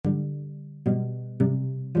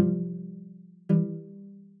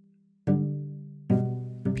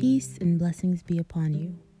Peace and blessings be upon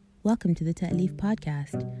you. Welcome to the Ta'leef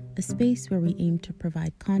Podcast, a space where we aim to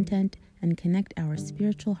provide content and connect our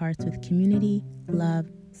spiritual hearts with community, love,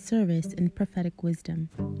 service, and prophetic wisdom.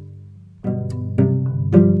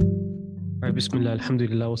 بسم الله الحمد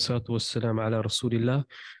لله والصلاة والسلام على رسول الله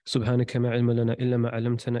سبحانك ما علم لنا إلا ما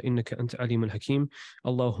علمتنا إنك أنت عليم الحكيم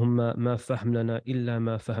اللهم ما فهم لنا إلا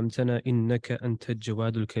ما فهمتنا إنك أنت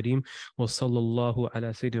الجواد الكريم وصلى الله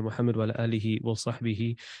على سيدنا محمد وعلى آله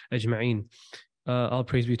وصحبه أجمعين. All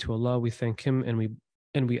praise be to Allah. We thank Him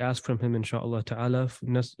and we ask from Him, inshallah ta'ala,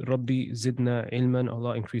 Rabbi zidna ilman,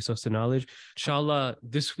 Allah increase us in knowledge. Inshallah,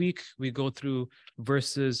 this week we go through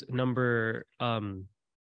verses number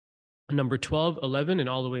 12, 11, and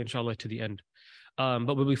all the way, inshallah, to the end.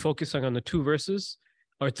 But we'll be focusing on the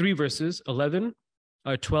three verses, 11,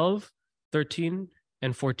 12, 13,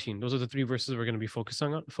 and 14. Those are the three verses we're going to be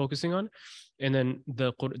focusing on. And then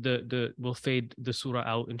we'll fade the surah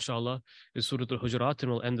out, inshallah, is Surah Al-Hujurat,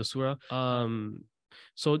 and we'll end the surah.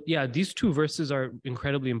 So yeah, these two verses are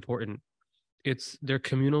incredibly important. They're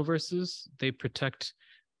communal verses. They protect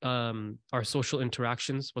our social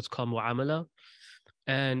interactions, what's called mu'amala.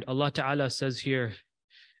 And Allah Ta'ala says here,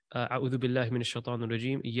 أعوذ بالله من الشيطان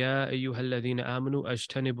الرجيم يا أيها الذين آمنوا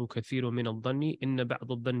أجتنبوا كثير من الظن إن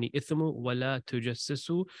بعض الظن إثم ولا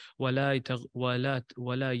تجسسوا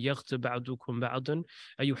ولا يغتب بعضكم بعضا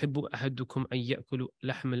أيحب أحدكم أن يأكل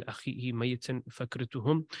لحم الأخيه ميتا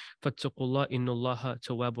فكرهتم فاتقوا الله إن الله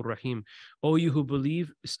تواب رحيم. O you who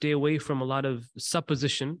believe, stay away from a lot of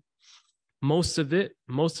supposition. Most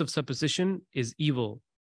of supposition is evil.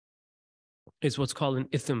 Is what's called an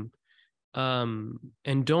ithm.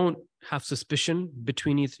 And don't have suspicion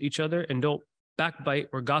between each other, and don't backbite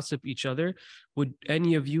or gossip each other. Would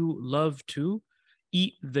any of you love to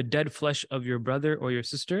eat the dead flesh of your brother or your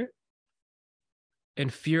sister?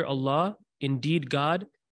 And fear Allah. Indeed, God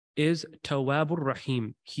is Tawwabur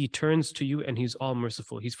Rahim. He turns to you and He's all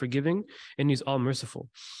merciful. He's forgiving and He's all merciful.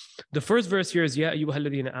 The first verse here is Ya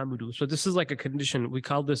ayyuhalladhina amanu. So this is like a condition. We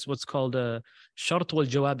call this what's called a shart wal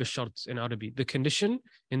jawab al-shart in Arabic. The condition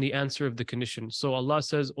and the answer of the condition. So Allah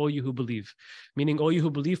says, O you who believe. Meaning, O you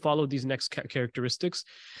who believe, follow these next characteristics.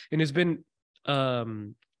 And it's been a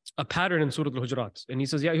pattern in Surah Al-Hujurat. And He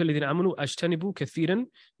says, Ya ayyuhalladhina amanu ajtanibu kathiran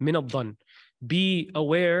min ad-dhann. Be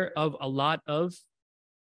aware of a lot of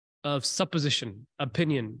supposition,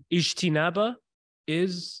 opinion. Ijtinaba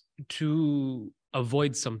is to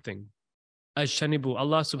avoid something. Ajtanibu.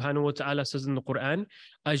 Allah subhanahu wa ta'ala says in the Quran,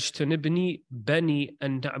 Ajtanibni bani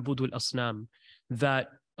an ta'budu al-asnam. That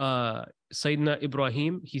Sayyidina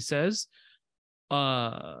Ibrahim, he says,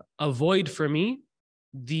 avoid for me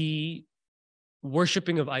the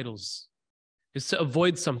worshipping of idols. It's to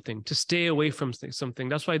avoid something, to stay away from something.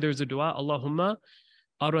 That's why there's a dua, Allahumma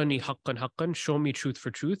arani haqqan haqqan, show me truth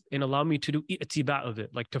for truth, and allow me to do i'tiba' of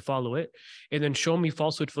it, like to follow it, and then show me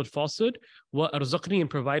falsehood for falsehood, wa arzaqni, and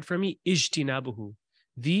provide for me ijtinabuhu,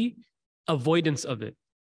 the avoidance of it.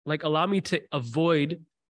 Like allow me to avoid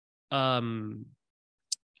a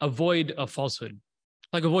falsehood.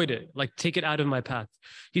 Like avoid it, like take it out of my path.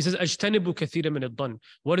 He says, ajtanibu kathira min ad-dhann.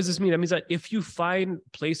 What does this mean? That means that if you find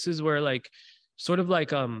places where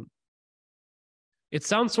it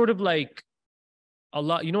sounds sort of like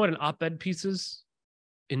Allah, you know what an op-ed piece is?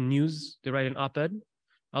 In news, they write an op-ed.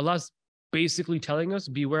 Allah's basically telling us,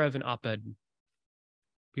 beware of an op-ed.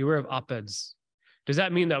 Beware of op-eds. Does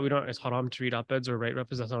that mean that it's haram to read op-eds or write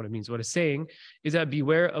references? That's not what it means. What it's saying is that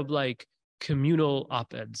beware of like communal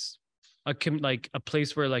op-eds. Like a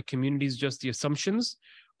place where like communities, just the assumptions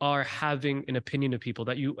are having an opinion of people,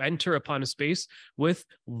 that you enter upon a space with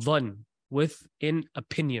dhann, with an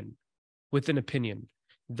opinion.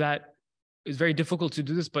 That it's very difficult to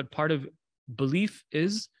do this, but part of belief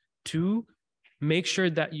is to make sure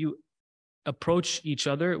that you approach each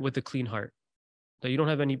other with a clean heart, that you don't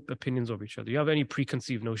have any opinions over each other, you have any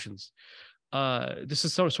preconceived notions. This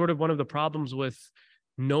is sort of one of the problems with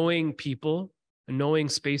knowing people, knowing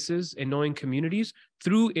spaces, and knowing communities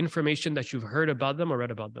through information that you've heard about them or read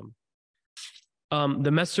about them. The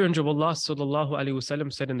Messenger of Allah sallallahu alaihi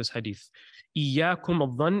wasallam said in this hadith, "Iyyakum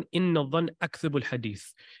adh-dhann, inna adh-dhann akdhabul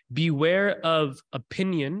hadith." Beware of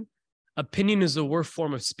opinion. Opinion is the worst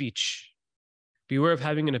form of speech. Beware of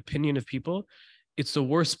having an opinion of people. It's the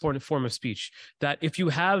worst form of speech. That if you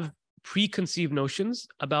have preconceived notions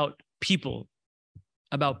about people,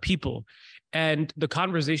 and the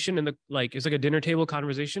conversation it's like a dinner table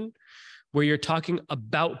conversation where you're talking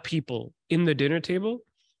about people in the dinner table,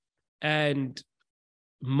 and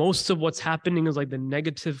most of what's happening is like the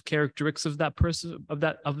negative characteristics of that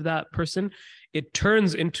person, it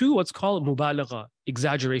turns into what's called mubalagha,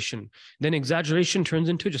 exaggeration. Then exaggeration turns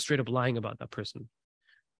into just straight up lying about that person,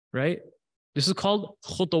 right? This is called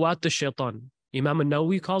khutawat al-shaitan. Imam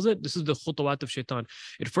al-Nawawi calls it, this is the khutawat of shaitan.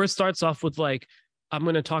 It first starts off with like, I'm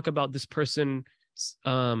going to talk about this person's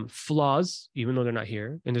flaws, even though they're not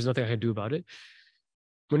here, and there's nothing I can do about it.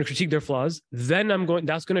 I'm going to critique their flaws. Then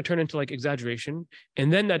that's going to turn into like exaggeration.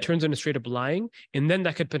 And then that turns into straight up lying. And then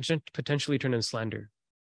that could potentially turn into slander.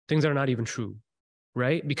 Things that are not even true,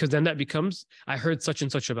 right? Because then that becomes, I heard such and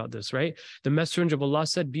such about this, right? The Messenger of Allah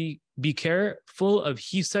said, be careful of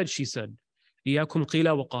he said, she said. Iyakum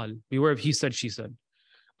qila wa qal. Beware of he said, she said.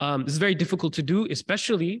 This is very difficult to do,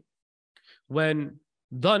 especially when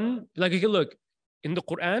dhan, like, okay, look, in the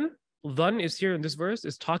Quran, dhan is here in this verse,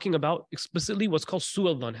 is talking about explicitly what's called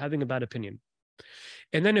su'al dhan, having a bad opinion.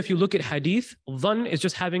 And then if you look at hadith, dhan is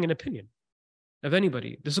just having an opinion of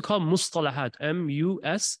anybody. This is called mustalahat,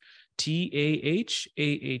 M-U-S-T-A-H-A-A-T.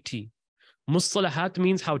 Mustalahat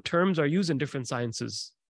means how terms are used in different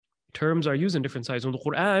sciences. Terms are used in different sciences. In the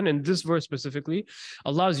Quran, in this verse specifically,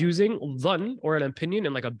 Allah is using dhan, or an opinion,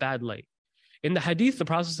 in like a bad light. In the hadith, the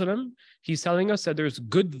Prophet ﷺ, he's telling us that there's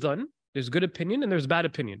good dhan, there's good opinion, and there's bad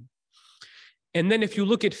opinion. And then if you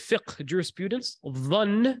look at fiqh jurisprudence,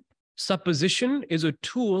 dhan, supposition, is a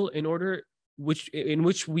tool in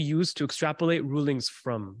which we use to extrapolate rulings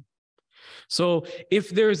from. So if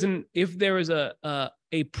there is a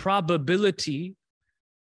probability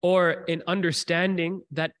or an understanding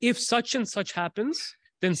that if such and such happens,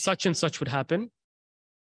 then such and such would happen,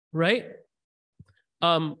 right?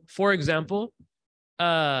 For example,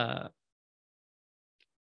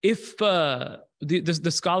 if the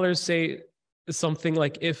scholars say something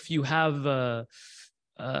like, if you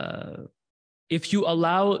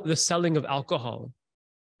allow the selling of alcohol,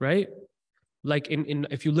 right? Like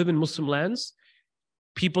if you live in Muslim lands,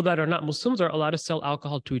 people that are not Muslims are allowed to sell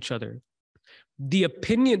alcohol to each other.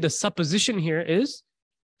 The supposition here is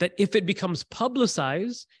that if it becomes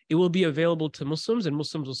publicized, it will be available to Muslims and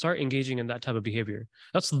Muslims will start engaging in that type of behavior.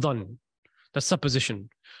 That's dhan. That's supposition.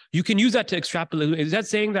 You can use that to extrapolate. Is that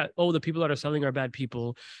saying that, oh, the people that are selling are bad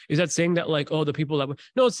people? Is that saying that, like, oh, the people that...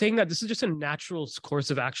 No, it's saying that this is just a natural course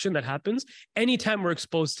of action that happens anytime we're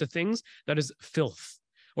exposed to things that is filth,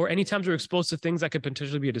 or anytime we're exposed to things that could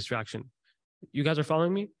potentially be a distraction. You guys are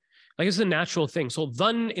following me? Like, it's a natural thing. So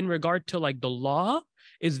dhan in regard to like the law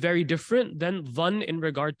is very different than dhan in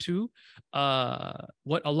regard to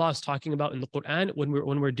what Allah is talking about in the Quran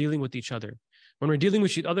when we're dealing with each other. When we're dealing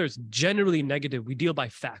with each other, it's generally negative. We deal by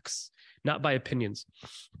facts, not by opinions.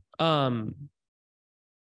 Na'am.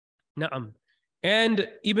 And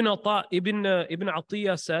Ibn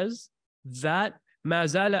Atiyah says that ما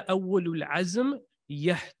زال أول العزم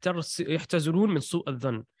يحتذرون من سوء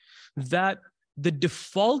الظن. That the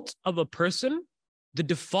default of a person, the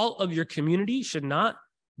default of your community should not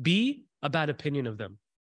be a bad opinion of them.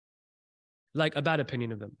 Like a bad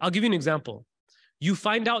opinion of them. I'll give you an example. You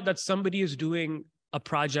find out that somebody is doing a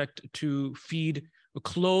project to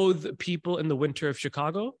clothe people in the winter of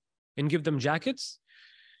Chicago and give them jackets.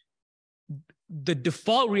 The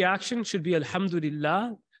default reaction should be,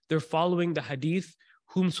 Alhamdulillah, they're following the hadith,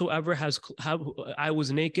 whomsoever I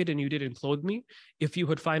was naked and you didn't clothe me. If you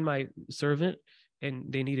would find my servant and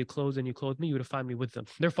they needed clothes and you clothed me, you would find me with them.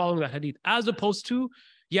 They're following that hadith. As opposed to,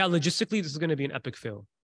 yeah, logistically, this is going to be an epic fail.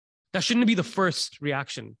 That shouldn't be the first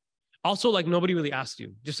reaction. Also, like, nobody really asked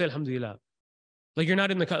you. Just say Alhamdulillah. Like, you're not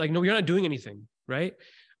no, you're not doing anything, right?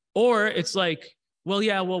 Or it's like, well,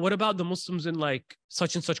 yeah, well, what about the Muslims in like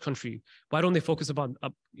such and such country? Why don't they focus upon,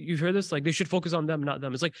 you've heard this? Like, they should focus on them, not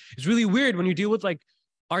them. It's like, it's really weird when you deal with like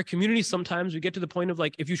our community. Sometimes we get to the point of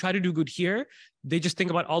like, if you try to do good here, they just think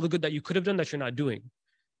about all the good that you could have done that you're not doing.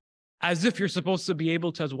 As if you're supposed to be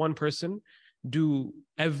able to, as one person, do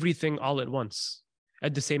everything all at once,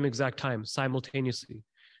 at the same exact time, simultaneously.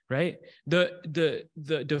 Right? The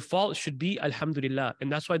default should be Alhamdulillah.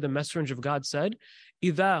 And that's why the Messenger of God said,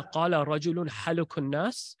 إِذَا قَالَ رَجُلٌ حَلُكُ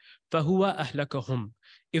النَّاسِ فَهُوَ أَهْلَكَهُمْ.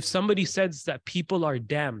 If somebody says that people are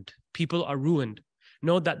damned, people are ruined,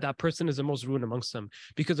 know that that person is the most ruined amongst them.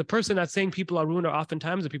 Because the person that's saying people are ruined are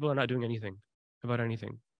oftentimes the people are not doing anything about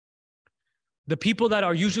anything. The people that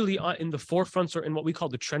are usually in the forefronts or in what we call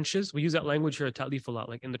the trenches, we use that language here at Ta'leef a lot,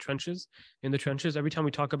 like in the trenches. Every time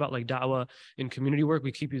we talk about like da'wah in community work,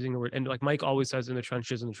 we keep using the word. And like Mike always says, in the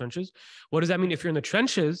trenches. What does that mean? If you're in the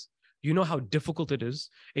trenches, you know how difficult it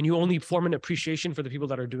is. And you only form an appreciation for the people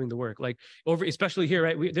that are doing the work. Like especially here,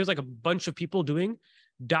 right? There's like a bunch of people doing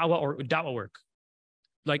da'wah work.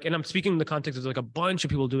 Like, and I'm speaking in the context of like a bunch of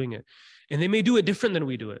people doing it, and they may do it different than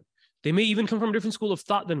we do it. They may even come from a different school of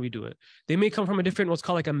thought than we do it. They may come from a different, what's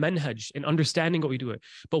called like a manhaj, in understanding what we do it.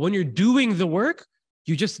 But when you're doing the work,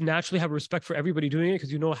 you just naturally have respect for everybody doing it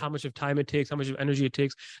because you know how much of time it takes, how much of energy it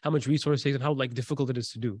takes, how much resource it takes, and how like difficult it is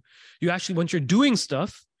to do. You actually, once you're doing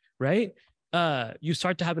stuff, right, you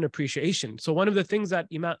start to have an appreciation. So one of the things that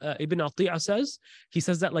Ibn Atiyah says, he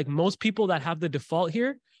says that like most people that have the default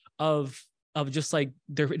here of just like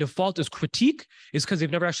their default is critique is because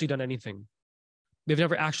they've never actually done anything. They've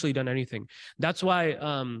never actually done anything. That's why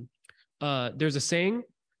there's a saying,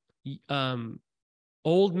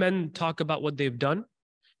 old men talk about what they've done,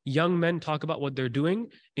 young men talk about what they're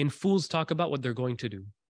doing, and fools talk about what they're going to do.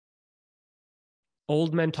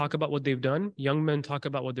 Old men talk about what they've done, young men talk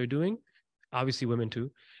about what they're doing, obviously women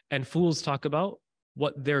too, and fools talk about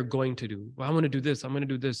what they're going to do. Well, I want to do this. I'm going to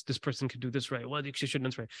do this. This person could do this right. Well, you shouldn't.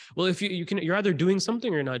 That's right. Well, if you're either doing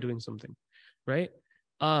something or you're not doing something, right?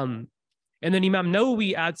 And then Imam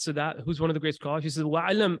Nawawi adds to that, who's one of the great scholars. He says,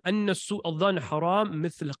 وَعَلَمْ أَنَّ السُّوءَ الظَّنْ حَرَامٌ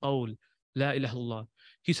مِثْلَ قَوْلِ لَا إِلَهَ اللَّهِ.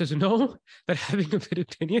 He says, know that having a good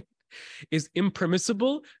opinion is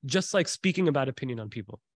impermissible, just like speaking a bad opinion on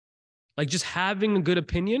people. Like just having a good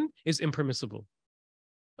opinion is impermissible.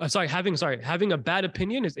 Having a bad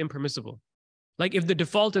opinion is impermissible. Like if the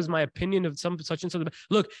default is my opinion of some such and such,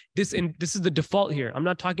 look, this is the default here. I'm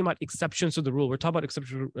not talking about exceptions to the rule. We're talking about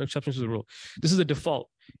exceptions to the rule. This is the default,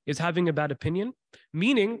 is having a bad opinion.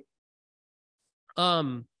 Meaning,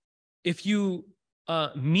 if you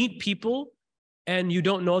meet people and you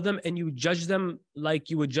don't know them and you judge them like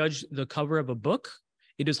you would judge the cover of a book,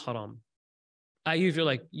 it is haram. If you're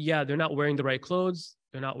like, yeah, they're not wearing the right clothes,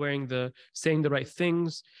 they're not saying the right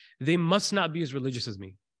things, they must not be as religious as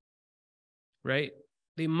me. Right?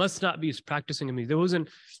 They must not be as practicing as me. There was an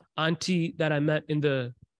auntie that I met in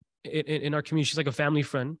our community. She's like a family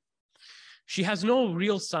friend. She has no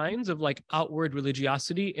real signs of like outward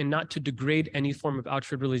religiosity, and not to degrade any form of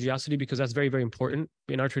outward religiosity, because that's very, very important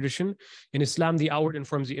in our tradition. In Islam, the outward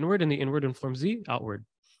informs the inward and the inward informs the outward.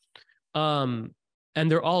 And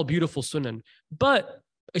they're all beautiful sunan. But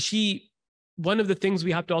one of the things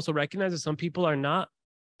we have to also recognize is some people are not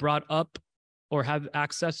brought up or have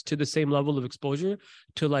access to the same level of exposure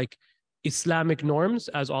to like Islamic norms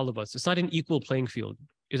as all of us. It's not an equal playing field.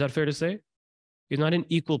 Is that fair to say? It's not an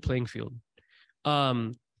equal playing field.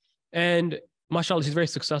 And mashallah, she's very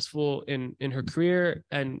successful in her career,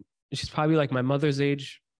 and she's probably like my mother's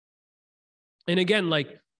age. And again, like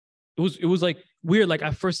it was like weird. Like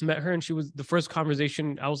I first met her and she was the first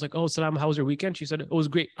conversation. I was like, "Oh, salam, how was your weekend?" She said, "It was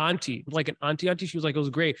great." Auntie, like an auntie. She was like, "It was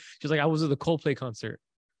great." She was like, "I was at the Coldplay concert."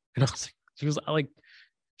 And I was like,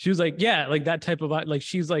 she was like, yeah, like that type of, like,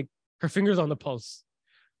 she's like, her fingers on the pulse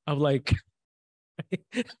of like,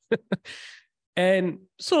 and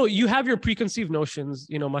so you have your preconceived notions,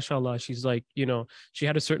 mashallah. She's like, she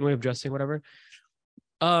had a certain way of dressing, whatever.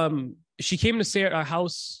 She came to stay at our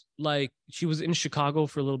house. Like she was in Chicago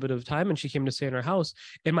for a little bit of time, and she came to stay in our house,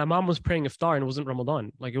 and my mom was praying iftar, and it wasn't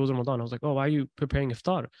Ramadan. Like it wasn't Ramadan. I was like, oh, why are you preparing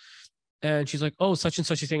iftar? And she's like, oh, such and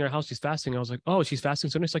such is staying in our house. She's fasting. I was like, oh, she's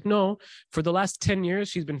fasting. So it's like, no, for the last 10 years,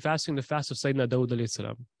 she's been fasting the fast of Sayyidina Dawood alayhi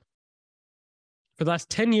salam. For the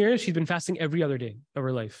last 10 years, she's been fasting every other day of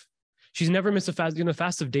her life. She's never missed a fast. The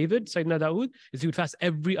fast of David, Sayyidina Dawood, is he would fast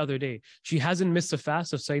every other day. She hasn't missed a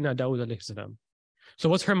fast of Sayyidina Dawood alayhi salam. So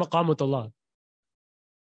what's her maqam with Allah?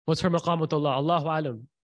 What's her maqam with Allah? Allahu alam.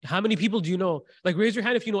 How many people do you know? Like raise your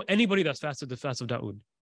hand if you know anybody that's fasted the fast of Dawood.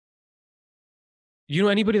 You know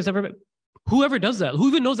anybody that's ever... Whoever does that, who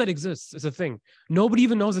even knows that exists is a thing. Nobody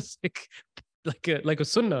even knows it's like a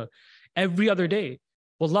sunnah every other day.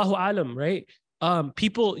 Wallahu alam, right?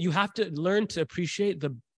 People, you have to learn to appreciate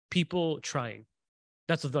the people trying.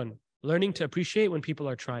 That's a dhan. Learning to appreciate when people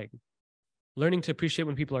are trying. Learning to appreciate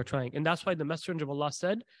when people are trying. And that's why the Messenger of Allah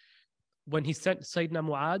said, when he sent Sayyidina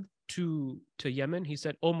Mu'adh to Yemen, he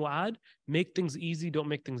said, "Oh Mu'adh, make things easy, don't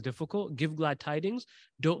make things difficult. Give glad tidings,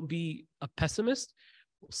 don't be a pessimist.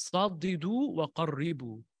 Saddidu wa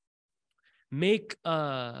qarribu." Make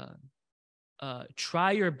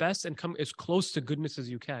try your best and come as close to goodness as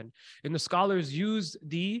you can. And the scholars use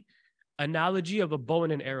the analogy of a bow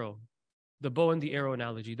and an arrow. The bow and the arrow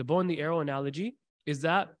analogy. The bow and the arrow analogy is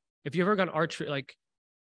that if you ever gone archery, like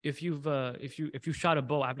if you shot a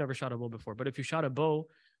bow, I've never shot a bow before, but if you shot a bow,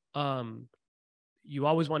 you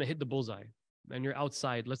always want to hit the bullseye. And you're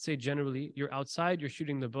outside. Let's say generally you're outside, you're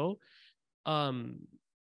shooting the bow.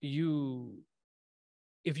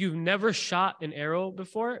 If you've never shot an arrow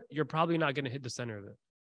before, you're probably not going to hit the center of it.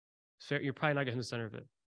 So you're probably not going to hit the center of it.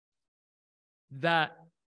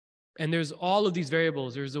 And there's all of these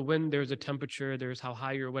variables. There's a wind, there's a temperature, there's how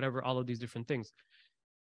high or whatever, all of these different things.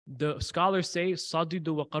 The scholars say,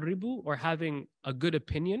 sadidu wa qarribu, or having a good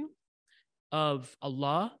opinion of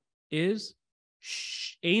Allah, is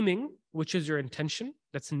aiming, which is your intention.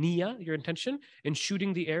 That's niyyah, your intention, and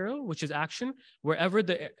shooting the arrow, which is action. Wherever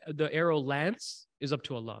the arrow lands is up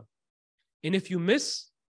to Allah. And if you miss,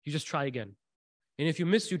 you just try again. And if you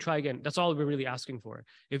miss, you try again. That's all we're really asking for.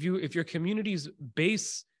 If your community's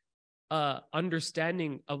base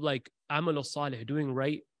understanding of like amal salih, doing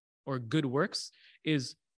right or good works,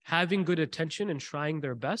 is having good attention and trying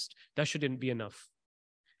their best, that shouldn't be enough.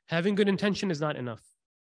 Having good intention is not enough.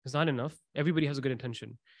 It's not enough. Everybody has a good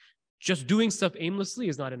intention. Just doing stuff aimlessly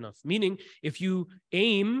is not enough. Meaning, if you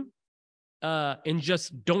aim and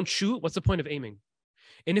just don't shoot, what's the point of aiming?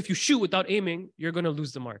 And if you shoot without aiming, you're going to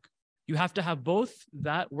lose the mark. You have to have both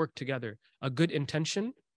that work together. A good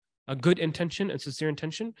intention and sincere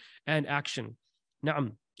intention, and action.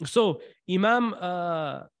 Na'am. So Imam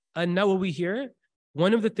An-Nawawi here,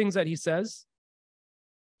 one of the things that he says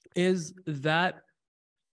is that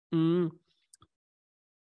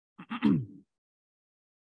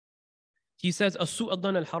he says السوء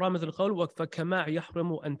الظن الحرام مثل القول فكما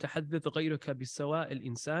يحرم أن تحدث غيرك بالسواء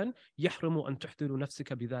الإنسان يحرم أن تحذر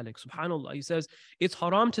نفسك بذلك. Subhanallah, he says it's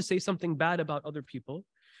haram to say something bad about other people,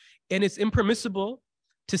 and it's impermissible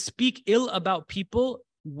to speak ill about people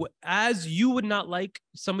as you would not like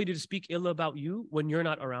somebody to speak ill about you when you're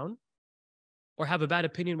not around, or have a bad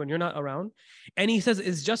opinion when you're not around. And he says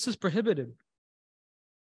it's just as prohibited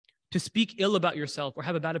to speak ill about yourself or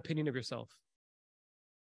have a bad opinion of yourself.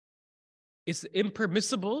 It's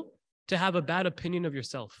impermissible to have a bad opinion of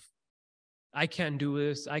yourself. I can't do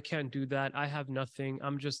this. I can't do that. I have nothing.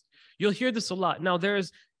 You'll hear this a lot. Now,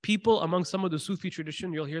 there's people among some of the Sufi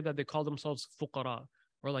tradition, you'll hear that they call themselves fuqara,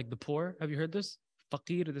 or like the poor. Have you heard this?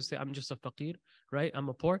 Faqir, they say, I'm just a faqir, right? I'm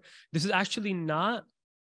a poor. This is actually not,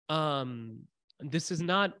 a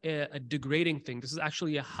degrading thing. This is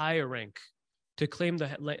actually a higher rank. To claim the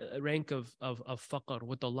rank of faqr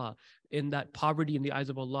with Allah, in that poverty in the eyes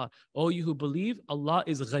of Allah. Oh, you who believe, Allah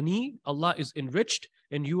is ghani, Allah is enriched,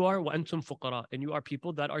 and you are wa antum fuqara, and you are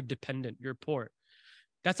people that are dependent, you're poor.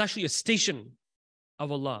 That's actually a station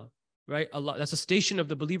of Allah, right? Allah, that's a station of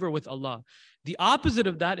the believer with Allah. The opposite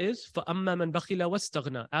of that is فَأَمَّا مَنْ بَخِلَ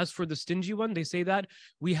وَاسْتَغْنَى. As for the stingy one, they say that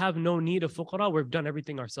we have no need of fuqara, we've done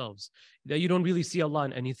everything ourselves. That you don't really see Allah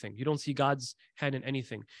in anything. You don't see God's hand in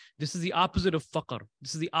anything. This is the opposite of faqr.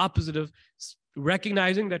 This is the opposite of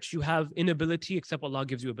recognizing that you have inability except Allah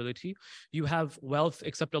gives you ability. You have wealth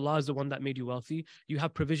except Allah is the one that made you wealthy. You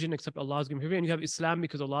have provision except Allah is giving you provision. And you have Islam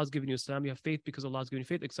because Allah is giving you Islam. You have faith because Allah is giving you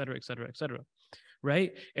faith, etc., etc., etc.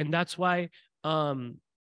 Right? And that's why the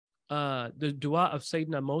dua of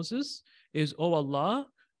Sayyidina Moses is, oh Allah,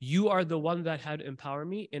 you are the one that had empowered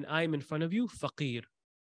me, and I am in front of you, faqir.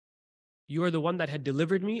 You are the one that had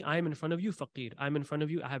delivered me. I am in front of you, faqir. I'm in front of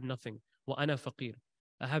you. I have nothing. Wa ana faqir.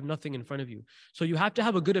 I have nothing in front of you. So you have to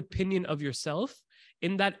have a good opinion of yourself,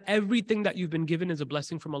 in that everything that you've been given is a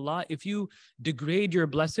blessing from Allah. If you degrade your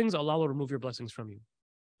blessings, Allah will remove your blessings from you.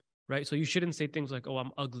 Right? So you shouldn't say things like, oh,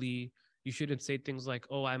 I'm ugly. You shouldn't say things like,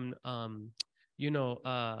 oh, I'm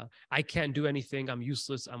I can't do anything, I'm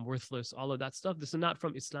useless, I'm worthless, all of that stuff. This is not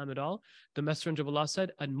from Islam at all. The Messenger of Allah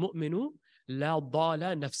said, Al-mu'minu la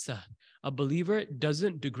dala nafsah. A believer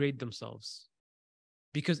doesn't degrade themselves.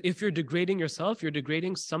 Because if you're degrading yourself, you're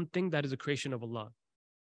degrading something that is a creation of Allah.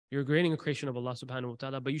 You're degrading a creation of Allah subhanahu wa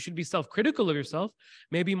ta'ala. But you should be self-critical of yourself,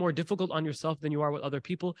 maybe more difficult on yourself than you are with other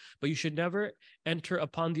people, but you should never enter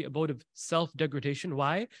upon the abode of self-degradation.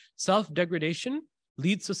 Why? Self-degradation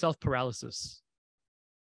leads to self-paralysis.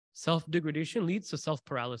 Self-degradation leads to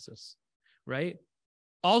self-paralysis, right?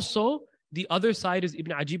 Also, the other side is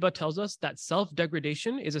Ibn Ajiba tells us that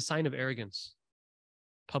self-degradation is a sign of arrogance.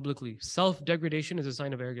 Publicly, self-degradation is a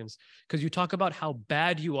sign of arrogance, because you talk about how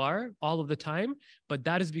bad you are all of the time, but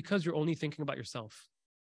that is because you're only thinking about yourself.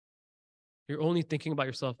 You're only thinking about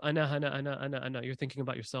yourself. Ana, ana, ana, ana, ana. You're thinking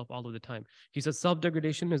about yourself all of the time. He says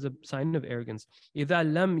self-degradation is a sign of arrogance. إِذَا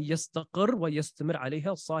لَمْ يَسْتَقِرْ وَيَسْتَمِرْ عَلَيْهَا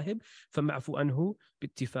الصَّاحِبْ فَمَعْفُ عَنْهُ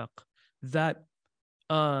بِاتِّفَاقٍ. That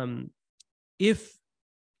if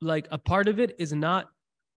like a part of it is not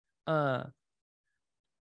Na'am.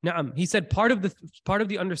 He said part of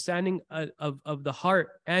the understanding of the heart,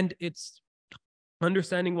 and it's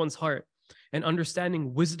understanding one's heart and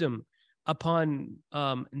understanding wisdom upon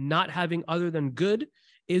not having other than good,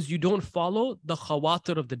 is you don't follow the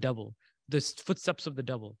khawatir of the devil, the footsteps of the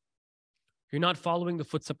devil. You're not following the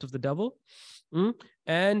footsteps of the devil,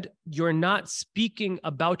 and you're not speaking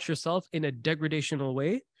about yourself in a degradational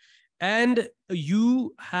way, and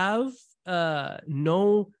you have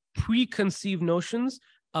no preconceived notions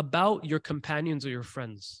about your companions or your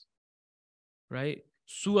friends, right?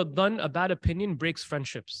 Su'ad-dhan, a bad opinion, breaks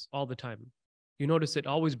friendships all the time. You notice it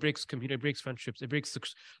always breaks community, it breaks friendships. It breaks,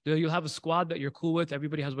 you'll have a squad that you're cool with,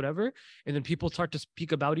 everybody has whatever, and then people start to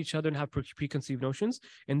speak about each other and have preconceived notions,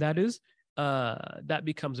 and that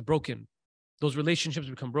becomes broken. Those relationships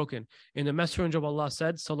become broken. And the Messenger of Allah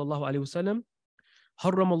said, sallallahu alaihi wasallam,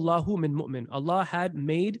 Harramallahu min mu'min. Allah had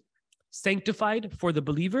made, sanctified for the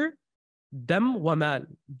believer, them wa mal,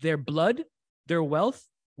 their blood, their wealth,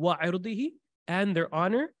 wa irdihi, and their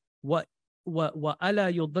honor, wa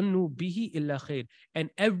ala yudannu bihi illa khair. And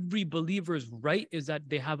every believer's right is that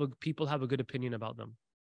people have a good opinion about them.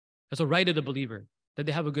 That's a right of the believer, that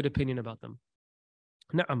they have a good opinion about them.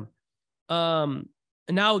 Na'am.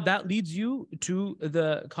 Now that leads you to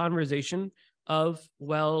the conversation of,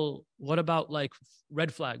 well, what about like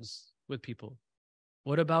red flags with people?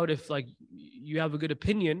 What about if like you have a good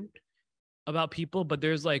opinion about people, but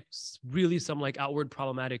there's like really some like outward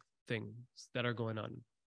problematic things that are going on,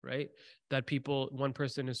 right? That one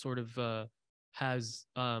person is sort of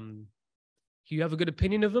you have a good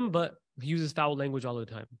opinion of him, but he uses foul language all the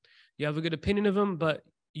time. You have a good opinion of him, but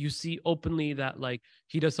you see openly that like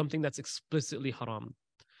he does something that's explicitly haram.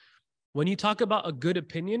 When you talk about a good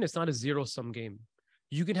opinion, it's not a zero-sum game.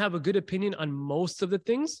 You can have a good opinion on most of the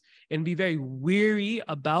things and be very weary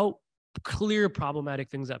about clear problematic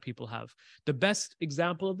things that people have. The best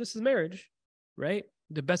example of this is marriage, right?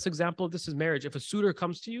 The best example of this is marriage. If a suitor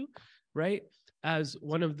comes to you, right, as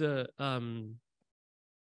one of a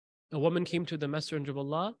woman came to the Messenger of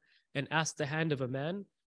Allah and asked the hand of a man.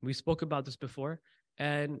 We spoke about this before.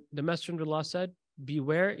 And the Messenger of Allah said,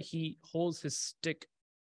 beware, he holds his stick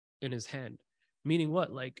in his hand. Meaning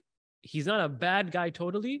what? Like, he's not a bad guy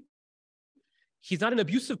totally. He's not an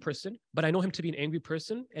abusive person, but I know him to be an angry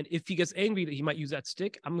person. And if he gets angry that he might use that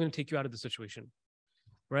stick, I'm going to take you out of the situation,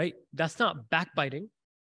 right? That's not backbiting.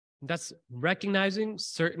 That's recognizing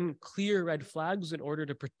certain clear red flags in order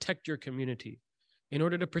to protect your community, in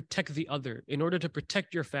order to protect the other, in order to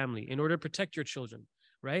protect your family, in order to protect your children,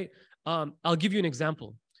 right? I'll give you an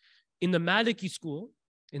example. In the Maliki school,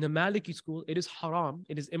 it is haram,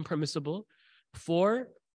 it is impermissible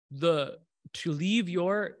to leave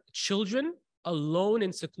your children alone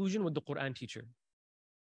in seclusion with the Quran teacher.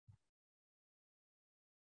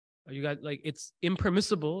 You got like, it's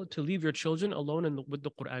impermissible to leave your children alone with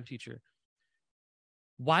the Quran teacher.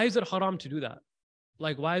 Why is it haram to do that?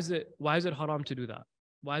 Like, why is it haram to do that?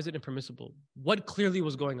 Why is it impermissible? What clearly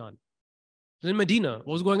was going on? In Medina,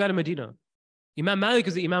 what was going on in Medina? Imam Malik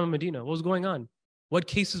is the Imam of Medina. What was going on? What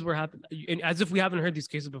cases were happening? And as if we haven't heard these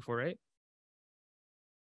cases before, right?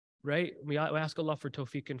 Right? We ask Allah for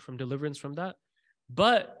tawfiq and from deliverance from that.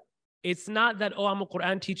 But it's not that, oh, I'm a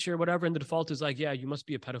Quran teacher, whatever, and the default is like, yeah, you must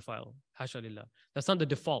be a pedophile. Hasha lillah. That's not the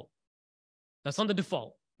default. That's not the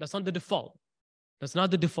default. That's not the default. That's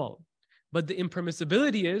not the default. But the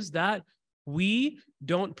impermissibility is that we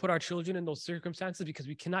don't put our children in those circumstances because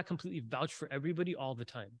we cannot completely vouch for everybody all the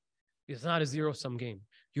time. It's not a zero-sum game.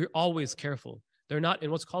 You're always careful. They're not in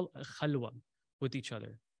what's called khalwa with each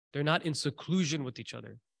other. They're not in seclusion with each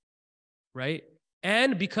other, right?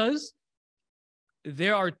 And because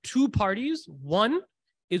there are two parties, one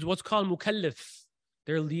is what's called mukallaf.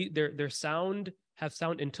 They're sound, have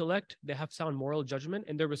sound intellect, they have sound moral judgment,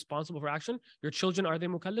 and they're responsible for action. Your children, are they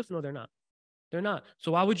mukallaf? No, they're not. They're not.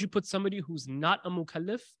 So why would you put somebody who's not a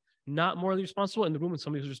mukallaf, not morally responsible, in the room with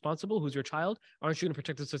somebody who's responsible, who's your child? Aren't you going to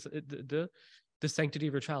protect the sanctity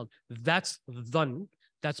of your child? That's dhann.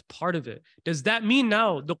 That's part of it. Does that mean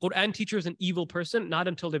now the Quran teacher is an evil person? Not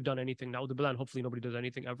until they've done anything. Now, and hopefully nobody does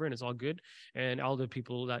anything ever, and it's all good. And all the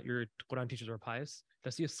people that your Quran teachers are pious.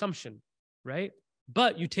 That's the assumption, right?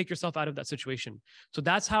 But you take yourself out of that situation. So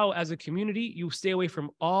that's how, as a community, you stay away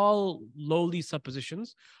from all lowly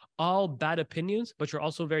suppositions, all bad opinions, but you're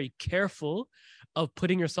also very careful of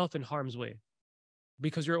putting yourself in harm's way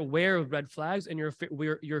because you're aware of red flags and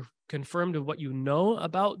you're confirmed of what you know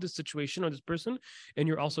about this situation or this person, and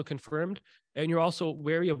you're also confirmed and you're also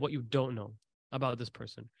wary of what you don't know about this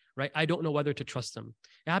person, right? I don't know whether to trust them.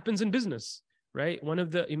 It happens in business, right? One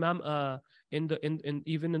of the Imam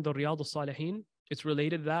even in the Riyadh al-Salihin, it's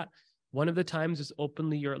related that one of the times is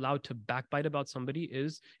openly you're allowed to backbite about somebody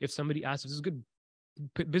is if somebody asks, this is a good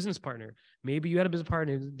business partner. Maybe you had a business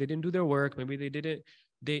partner, they didn't do their work. Maybe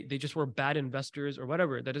they just were bad investors or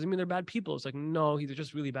whatever. That doesn't mean they're bad people. It's like, no, they're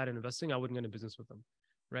just really bad at investing. I wouldn't get into business with them,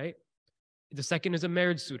 right? The second is a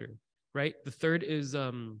marriage suitor, right? The third is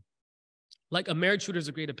like a marriage suitor is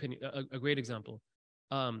a great example.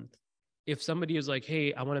 if somebody is like,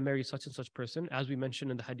 hey, I want to marry such and such person, as we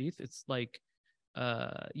mentioned in the hadith, it's like,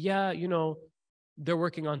 yeah, you know, they're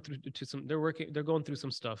working on they're going through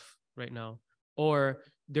some stuff right now, or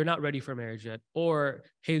they're not ready for marriage yet, or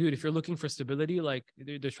hey, dude, if you're looking for stability, like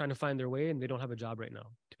they're trying to find their way and they don't have a job right now,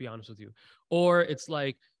 to be honest with you, or it's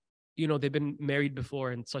like, you know, they've been married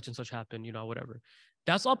before and such happened, you know, whatever.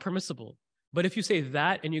 That's all permissible. But if you say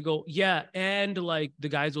that and you go, yeah, and like the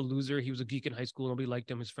guy's a loser, he was a geek in high school, nobody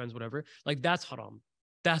liked him, his friends, whatever, like that's haram.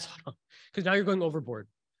 That's haram. Because now you're going overboard.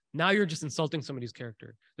 Now you're just insulting somebody's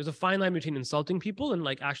character. There's a fine line between insulting people and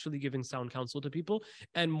like actually giving sound counsel to people.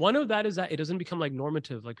 And one of that is that it doesn't become like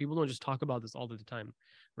normative. Like people don't just talk about this all the time,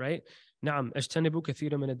 right? Na'am, ajtanibu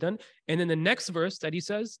kathira min ad-dan. And then the next verse that he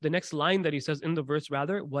says, the next line that he says in the verse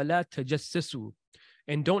rather, wala tajassasu,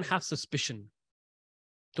 and don't have suspicion.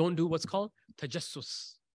 Don't do what's called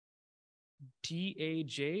tajassus.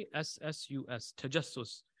 Tajassus.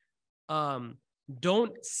 Tajassus.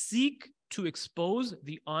 Don't seek to expose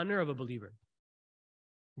the honor of a believer.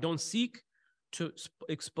 Don't seek to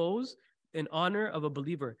expose an honor of a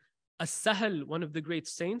believer. As-Sahal, one of the great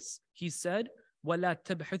saints, he said, وَلَا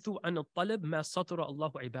تَبْحِثُوا عَنَ الطَّلَبْ مَا سَطَرَ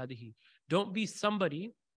اللَّهُ عِبَادِهِ. Don't be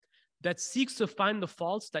somebody that seeks to find the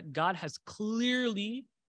faults that God has clearly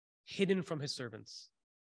hidden from his servants.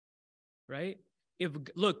 Right?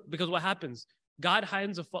 Look, because what happens? God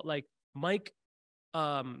hides a fault. Like Mike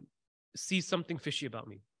sees something fishy about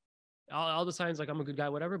me. All the signs, like I'm a good guy,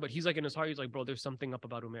 whatever, but he's like in his heart, he's like, bro, there's something up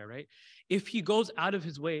about Umair, right? If he goes out of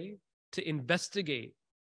his way to investigate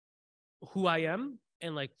who I am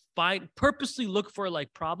and like purposely look for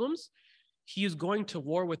like problems, he is going to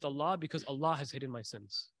war with Allah because Allah has hidden my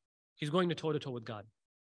sins. He's going to toe to toe with God.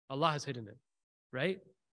 Allah has hidden it, right?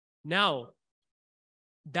 Now,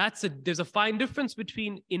 there's a fine difference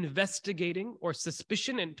between investigating or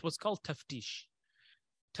suspicion and what's called taftish.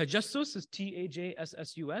 Tajassus is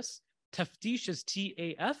Tajassus. Taftish is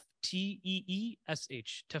Tafteesh.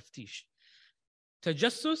 Taftish.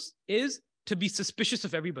 Tajassus is to be suspicious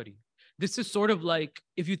of everybody. This is sort of like,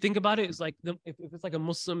 if you think about it, it's like if it's like a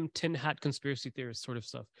Muslim tin hat conspiracy theorist sort of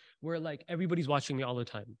stuff, where like everybody's watching me all the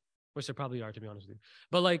time, which they probably are, to be honest with you.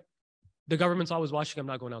 But like the government's always watching, I'm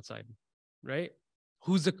not going outside, right?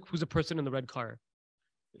 Who's the person in the red car,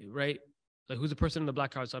 right? Like who's the person in the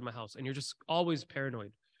black car outside my house? And you're just always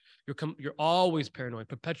paranoid. You're always paranoid,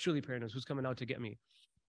 perpetually paranoid. Who's coming out to get me?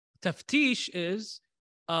 Taftish is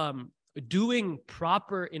doing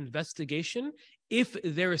proper investigation if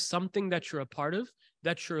there is something that you're a part of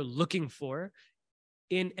that you're looking for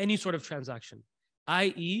in any sort of transaction.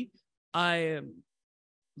 I.e., I am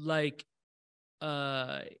like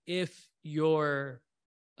if you're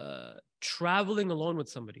traveling alone with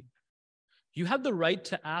somebody, you have the right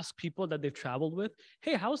to ask people that they've traveled with,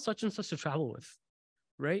 hey, how's such and such to travel with?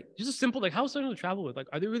 Right? Just a simple, like, how's someone to travel with? Like,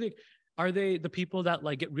 are they the people that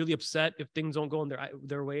like get really upset if things don't go in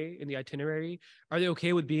their way in the itinerary? Are they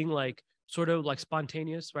okay with being like sort of like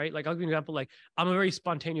spontaneous, right? Like I'll give you an example, like I'm a very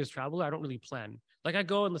spontaneous traveler. I don't really plan. Like I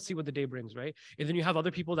go and let's see what the day brings, right? And then you have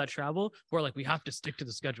other people that travel who are like, we have to stick to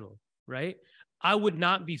the schedule, right? It would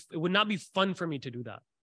not be fun for me to do that,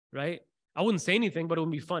 right? I wouldn't say anything, but it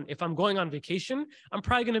would be fun. If I'm going on vacation, I'm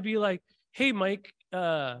probably going to be like, hey, Mike,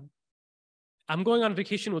 I'm going on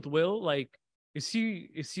vacation with Will. Like, is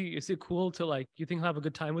it cool to like, you think he'll have a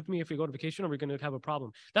good time with me if we go on vacation, or we're going to have a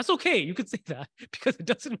problem? That's okay. You could say that because it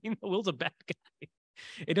doesn't mean that Will's a bad guy.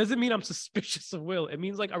 It doesn't mean I'm suspicious of Will. It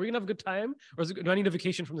means like, are we going to have a good time, or do I need a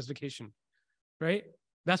vacation from this vacation? Right?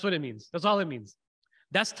 That's what it means. That's all it means.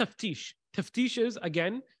 That's taftish. Taftish is,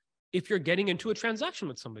 again, if you're getting into a transaction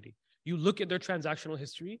with somebody, you look at their transactional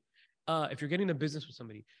history. If you're getting a business with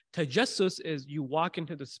somebody, tajassus is you walk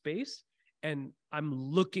into the space and I'm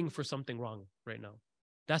looking for something wrong right now.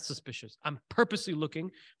 That's suspicious. I'm purposely looking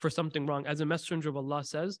for something wrong. As the Messenger of Allah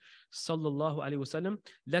says, sallallahu alaihi wasallam,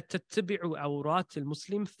 لا تتبعوا عورات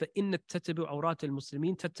المسلم فإن تتبعوا عورات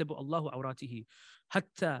المسلمين تتبع الله عوراته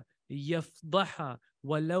حتى يفضح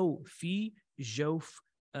ولو في جوف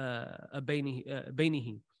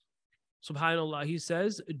بينه. Subhanallah, he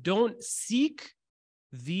says, don't seek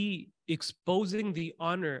the exposing the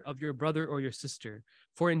honor of your brother or your sister.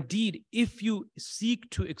 For indeed, if you seek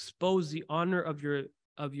to expose the honor of your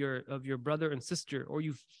brother and sister, or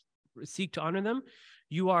you seek to honor them,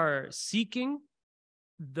 you are seeking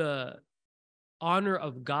the honor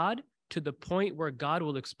of God to the point where God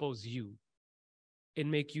will expose you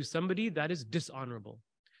and make you somebody that is dishonorable.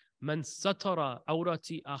 Man satara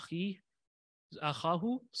awrati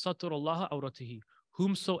akhahu satara awratihi.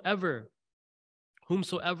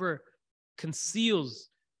 Whomsoever conceals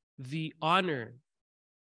the honor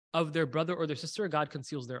of their brother or their sister, God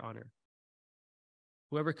conceals their honor.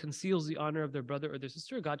 Whoever conceals the honor of their brother or their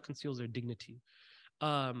sister, God conceals their dignity.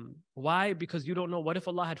 Why? Because you don't know, what if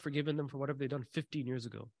Allah had forgiven them for whatever they've done 15 years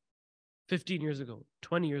ago, 15 years ago,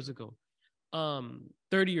 20 years ago,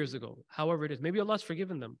 30 years ago, however it is. Maybe Allah's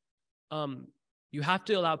forgiven them. You have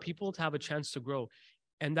to allow people to have a chance to grow.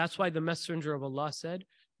 And that's why the Messenger of Allah said,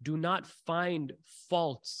 do not find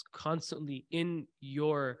faults constantly in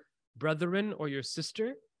your brethren or your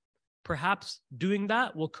sister. Perhaps doing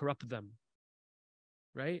that will corrupt them.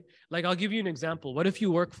 Right? Like, I'll give you an example. What if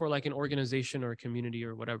you work for like an organization or a community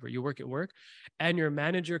or whatever? You work at work and your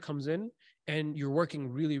manager comes in and you're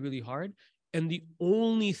working really, really hard. And the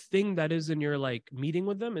only thing that is in your like meeting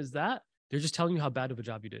with them is that they're just telling you how bad of a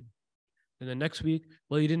job you did. And then next week,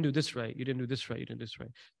 well, you didn't do this right. You didn't do this right. You didn't do this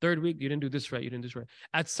right. Third week, you didn't do this right. You didn't do this right.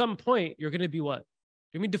 At some point, you're going to be what?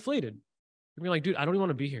 You're going to be deflated. You're going to be like, dude, I don't even want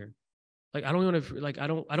to be here. Like, I don't want to, like, I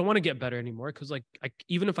don't want to get better anymore. Cause like,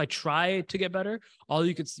 even if I try to get better,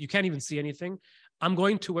 you can't even see anything. I'm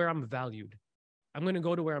going to where I'm valued. I'm going to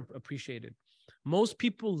go to where I'm appreciated. Most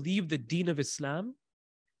people leave the deen of Islam,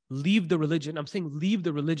 leave the religion. I'm saying leave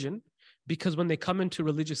the religion because when they come into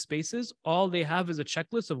religious spaces, all they have is a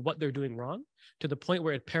checklist of what they're doing wrong to the point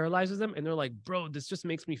where it paralyzes them. And they're like, bro, this just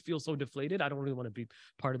makes me feel so deflated. I don't really want to be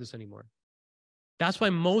part of this anymore. That's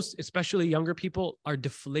why most, especially younger people, are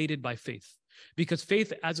deflated by faith. Because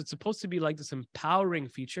faith, as it's supposed to be like this empowering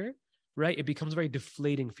feature, right? It becomes a very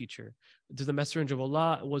deflating feature. The Messenger of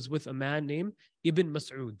Allah was with a man named Ibn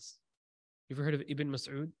Mas'ud. You ever heard of Ibn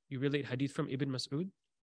Mas'ud? You relate hadith from Ibn Mas'ud?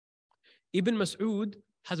 Ibn Mas'ud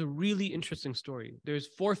has a really interesting story. There's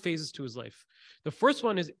 4 phases to his life. The first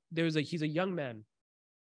one is he's a young man.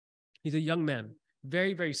 He's a young man,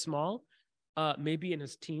 very, very small, maybe in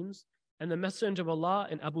his teens. And the Messenger of Allah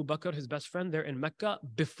and Abu Bakr, his best friend, they're in Mecca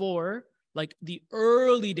before, like the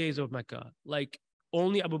early days of Mecca. Like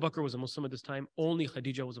only Abu Bakr was a Muslim at this time. Only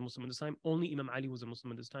Khadija was a Muslim at this time. Only Imam Ali was a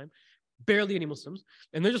Muslim at this time. Barely any Muslims.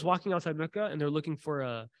 And they're just walking outside Mecca and they're looking for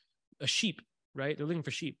a sheep, right? They're looking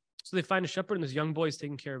for sheep. So they find a shepherd and this young boy is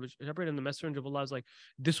taking care of a shepherd. And the Messenger of Allah is like,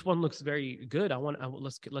 this one looks very good.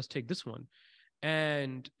 Let's take this one.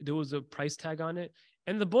 And there was a price tag on it.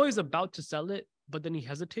 And the boy is about to sell it, but then he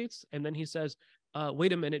hesitates. And then he says,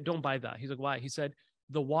 wait a minute, don't buy that. He's like, why? He said,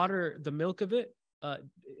 the milk of it,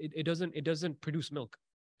 it doesn't produce milk.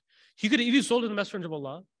 He could have, if he sold it to the Messenger of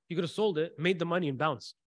Allah, he could have sold it, made the money and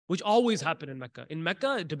bounced, which always happened in Mecca. In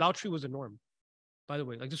Mecca, debauchery was a norm, by the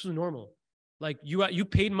way. Like, this was normal. Like, you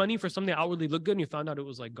paid money for something that outwardly looked good and you found out it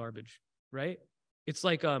was like garbage, right? It's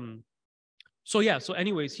like, so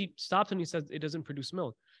anyways, he stopped and he says, it doesn't produce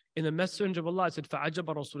milk. In the Messenger of Allah, it said, فَعَجَبَ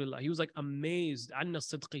رَسُولِ اللَّهِ. He was like amazed عَنَّ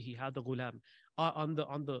صِدْقِهِ هَذَا غُلَامٍ,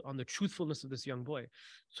 on the truthfulness of this young boy.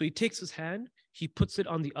 So he takes his hand, he puts it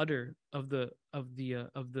on the udder of the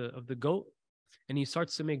goat, and he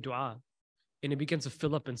starts to make dua, and it begins to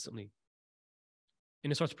fill up instantly.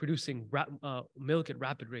 And it starts producing milk at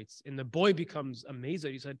rapid rates. And the boy becomes amazed.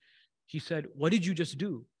 He said, what did you just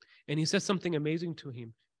do? And he says something amazing to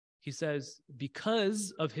him. He says,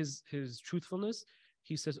 because of his truthfulness,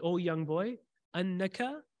 he says, oh young boy,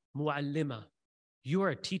 annaka mu'allima. You are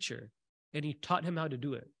a teacher. And he taught him how to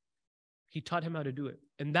do it.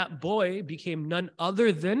 And that boy became none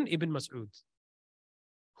other than Ibn Mas'ud,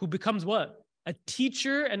 who becomes what? A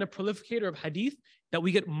teacher and a prolificator of hadith that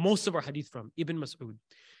we get most of our hadith from, Ibn Mas'ud.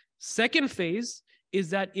 Second phase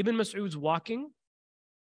is that Ibn Mas'ud's walking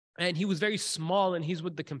and he was very small and he's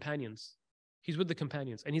with the companions.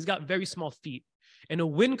 And he's got very small feet. And a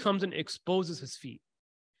wind comes and exposes his feet.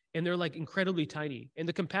 And they're like incredibly tiny. And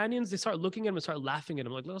the companions, they start looking at him and start laughing at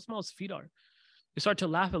him. Like, look how small his feet are. They start to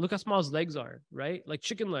laugh at, look how small his legs are, right? Like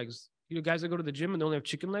chicken legs. You know, guys that go to the gym and they only have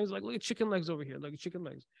chicken legs. Like, look at chicken legs over here. Like chicken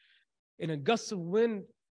legs. And a gust of wind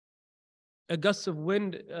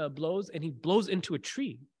blows and he blows into a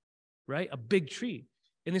tree, right? A big tree.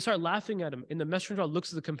 And they start laughing at him. And the Messenger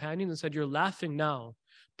looks at the companions and said, you're laughing now,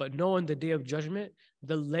 but know on the day of judgment,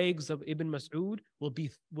 the legs of Ibn Mas'ud will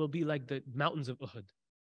be like the mountains of Uhud.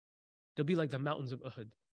 They'll be like the mountains of Uhud.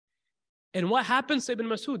 And what happens to Ibn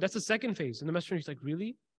Mas'ud? That's the second phase. And the Messenger is like,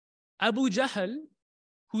 really? Abu Jahl,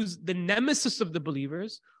 who's the nemesis of the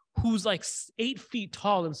believers, who's like 8 feet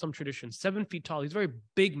tall in some traditions, 7 feet tall. He's a very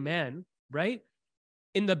big man, right?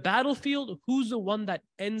 In the battlefield, who's the one that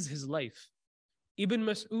ends his life? Ibn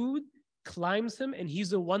Mas'ud climbs him and he's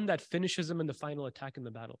the one that finishes him in the final attack in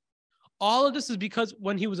the battle. All of this is because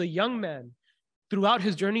when he was a young man, throughout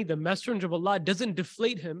his journey, the Messenger of Allah doesn't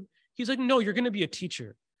deflate him. He's like, no, you're going to be a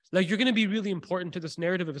teacher. Like, you're going to be really important to this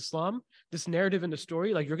narrative of Islam, this narrative in the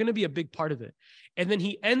story. Like, you're going to be a big part of it. And then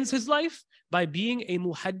he ends his life by being a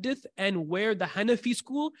muhaddith, and where the Hanafi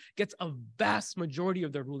school gets a vast majority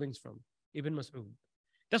of their rulings from, Ibn Mas'ud.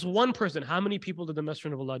 That's one person. How many people did the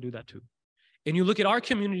Messenger of Allah do that to? And you look at our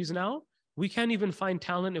communities now, we can't even find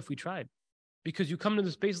talent if we tried. Because you come to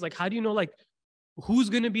the space, like, how do you know, like, who's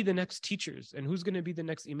going to be the next teachers, and who's going to be the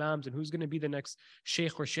next imams, and who's going to be the next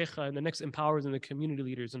sheikh or sheikha, and the next empowers, and the community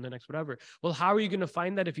leaders, and the next whatever? Well, how are you going to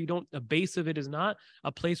find that if you don't, the base of it is not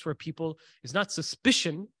a place where people, it's not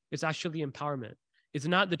suspicion, it's actually empowerment. It's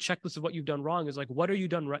not the checklist of what you've done wrong. It's like, what are you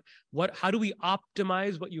done right? How do we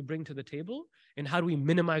optimize what you bring to the table, and how do we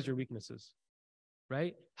minimize your weaknesses,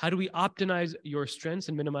 right? How do we optimize your strengths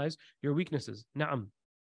and minimize your weaknesses? Na'am.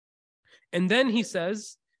 And then he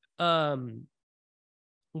says,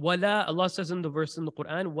 Wala, Allah says in the verse in the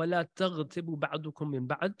Quran, Wala taghtibu ba'dukum min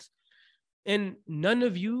ba'd. And none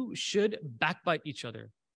of you should backbite each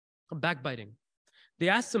other. Backbiting. They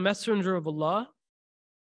asked the Messenger of Allah,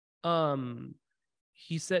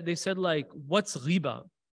 they said, like, what's ghiba?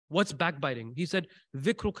 What's backbiting? He said,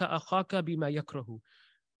 Dhikruka akhaka bima yakrahu.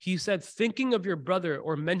 He said, thinking of your brother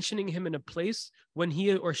or mentioning him in a place when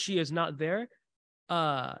he or she is not there,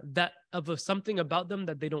 that of something about them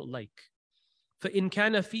that they don't like. فإن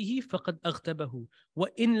كان فيه فقد أغتبه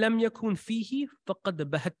وإن لم يكن فيه فقد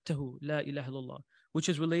بهته لا إله إلا الله, which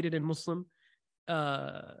is related in Muslim,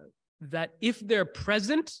 that if they're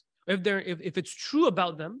present, if it's true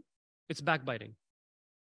about them, it's backbiting,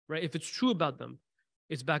 right? If it's true about them,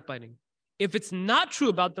 it's backbiting. If it's not true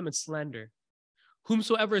about them, it's slander.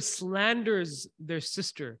 Whomsoever slanders their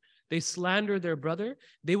sister, they slander their brother,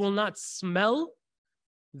 they will not smell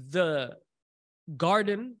the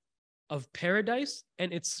garden of paradise,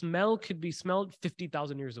 and its smell could be smelled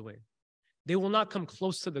 50,000 years away. They will not come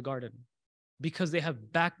close to the garden because they have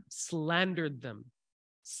slandered them.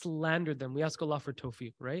 We ask Allah for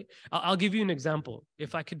tawfiq, right? I'll give you an example.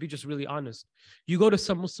 If I could be just really honest, you go to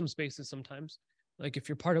some Muslim spaces sometimes, like if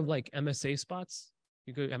you're part of like MSA spots,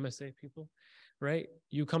 you go to MSA people, right?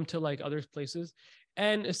 You come to like other places,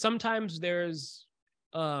 and sometimes there's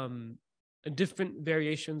different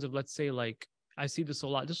variations of, let's say, like, I see this a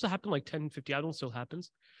lot. This will happen like 10, 50, I don't know, still happens.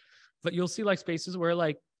 But you'll see like spaces where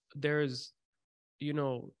like there's, you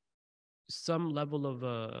know, some level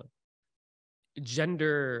of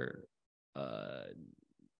gender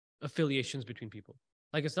affiliations between people.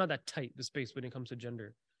 Like, it's not that tight, the space, when it comes to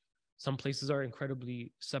gender. Some places are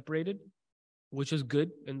incredibly separated, which is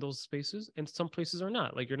good in those spaces. And some places are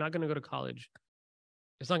not. Like, you're not going to go to college.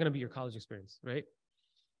 It's not going to be your college experience, right?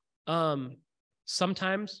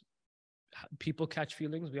 Sometimes people catch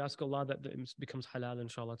feelings. We ask Allah that it becomes halal,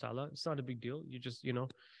 inshallah ta'ala. It's not a big deal. You just, you know,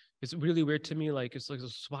 it's really weird to me. Like, it's like,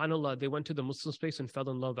 subhanAllah, they went to the Muslim space and fell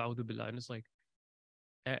in love, a'udhu billah. And it's like,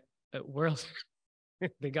 where else?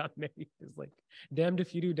 They got married. It's like, damned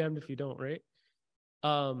if you do, damned if you don't, right?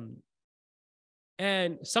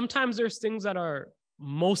 And sometimes there's things that are,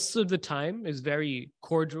 most of the time, is very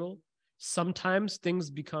cordial. Sometimes things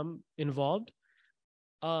become involved.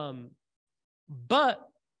 But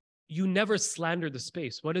you never slander the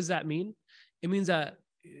space. What does that mean? It means that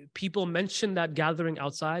people mention that gathering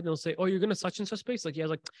outside, and they'll say, oh, you're going to such and such space? Like, yeah,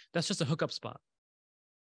 like, that's just a hookup spot.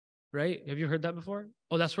 Right? Have you heard that before?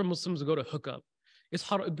 Oh, that's where Muslims go to hook up. It's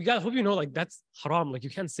haram. I hope you know, like, that's haram. Like, you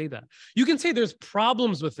can't say that. You can say there's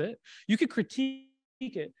problems with it. You could critique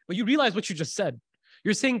it, but you realize what you just said.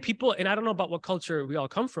 You're saying people, and I don't know about what culture we all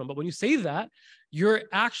come from, but when you say that, you're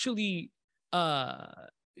actually,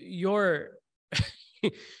 you're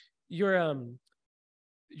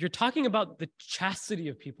talking about the chastity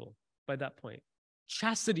of people by that point.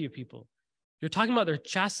 Chastity of people. You're talking about their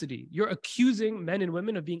chastity. You're accusing men and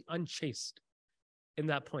women of being unchaste in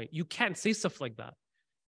that point. You can't say stuff like that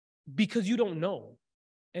because you don't know.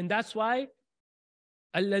 And that's why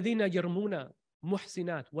الَّذِينَ يَرْمُونَ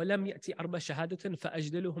مُحْسِنَاتٍ وَلَمْ يَأْتِ أَرْبَ شَهَادَةٍ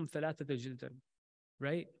فَأَجْلِلُهُمْ ثَلَاثَةَ جِلْدٍ.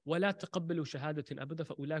 Right? وَلَا تَقَبَّلُوا شَهَادَةٍ أَبَدًا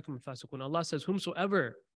فَأُولَٰئِكَ هُمُ الْفَاسِقُونَ. Allah says,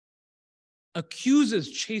 whomsoever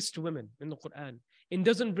accuses chaste women in the Quran and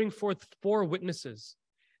doesn't bring forth 4 witnesses,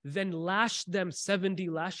 then lash them 70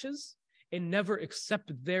 lashes and never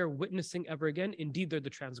accept their witnessing ever again. Indeed, they're the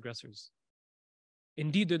transgressors.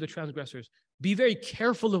 Indeed, they're the transgressors. Be very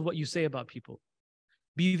careful of what you say about people.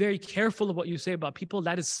 Be very careful of what you say about people.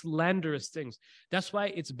 That is slanderous things. That's why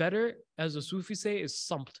it's better, as the Sufi say, is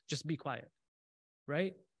samt. Just be quiet,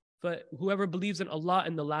 right? But whoever believes in Allah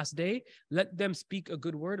in the last day, let them speak a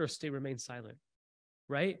good word or remain silent,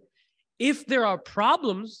 right? If there are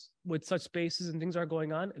problems with such spaces and things are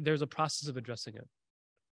going on, there's a process of addressing it,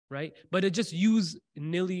 right? But it just use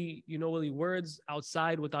nilly words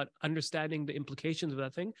outside without understanding the implications of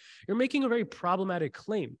that thing. You're making a very problematic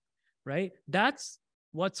claim, right? That's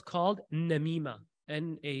what's called namima.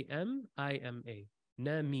 Namima.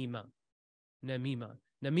 Namima. Namima.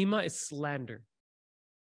 Namima is slander.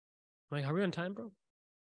 Like, are we on time, bro? On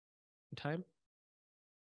time?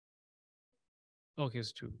 Okay,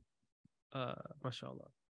 it's 2. MashaAllah.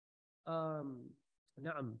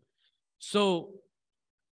 Na'am. So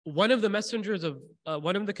one of the messengers of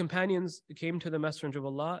one of the companions came to the Messenger of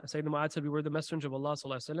Allah. Sayyidina Mu'adh said, we were the Messenger of Allah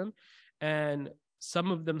sallallahu alaihi wasallam, and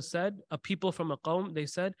some of them said, a people from a qawm, they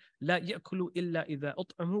said, لا يأكل إلا إذا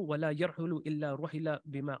أطعموا ولا يرحل إلا رحل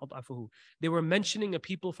بما أضعفه. They were mentioning a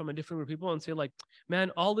people from a different group of people and say like,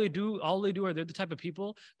 man, all they do are they're the type of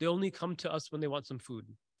people, they only come to us when they want some food.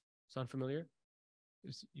 Sound familiar?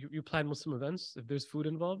 You plan Muslim events, if there's food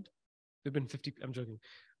involved, there've been 50, I'm joking.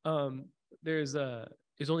 There's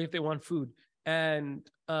only if they want food. And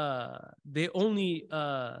they only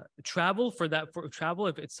travel travel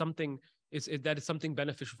if it's something that is something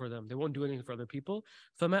beneficial for them. They won't do anything for other people.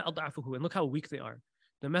 فَمَا أَضْعَفُهُ. And look how weak they are.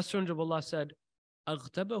 The Messenger of Allah said,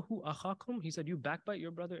 أَغْتَبَهُ أَخَاكُمْ. He said, you backbite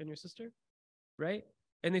your brother and your sister, right?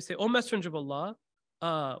 And they say, oh Messenger of Allah,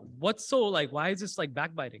 what's so like, why is this like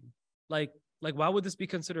backbiting? Like why would this be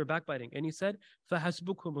considered backbiting? And he said,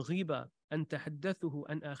 فَحَسْبُكُمْ غِيبًا أَن تَحَدَّثُهُ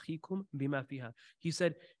أَنْ أَخِيكُمْ بِمَا فِيهَا. He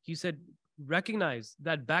said, recognize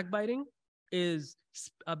that backbiting is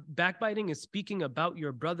speaking about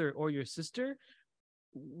your brother or your sister,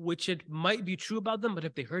 which it might be true about them, but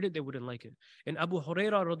if they heard it, they wouldn't like it. And Abu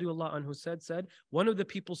Hurairah radiallahu anhu said, one of the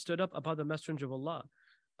people stood up about the Messenger of Allah,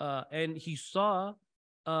 and he saw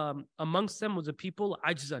amongst them was a people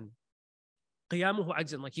ajzan, qiyamuhu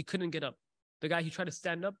ajzan, like he couldn't get up. The guy, he tried to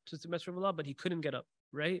stand up to the Messenger of Allah, but he couldn't get up,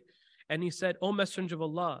 right? And he said, oh Messenger of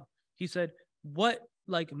Allah, he said, what,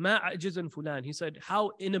 like, ma ajizan fulan. He said,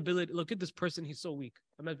 how inability, look at this person, he's so weak.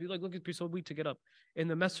 I'm not be like, look at he's so weak to get up. And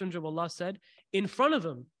the Messenger of Allah said, in front of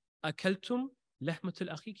him, akaltum lahmatul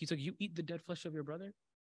akhik. He said, you eat the dead flesh of your brother?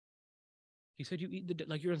 He said, you eat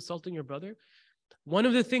like you're insulting your brother? One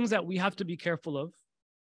of the things that we have to be careful of,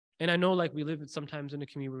 and I know like we live sometimes in a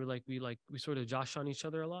community where we sort of josh on each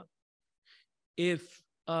other a lot. If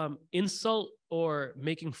insult or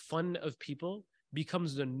making fun of people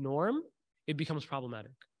becomes the norm, it becomes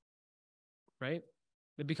problematic, right?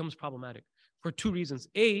 It becomes problematic for 2 reasons.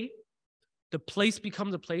 A, the place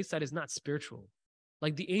becomes a place that is not spiritual.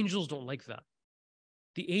 Like the angels don't like that.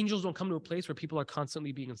 The angels don't come to a place where people are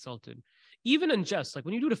constantly being insulted. Even in jest, like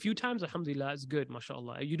when you do it a few times, alhamdulillah, it's good,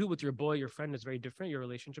 mashallah. You do it with your boy, your friend, it's very different. Your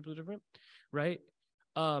relationship is different, right?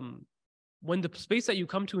 When the space that you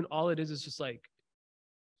come to and all it is just like,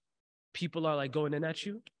 people are like going in at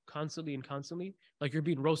you constantly, like you're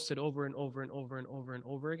being roasted over and over and over and over and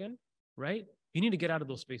over again, right? You need to get out of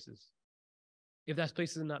those spaces. If that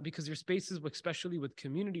space is not, because your spaces, especially with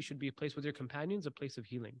community, should be a place with your companions, a place of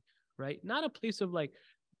healing, right? Not a place of like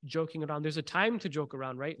joking around. There's a time to joke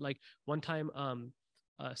around, right? Like one time,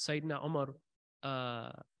 Sayyidina Umar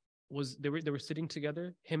they were sitting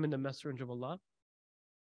together, him and the Messenger of Allah,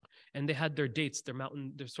 and they had their dates, their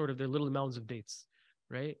little mountains of dates,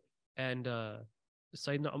 right? And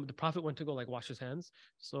Sayyidina the Prophet went to go like wash his hands.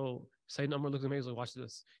 So Sayyidina Umar looks at me, he's like, watch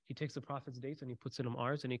this. He takes the Prophet's dates and he puts it in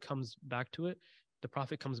ours and he comes back to it. The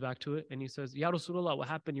Prophet comes back to it and he says, Ya Rasulullah, what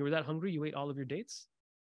happened? You were that hungry? You ate all of your dates?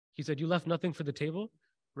 He said, you left nothing for the table,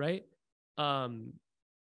 right? No,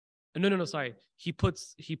 sorry. He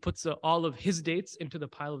puts all of his dates into the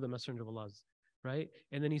pile of the Messenger of Allah's, right?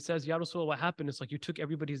 And then he says, Ya Rasulullah, what happened? It's like you took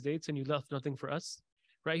everybody's dates and you left nothing for us,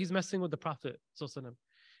 right? He's messing with the Prophet, sallallahu alaihi wasallam.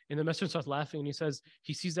 And the Messenger starts laughing and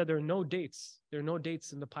he sees that there are no dates. There are no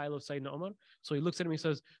dates in the pile of Sayyidina Umar. So he looks at him and he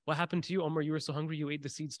says, what happened to you, Umar? You were so hungry, you ate the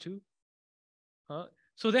seeds too? Huh?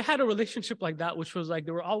 So they had a relationship like that, which was like,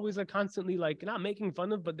 they were always like constantly like, not making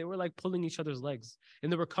fun of, but they were like pulling each other's legs.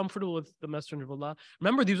 And they were comfortable with the Messenger of Allah.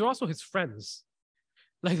 Remember, these were also his friends.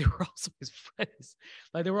 Like they were also his friends.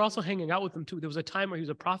 Like they were also hanging out with him too. There was a time where he was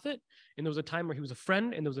a prophet, and there was a time where he was a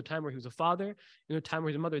friend, and there was a time where he was a father, and there was a time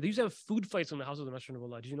where he was a mother. They used to have food fights in the house of the Messenger of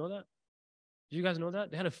Allah. Did you know that? Did you guys know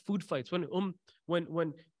that? They had a food fights. When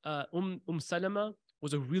Salama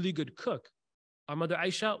was a really good cook, our mother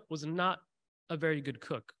Aisha was not a very good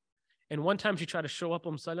cook. And one time she tried to show up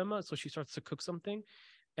Salama, so she starts to cook something,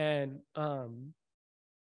 and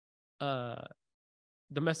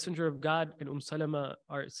the Messenger of God and Salama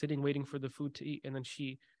are sitting waiting for the food to eat, and then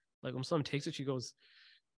she, like Salama takes it, she goes,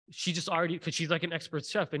 she just already, because she's like an expert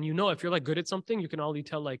chef, and you know if you're like good at something, you can already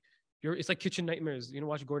tell like It's like Kitchen Nightmares. You know,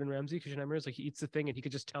 watch Gordon Ramsay, Kitchen Nightmares. Like he eats the thing and he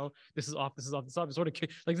could just tell this is off, this is off, this is off. It's sort of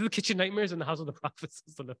like this is Kitchen Nightmares in the house of the prophets,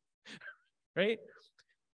 right?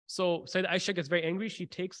 So Sayyidah Aisha gets very angry. She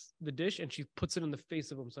takes the dish and she puts it in the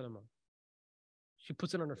face of Salama. She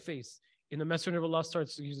puts it on her face. And the Messenger of Allah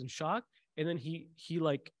starts using shock. And then he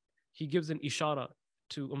gives an ishara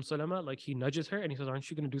to Salama, like he nudges her and he says, aren't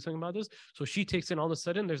you going to do something about this? So she takes it, and all of a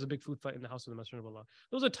sudden there's a big food fight in the house of the Messenger of Allah.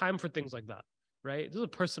 There was a time for things like that, right? This is a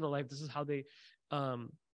personal life. This is how they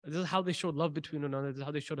showed love between one another. This is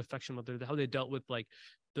how they showed affection with other, how they dealt with like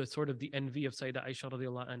the sort of the envy of Sayyidah Aisha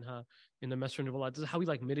radiallahu anha in the Messenger of Allah. This is how he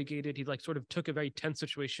like mitigated. He like sort of took a very tense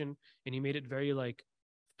situation and he made it very like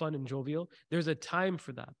fun and jovial. There's a time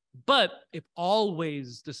for that. But if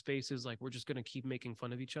always the space is like, we're just going to keep making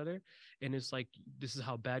fun of each other, and it's like, this is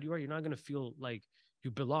how bad you are, you're not going to feel like you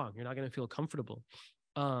belong. You're not going to feel comfortable.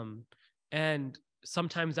 And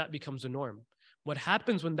sometimes that becomes a norm. What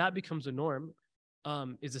happens when that becomes a norm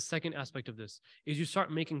is the second aspect of this, is you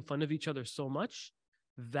start making fun of each other so much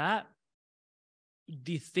that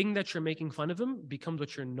the thing that you're making fun of him becomes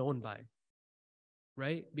what you're known by,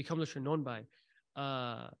 right? Becomes what you're known by.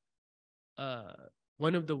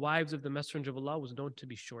 One of the wives of the Messenger of Allah was known to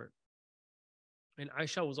be short, and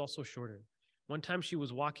Aisha was also shorter. One time she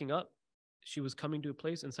was walking up, she was coming to a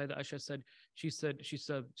place, and Sayyidah Aisha said, she said,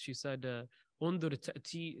 "Undur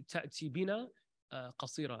ta'ti bina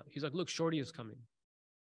qasira." He's like, look, Shorty is coming.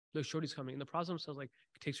 Look, Shorty's coming. And the Prophet says, like,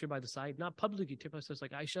 takes her by the side, not publicly. He says,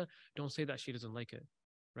 like, Aisha, don't say that she doesn't like it,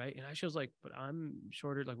 right? And Aisha was like, but I'm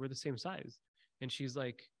shorter, like we're the same size. And she's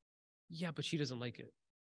like, yeah, but she doesn't like it.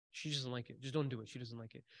 She doesn't like it. Just don't do it. She doesn't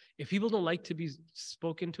like it. If people don't like to be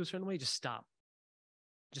spoken to a certain way, just stop.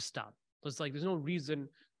 Just stop. It's like, there's no reason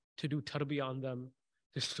to do tarbiyah on them.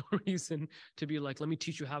 There's no reason to be like, let me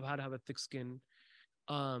teach you how to have a thick skin.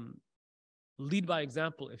 Lead by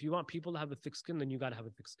example. If you want people to have a thick skin, then you got to have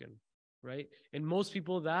a thick skin, right? And most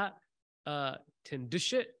people that can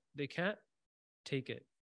dish it, they can't take it.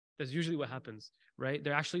 That's usually what happens, right?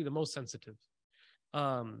 They're actually the most sensitive.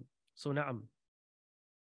 So na'am.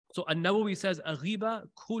 So An-Nawawi says, "Aghiba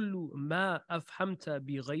kullu ma afhamta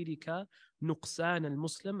bi ghayrika nuqsan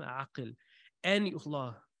al-muslim aqil." Any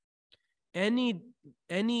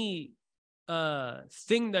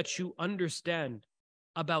thing that you understand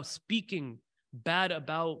about speaking bad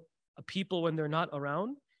about people when they're not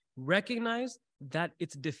around, recognize that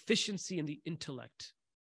it's deficiency in the intellect.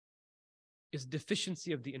 It's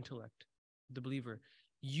deficiency of the intellect, the believer.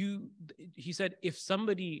 He said, if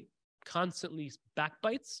somebody constantly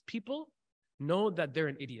backbites people, know that they're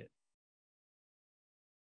an idiot.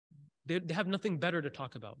 They have nothing better to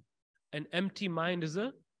talk about. An empty mind is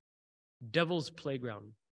a devil's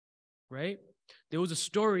playground, right? There was a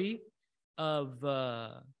story of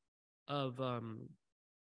a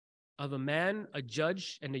man, a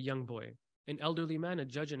judge, and a young boy. An elderly man, a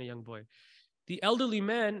judge, and a young boy. The elderly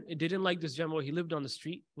man didn't like this young boy. He lived on the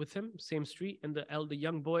street with him, same street. And the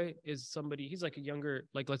young boy is somebody, he's like a younger,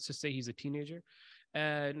 like let's just say he's a teenager.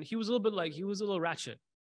 And he was a little ratchet,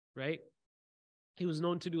 right? He was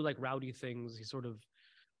known to do like rowdy things. He sort of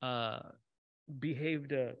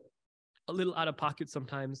behaved a little out of pocket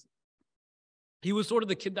sometimes. He was sort of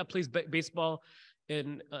the kid that plays baseball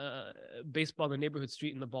in the neighborhood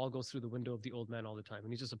street, and the ball goes through the window of the old man all the time,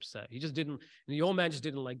 and he's just upset. The old man just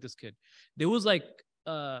didn't like this kid. There was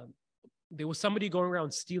somebody going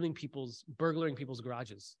around burglaring people's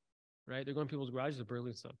garages, right? They're going to people's garages, they're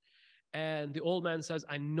burgling stuff. And the old man says,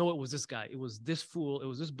 I know it was this guy. It was this fool. It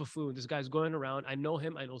was this buffoon. This guy's going around. I know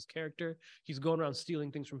him. I know his character. He's going around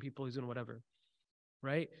stealing things from people. He's doing whatever.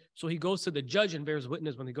 Right? So he goes to the judge and bears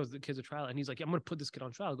witness when he goes to the kid's trial. And he's like, yeah, I'm going to put this kid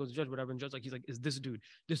on trial. Goes to the judge, whatever. And the judge, he's like, is this dude,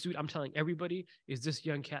 I'm telling everybody, is this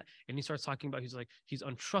young cat. And he starts talking about, he's like, he's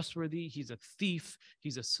untrustworthy. He's a thief.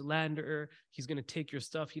 He's a slanderer. He's going to take your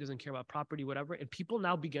stuff. He doesn't care about property, whatever. And people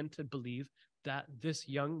now begin to believe that this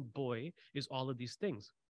young boy is all of these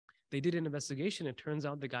things. They did an investigation. It turns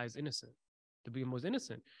out the guy's innocent. The boy was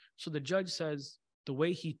innocent. So the judge says, the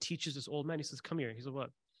way he teaches this old man, he says, come here. He said, what?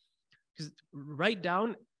 Because write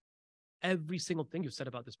down every single thing you've said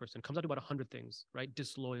about this person. It comes out to about 100 things, right?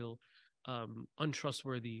 Disloyal,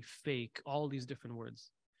 untrustworthy, fake, all these different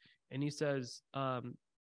words. And he says, I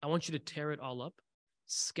want you to tear it all up,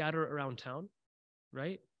 scatter around town,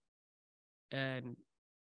 right? And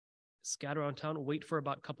scatter around town, wait for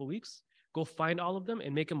about a couple weeks, go find all of them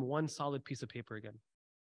and make them one solid piece of paper again.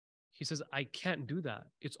 He says, I can't do that.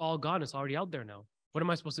 It's all gone. It's already out there now. What am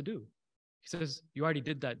I supposed to do? He says, you already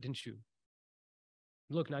did that, didn't you?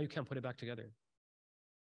 Look, now you can't put it back together.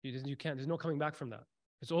 You can't. There's no coming back from that.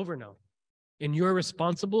 It's over now. And you're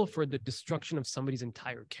responsible for the destruction of somebody's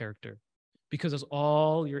entire character because that's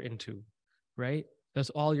all you're into, right?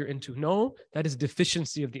 That's all you're into. No, that is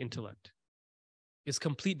deficiency of the intellect. It's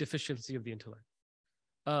complete deficiency of the intellect.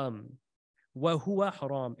 وَهُوَ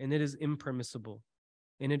haram, and it is impermissible.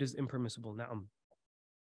 And it is impermissible. Na'am.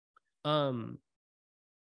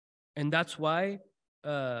 And that's why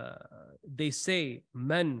they say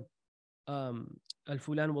man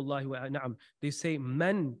al-fulan wallahi wa na'am. They say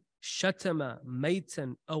man shatama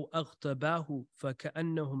maytan aw aghtabahu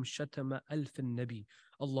faka'annahum shatama alf an-nabi.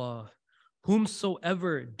 Allah.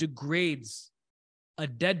 Whomsoever degrades a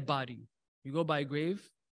dead body. You go by a grave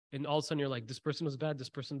and all of a sudden you're like, this person was bad, this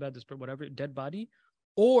person bad, this person, whatever, dead body.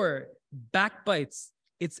 Or backbites.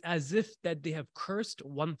 It's as if that they have cursed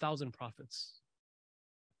 1,000 prophets.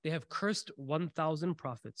 They have cursed 1,000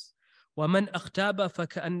 prophets. وَمَنْ أَخْتَابَ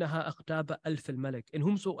فَكَأَنَّهَا أَخْتَابَ أَلْفِ الْمَلَكِ. And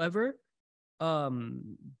whomsoever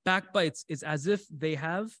backbites is as if they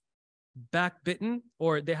have backbitten,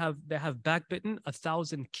 or they have backbitten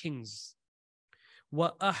 1,000 kings.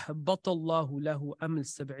 وَأَحْبَطَ اللَّهُ لَهُ أَمْلِ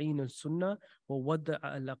السَّبْعِينَ السُنَّةِ وَوَدَّعَ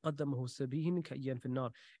أَلَّا قَدَّمَهُ سَبِيهٍ كَأَيَّنْ فِي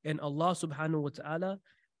النَّارِ. And Allah subhanahu wa ta'ala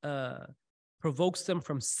provokes them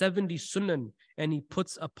from 70 sunan, and He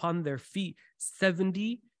puts upon their feet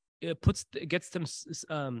 70,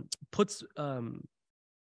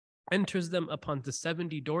 enters them upon the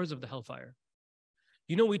 70 doors of the hellfire.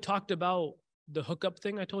 You know, we talked about the hookup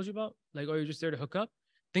thing I told you about, like, oh, you're just there to hook up.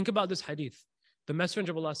 Think about this hadith. The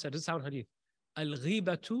Messenger of Allah said, this is sound hadith,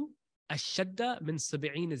 al-ghibatu ashadda min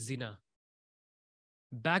 70 zina.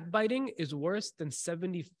 Backbiting is worse than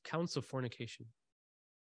 70 counts of fornication.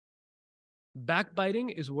 Backbiting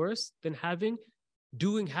is worse than having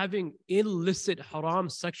illicit haram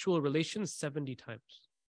sexual relations 70 times.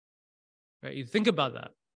 Right? You think about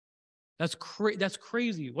that. That's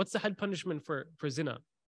crazy. What's the head punishment for zina?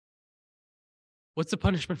 What's the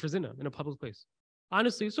punishment for zina in a public place?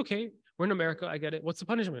 Honestly, it's okay. We're in America. I get it. What's the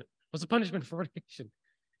punishment? What's the punishment for fornication?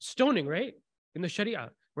 Stoning, right? In the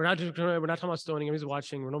Sharia. We're not talking about stoning. Everybody's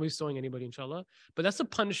watching. We're not stoning anybody, inshallah. But that's a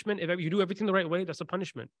punishment. If you do everything the right way, that's a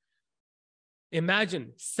punishment.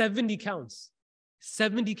 Imagine 70 counts.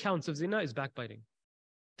 70 counts of zina is backbiting.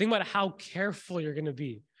 Think about how careful you're going to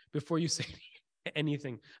be before you say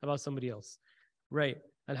anything about somebody else. Right.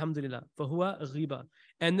 Alhamdulillah. فَهُوَ غِيبَةٌ.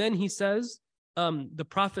 And then he says, the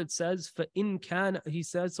Prophet says, فَإِن كَانَ, he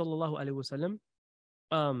says, sallallahu alayhi wasallam,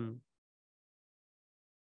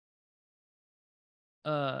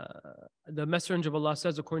 the Messenger of Allah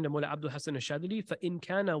says, according to Mullah Abdul Hassan al-Shadili, فَإِن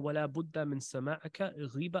كَانَ وَلَا بُدَّ مِن سَمَاعَكَ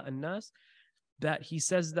غِيبَ النَّاسِ, that he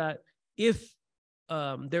says that if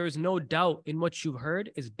there is no doubt in what you've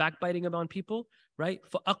heard is backbiting about people, right?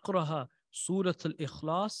 فَأَقْرَهَا سُورَةَ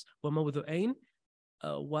الْإِخْلَاصِ وَمَوْضُعَيْنِ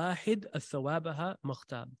وَاحِدْ أَثَّوَابَهَا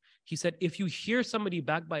مَخْتَابٍ. He said, if you hear somebody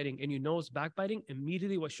backbiting and you know it's backbiting,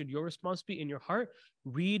 immediately what should your response be in your heart?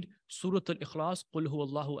 Read Surah Al-Ikhlas, قُلْ هُوَ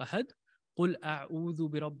اللَّهُ أَحَدٌ, قُلْ أَعُوذُ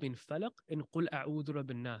بِرَبِّ الْفَلَقِ, and قُلْ أَعُوذُ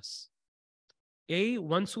رَبِّ النَّاسِ.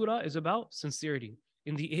 One surah is about sincerity.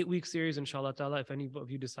 In the 8-week series, inshallah ta'ala, if any of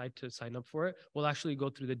you decide to sign up for it, we'll actually go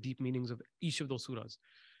through the deep meanings of each of those surahs.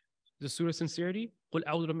 The surah sincerity, قُلْ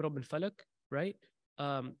أَعُوذُ بِرَبِّ الْفَلَقِ, right?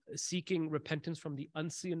 Seeking repentance from the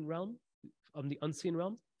unseen realm, قُلْ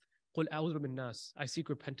أَعُوذُ بِرَبِّ النَّاسِ, I seek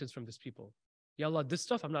repentance from this people. Ya Allah, this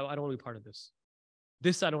stuff, I don't want to be part of this. I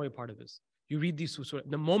don't want to be part of this. You read these surahs.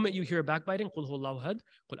 The moment you hear backbiting, قُلْ هُوَ اللَّهُ أَحَدٌ,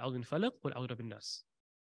 قُلْ أَعُوذُ بِالْفَلَقِ, قُلْ أَعُوذُ بِرَبِّ النَّاسِ.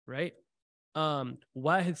 Right?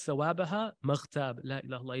 Wahid thawabaha maghtab. La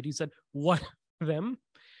ilaha illallah. He said one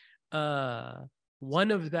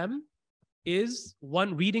of them is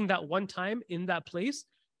one reading that one time in that place,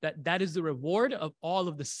 that is the reward of all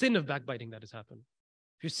of the sin of backbiting that has happened.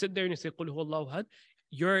 If you sit there and you say Qul huwallahu ahad,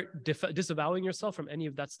 you're disavowing yourself from any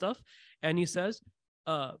of that stuff. And he says,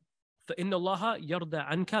 فَإِنَّ اللَّهَ يَرْضَى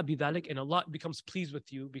عَنْكَ بِذَلِكَ, and Allah becomes pleased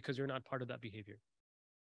with you because you're not part of that behavior.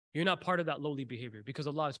 You're not part of that lowly behavior because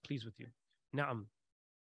Allah is pleased with you. Na'am.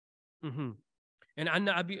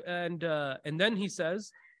 And then he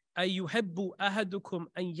says, أَيُحِبُّ أَحَدُكُمْ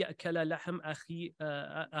أَنْ يَأْكَلَ لَحْمَ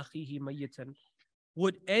أَخِيهِ مَيِّتًا.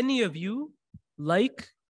 Would any of you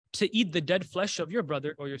like to eat the dead flesh of your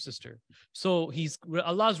brother or your sister? So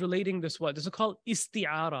Allah is relating this what? This is called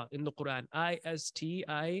isti'ara in the Quran.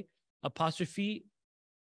 I-S-T-I apostrophe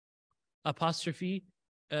A-R-A-H.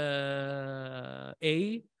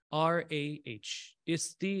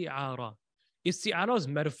 Isti'ara. Isti'ara is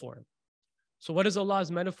metaphor. So what is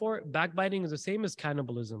Allah's metaphor? Backbiting is the same as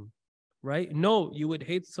cannibalism, right? No, you would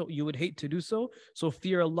hate to do so. So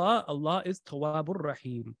fear Allah. Allah is Tawwabur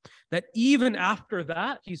Rahim. That even after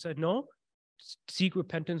that, he said, no, seek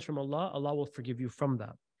repentance from Allah. Allah will forgive you from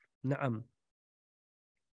that. Na'am.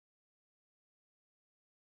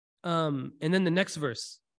 And then the next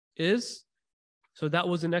verse is, so that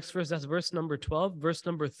was the next verse. That's verse number 12, verse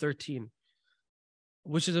number 13,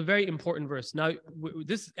 which is a very important verse. Now,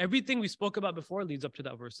 everything we spoke about before leads up to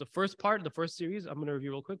that verse. The first part, the first series, I'm going to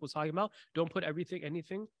review real quick, was talking about don't put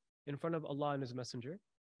anything in front of Allah and His Messenger.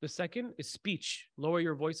 The second is speech. Lower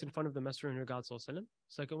your voice in front of the Messenger and your God.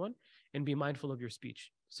 Second one, and be mindful of your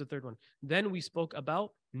speech. It's the third one. Then we spoke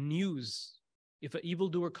about news. If an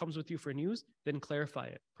evildoer comes with you for news, then clarify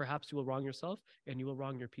it. Perhaps you will wrong yourself and you will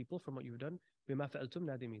wrong your people from what you've done. Then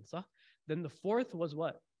the fourth was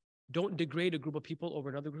what? Don't degrade a group of people over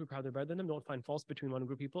another group, how they're better than them. Don't find faults between one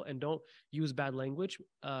group of people, and don't use bad language.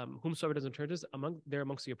 Whomsoever doesn't turn this, they're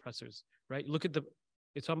amongst the oppressors, right?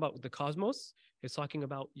 It's talking about the cosmos. It's talking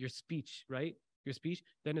about your speech, right? Your speech.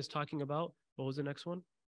 Then it's talking about, what was the next one?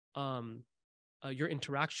 Your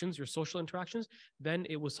interactions, your social interactions. Then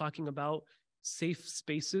it was talking about safe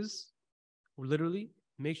spaces, literally.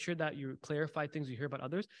 Make sure that you clarify things you hear about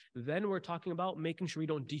others. Then we're talking about making sure we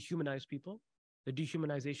don't dehumanize people. The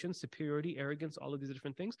dehumanization, superiority, arrogance, all of these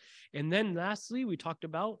different things. And then lastly, we talked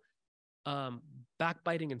about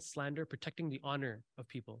backbiting and slander, protecting the honor of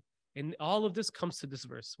people. And all of this comes to this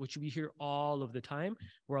verse, which we hear all of the time,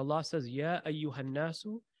 where Allah says, Ya ayyuhan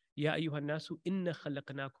nasu, inna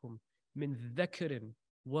khalaqnakum min dhakarin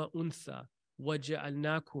wa untha wa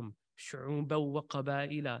ja'alnakum shu'uban wa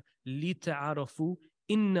qabaila lita'arafu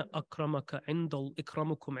inna akramakum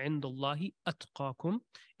 'indallahi atqakum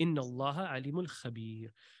inna Allaha alimul khabir.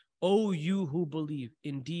 O you who believe,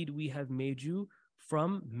 indeed we have made you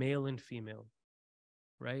from male and female,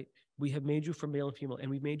 right? We have made you from male and female, and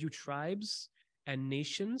we made you tribes and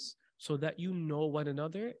nations so that you know one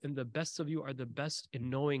another, and the best of you are the best in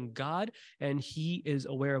knowing God, and He is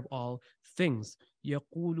aware of all things.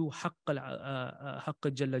 يقول حق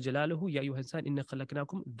جل جلاله يا أيها الإنسان إنا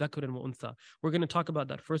خلقناكم ذكرا وأنثى. We're going to talk about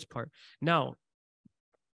that first part. Now,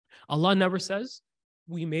 Allah never says,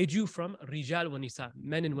 we made you from rijal wa nisa,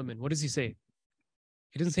 men and women. What does He say?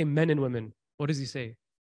 He doesn't say men and women. What does He say?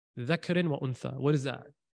 ذكر وأنثى. What is that?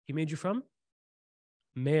 He made you from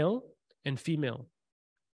male and female.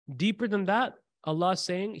 Deeper than that, Allah is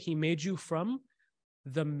saying He made you from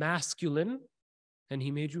the masculine and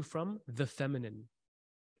He made you from the feminine.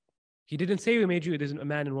 He didn't say we made you, there's a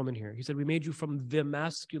man and woman here. He said we made you from the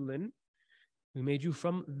masculine, we made you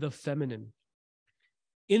from the feminine.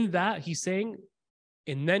 In that, He's saying,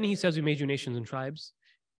 and then He says we made you nations and tribes,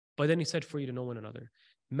 but then He said for you to know one another.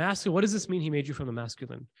 Masculine, what does this mean? He made you from the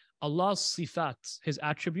masculine. Allah's sifat, His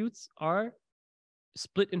attributes, are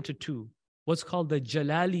split into two. What's called the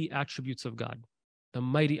Jalali attributes of God, the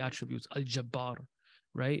mighty attributes, Al-Jabbar,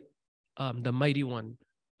 right? The mighty one,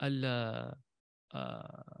 Al-Qahar,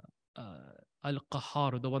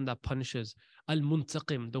 the one that punishes,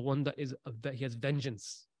 Al-Muntaqim, the one that He has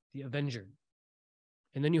vengeance, the avenger.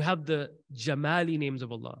 And then you have the Jamali names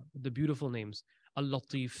of Allah, the beautiful names,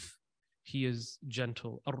 Al-Latif, He is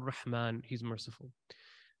gentle, Ar-Rahman, He's merciful.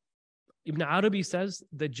 Ibn Arabi says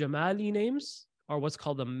the Jamali names are what's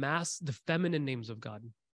called the feminine names of God,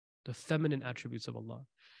 the feminine attributes of Allah.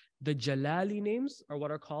 The Jalali names are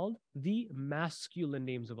what are called the masculine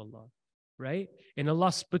names of Allah, right? And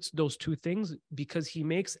Allah splits those two things because He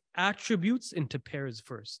makes attributes into pairs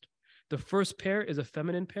first. The first pair is a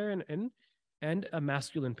feminine pair and a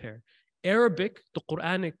masculine pair. Arabic, the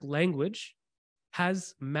Quranic language,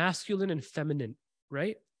 has masculine and feminine,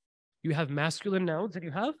 right? You have masculine nouns and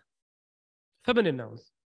you have feminine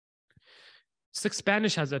nouns.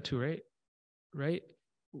 Spanish has that too, right?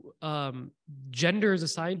 Gender is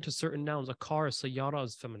assigned to certain nouns. A car, sayyara,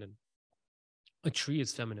 is feminine. A tree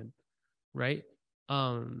is feminine, right?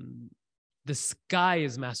 The sky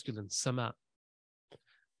is masculine, sama.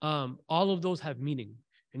 All of those have meaning,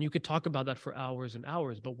 and you could talk about that for hours and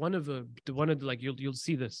hours. But one of the like you'll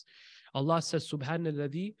see this. Allah says,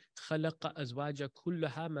 Subhanalladhi khalaqa azwaja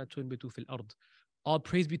kullaha ma tunbitu fil ard. All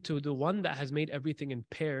praise be to the one that has made everything in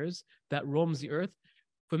pairs that roams the earth.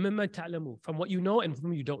 From what you know and from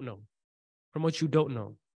what you don't know. From what you don't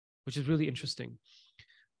know, which is really interesting.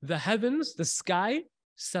 The heavens, the sky,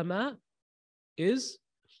 sama, is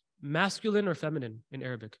masculine or feminine in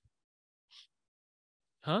Arabic?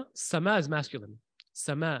 Sama is masculine.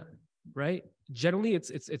 Sama, right? Generally,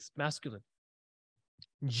 it's masculine.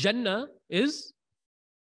 Jannah is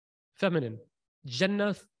feminine.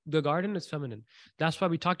 Jannah, the garden, is feminine. That's why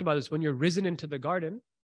we talked about this. When you're risen into the garden,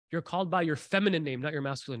 you're called by your feminine name, not your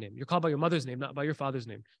masculine name. You're called by your mother's name, not by your father's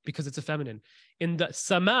name, because it's a feminine. In the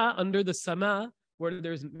sama, under the sama, where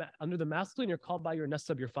there's under the masculine, you're called by your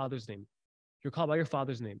nasab, your father's name. You're called by your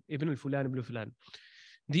father's name. Ibn al-Fulan, Ibn al-Fulan.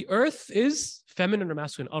 The earth is feminine or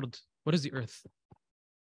masculine? Ard. What is the earth?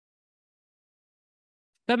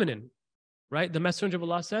 feminine, right? The Messenger of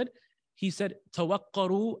Allah said, he said,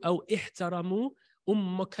 "Tawaqqaru aw ihtaramu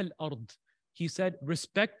ummaka al-ard." He said,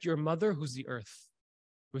 respect your mother who's the earth.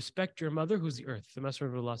 Respect your mother who's the earth. The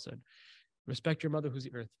Messenger of Allah said, respect your mother who's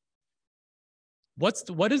the earth.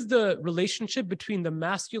 What is the relationship between the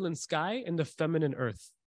masculine sky and the feminine earth?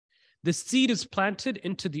 The seed is planted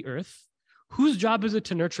into the earth. Whose job is it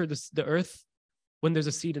to nurture the earth when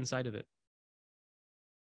there's a seed inside of it?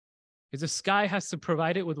 Because the sky has to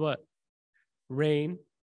provide it with what? Rain,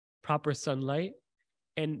 proper sunlight.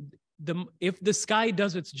 And if the sky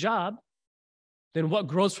does its job, then what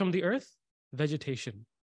grows from the earth? Vegetation.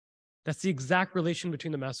 That's the exact relation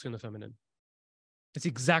between the masculine and the feminine. It's the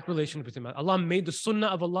exact relation between them. Allah made the sunnah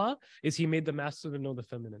of Allah is He made the masculine know the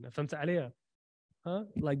feminine. Huh?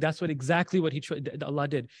 Like that's exactly what Allah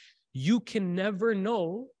did. You can never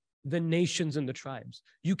know the nations and the tribes.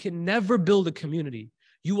 You can never build a community.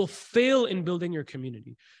 You will fail in building your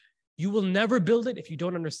community. You will never build it if you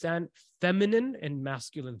don't understand feminine and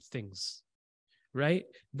masculine things, right?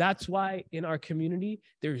 That's why in our community,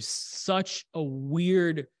 there's such a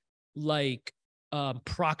weird,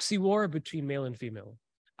 proxy war between male and female.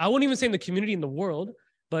 I won't even say in the community in the world,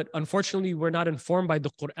 but unfortunately, we're not informed by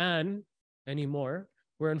the Quran anymore.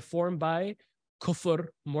 We're informed by kufr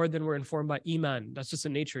more than we're informed by iman. That's just a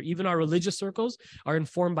nature. Even our religious circles are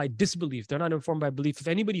informed by disbelief. They're not informed by belief. If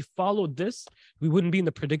anybody followed this, we wouldn't be in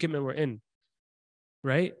the predicament we're in,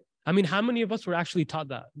 right? I mean, how many of us were actually taught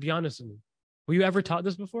that? Be honest with me. Were you ever taught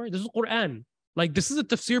this before? This is Quran. This is a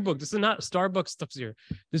tafsir book. This is not Starbucks tafsir.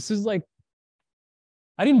 This is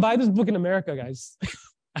I didn't buy this book in America, guys.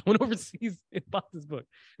 I went overseas and bought this book.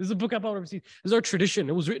 This is a book I bought overseas. This is our tradition.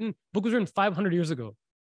 Book was written 500 years ago,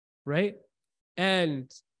 right? And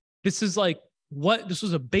this is this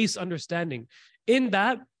was a base understanding. In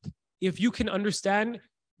that, if you can understand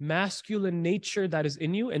masculine nature that is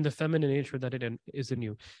in you and the feminine nature that is in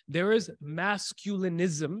you, there is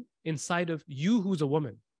masculinism inside of you who's a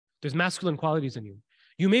woman. There's masculine qualities in you.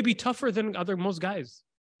 You may be tougher than most guys.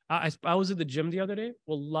 I was at the gym the other day.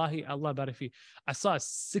 Wallahi, Allah barafi. I saw a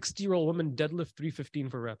 60-year-old woman deadlift 315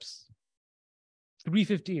 for reps.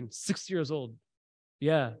 315, 60 years old.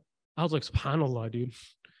 Yeah. I was like, subhanallah, dude.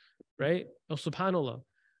 Right? Oh, subhanallah.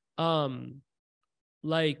 And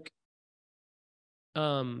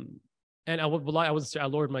I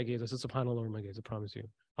lowered my gaze. I said, subhanallah, lowered my gaze. I promise you.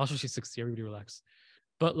 Also, she's 60. Everybody relax.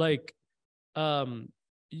 But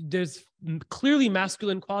there's clearly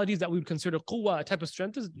masculine qualities that we would consider quwwah, a type of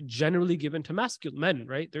strength is generally given to masculine men,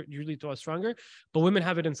 right? They're usually thought stronger, but women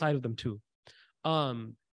have it inside of them too.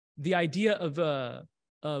 The idea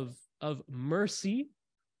of mercy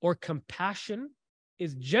or compassion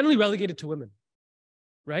is generally relegated to women,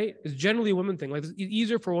 right? It's generally a woman thing. It's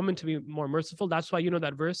easier for a woman to be more merciful. That's why you know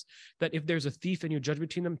that verse that if there's a thief and you judge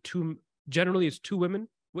between them, generally it's 2 women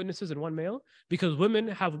witnesses and 1 male, because women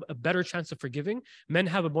have a better chance of forgiving. Men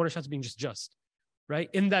have a bonus chance of being just, right?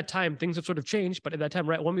 In that time, things have sort of changed, but at that time,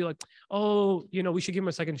 right, one would be like, oh, we should give him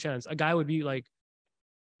a second chance. A guy would be like,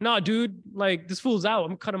 nah, dude, this fool's out.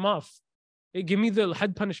 I'm gonna cut him off. Hey, give me the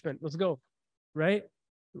head punishment. Let's go, right?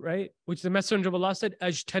 Which the Messenger of Allah said,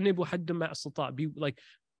 "Ajtanibu hadda ma as-sulta." Be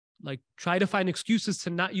try to find excuses to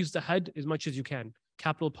not use the head as much as you can.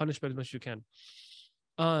 Capital punishment as much as you can.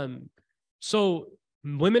 So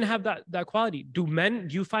women have that quality. Do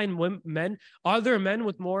you find men, are there men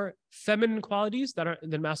with more feminine qualities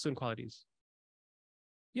than masculine qualities?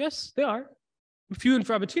 Yes, they are. Few and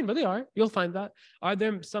far between, but they are. You'll find that. Are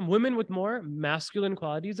there some women with more masculine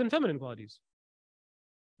qualities than feminine qualities?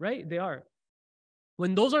 Right? They are.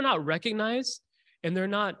 When those are not recognized and they're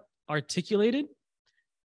not articulated,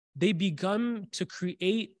 they begin to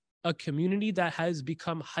create a community that has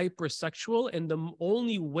become hypersexual, and the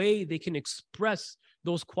only way they can express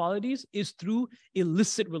those qualities is through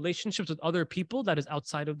illicit relationships with other people that is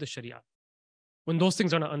outside of the Sharia. When those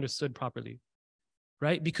things are not understood properly,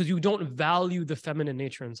 right? Because you don't value the feminine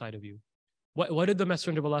nature inside of you. What did the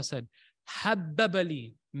Messenger of Allah said?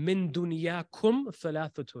 Habbabali min dunyakum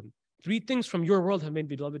thalathatun. 3 things from your world have made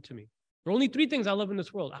beloved to me. There are only 3 things I love in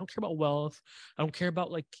this world. I don't care about wealth. I don't care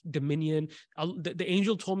about dominion. The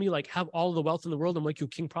angel told me have all the wealth in the world and make you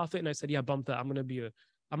king prophet. And I said, yeah, bump that.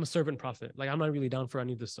 I'm a servant prophet. I'm not really down for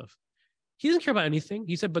any of this stuff. He doesn't care about anything.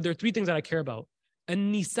 He said, but there are 3 things that I care about.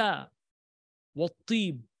 An-nisa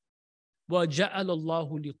wa-tib wa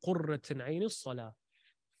ja'alallahu li qurratin ayni as-salah.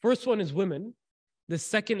 First one is women. The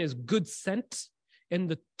second is good scent. And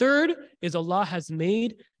the third is Allah has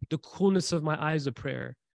made the coolness of my eyes a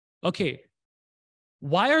prayer. Okay,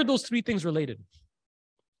 why are those 3 things related?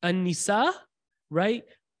 An-nisa, right?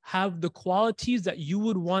 have the qualities that you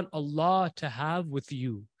would want Allah to have with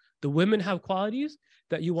you. The women have qualities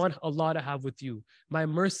that you want Allah to have with you. My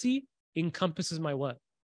mercy encompasses my what?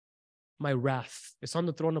 My wrath. It's on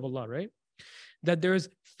the throne of Allah, right? That there's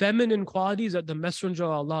feminine qualities that the Messenger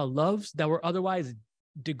of Allah loves that were otherwise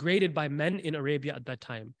degraded by men in Arabia at that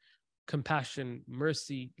time. Compassion,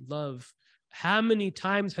 mercy, love. How many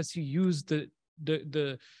times has he used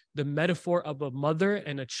the metaphor of a mother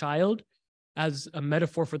and a child as a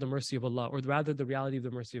metaphor for the mercy of Allah, or rather the reality of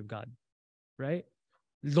the mercy of God, right?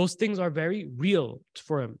 Those things are very real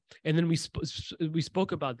for him. And then we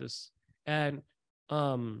spoke about this. And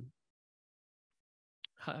I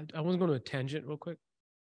want to go to a tangent real quick.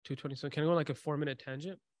 2:20. So can I go like a 4-minute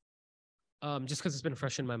tangent? Just because it's been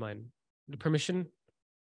fresh in my mind. The permission?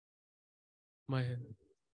 My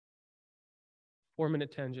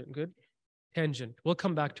 4-minute tangent. Good? Tangent. We'll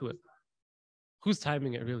come back to it. Who's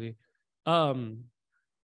timing it really?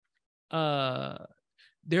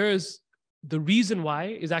 There's the reason why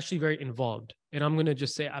is actually very involved. And I'm going to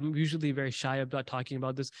just say, I'm usually very shy about talking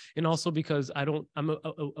about this. And also because I'm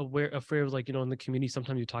afraid of, like, in the community,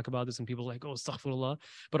 sometimes you talk about this and people are like, oh, astaghfirullah,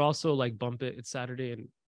 but also like bump it. It's Saturday and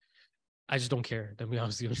I just don't care. Then I'm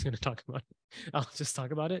just going to talk about it. I'll just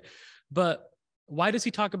talk about it. But why does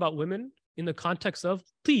he talk about women in the context of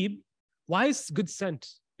tib? Why is good scent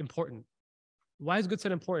important? Why is good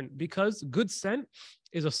scent important? Because good scent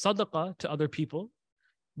is a sadaqah to other people,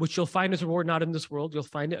 which you'll find as a reward not in this world. You'll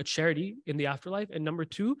find it a charity in the afterlife. And number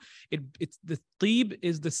two, it's the tib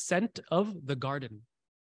is the scent of the garden.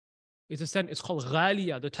 It's a scent. It's called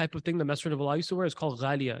ghaliya. The type of thing the Messenger of Allah used to wear is called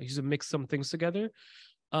ghaliya. He used to mix some things together,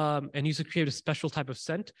 and he used to create a special type of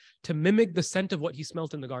scent to mimic the scent of what he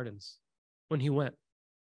smelt in the gardens when he went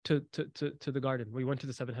to the garden, where he went to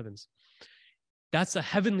the seven heavens. That's a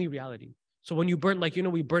heavenly reality. So when you burn, like,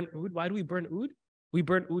 we burn oud. Why do we burn oud? We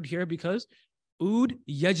burn oud here because oud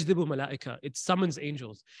yajdibu malaika. It summons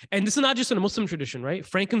angels. And this is not just in a Muslim tradition, right?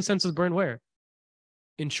 Frankincense is burned where?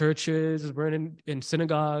 In churches, is burned in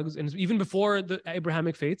synagogues. And even before the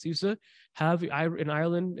Abrahamic faiths, used to have in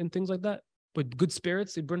Ireland and things like that. But good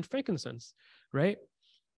spirits, they burned frankincense, right?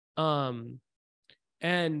 And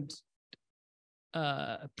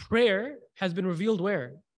prayer has been revealed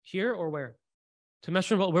where? Here or where? To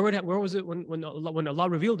Messenger of Allah, where was it when Allah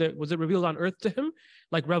revealed it? Was it revealed on earth to him,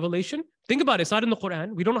 like revelation? Think about it. It's not in the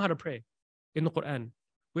Quran. We don't know how to pray in the Quran.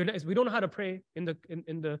 We don't know how to pray in the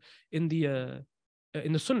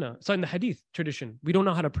Sunnah. It's not in the Hadith tradition. We don't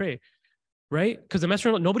know how to pray, right? Because the Messenger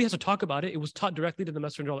of Allah, nobody has to talk about it. It was taught directly to the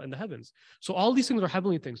Messenger of Allah in the heavens. So all these things are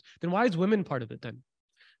heavenly things. Then why is women part of it then?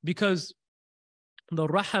 Because the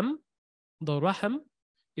raham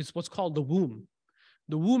is what's called the womb.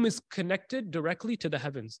 The womb is connected directly to the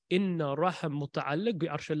heavens. Inna raham muta'alliq bi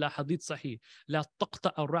arshillah hadith sahih. La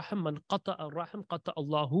taqta ar-raham man qata ar-raham qata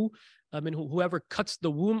Allahu minhu. Whoever cuts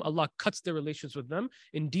the womb, Allah cuts their relations with them.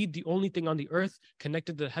 Indeed, the only thing on the earth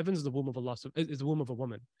connected to the heavens is the womb of Allah. Is the womb of a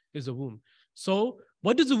woman. Is the womb. So,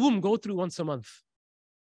 what does the womb go through once a month?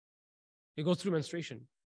 It goes through menstruation.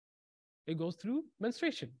 It goes through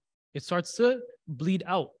menstruation. It starts to bleed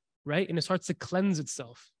out, right? And it starts to cleanse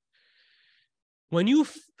itself. When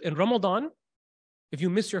in Ramadan, if you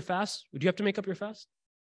miss your fast, do you have to make up your fast?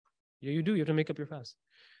 Yeah, you do. You have to make up your fast.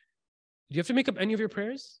 Do you have to make up any of your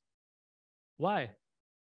prayers? Why?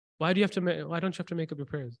 Why don't you have to make up your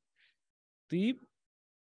prayers? Because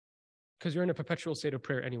you're in a perpetual state of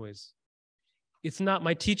prayer anyways. It's not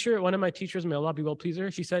my teacher, one of my teachers, may Allah be well pleased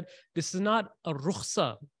her, she said, this is not a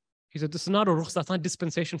rukhsa. He said, this is not a rukhsa, it's not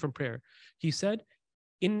dispensation from prayer. He said,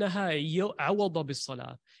 it's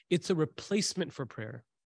a replacement for prayer.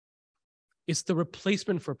 It's the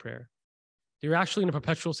replacement for prayer. You're actually in a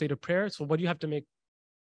perpetual state of prayer. So what do you have to make?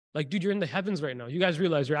 Like, dude, you're in the heavens right now. You guys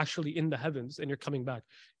realize you're actually in the heavens and you're coming back.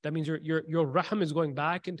 That means your raham is going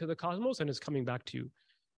back into the cosmos and it's coming back to you,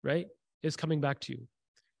 right? It's coming back to you.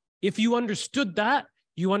 If you understood that,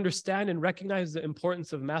 you understand and recognize the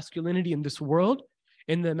importance of masculinity in this world,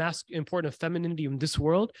 and the importance of femininity in this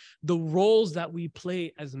world, the roles that we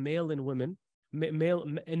play as male and women, men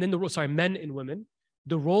and women,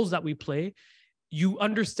 the roles that we play, you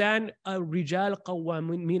understand rijal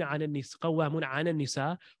qawwamun 'ala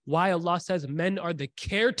nisa, why Allah says men are the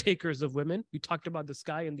caretakers of women. We talked about the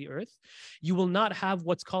sky and the earth. You will not have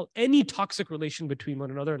what's called any toxic relation between one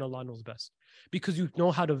another, and Allah knows best, because you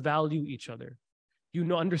know how to value each other.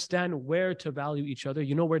 You understand where to value each other.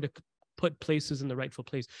 You know where to put places in the rightful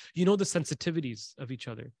place. You know the sensitivities of each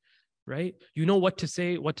other, right? You know what to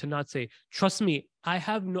say, what to not say. Trust me, I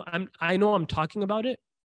know I'm talking about it.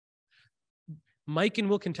 Mike and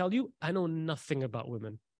Will can tell you, I know nothing about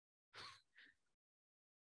women.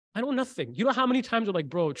 I know nothing. You know how many times we're like,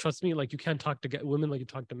 bro, trust me, like you can't talk to women like you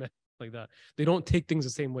talk to men like that. They don't take things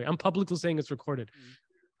the same way. I'm publicly saying it's recorded.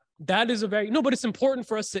 That is but it's important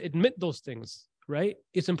for us to admit those things, right?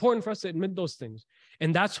 It's important for us to admit those things.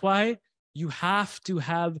 And that's why you have to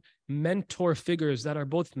have mentor figures that are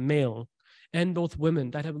both male and both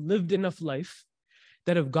women that have lived enough life,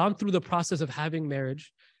 that have gone through the process of having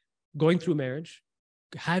marriage, going through marriage,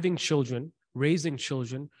 having children, raising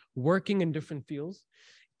children, working in different fields,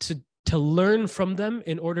 to learn from them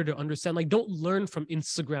in order to understand. Like, don't learn from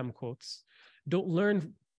Instagram quotes. Don't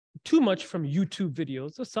learn too much from YouTube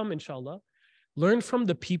videos. So some, inshallah. Learn from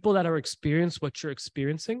the people that are experiencing what you're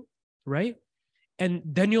experiencing, right? And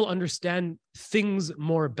then you'll understand things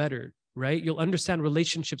more better, right? You'll understand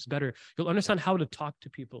relationships better. You'll understand how to talk to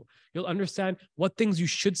people. You'll understand what things you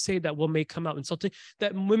should say that may come out insulting,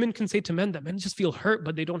 that women can say to men, that men just feel hurt,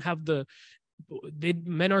 but they don't have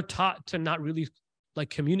men are taught to not really like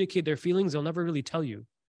communicate their feelings. They'll never really tell you,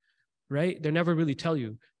 right? They never really tell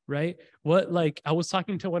you, right? Like I was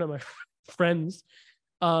talking to one of my friends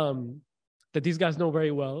that these guys know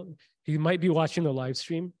very well. He might be watching the live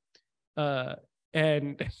stream.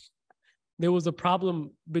 And there was a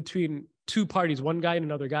problem between two parties, one guy and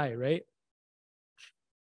another guy, right?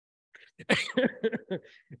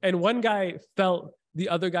 And one guy felt the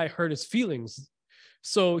other guy hurt his feelings.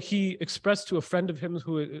 So he expressed to a friend of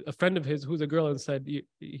his who's a girl, and said,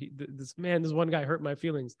 this one guy hurt my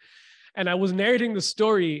feelings. And I was narrating the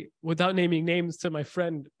story without naming names to my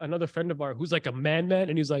friend, another friend of ours, who's like a man.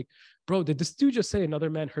 And he's like, bro, did this dude just say another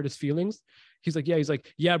man hurt his feelings? He's like, yeah. He's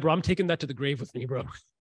like, yeah, bro, I'm taking that to the grave with me, bro.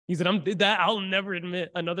 He said, I'll never admit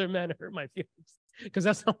another man hurt my feelings, because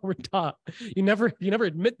that's not what we're taught. You never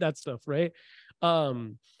admit that stuff, right?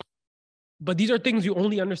 But these are things you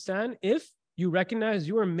only understand if you recognize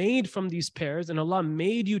you are made from these pairs, and Allah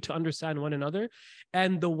made you to understand one another.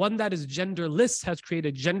 And the one that is genderless has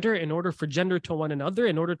created gender in order for gender to one another,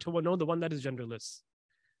 in order to know the one that is genderless.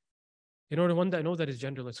 In order one that knows that is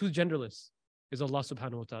genderless. Who's genderless? Is Allah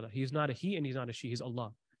subhanahu wa ta'ala. He's not a he and he's not a she. He's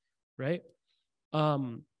Allah, right?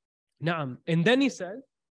 Na'am. And then he said,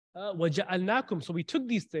 وَجَعَلْنَاكُمْ. So we took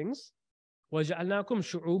these things. وَجَعَلْنَاكُمْ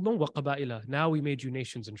شُعُوبًا وَقَبَائِلًا. Now we made you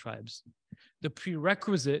nations and tribes. The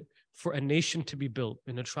prerequisite for a nation to be built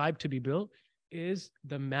and a tribe to be built is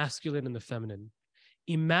the masculine and the feminine.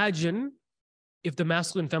 Imagine if the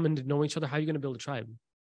masculine and feminine didn't know each other, how are you going to build a tribe?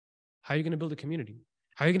 How are you going to build a community?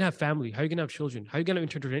 How are you going to have family? How are you going to have children? How are you going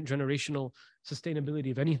to intergenerational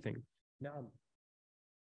sustainability of anything? Na'am.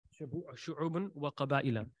 شُعُوبًا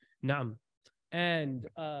وَقَبَائِلًا. Na'am. And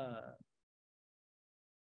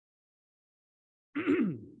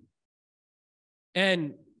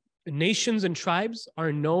and nations and tribes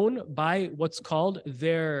are known by what's called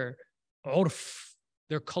their urf,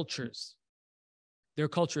 their cultures. Their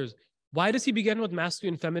cultures. Why does he begin with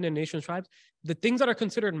masculine, feminine, nations, tribes? The things that are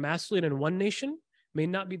considered masculine in one nation may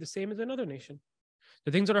not be the same as another nation.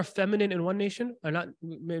 The things that are feminine in one nation are not.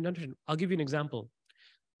 I'll give you an example.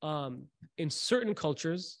 In certain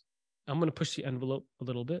cultures, I'm going to push the envelope a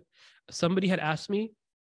little bit. Somebody had asked me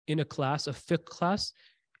in a class, a fiqh class,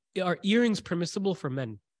 are earrings permissible for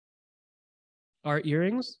men? Are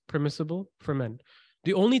earrings permissible for men?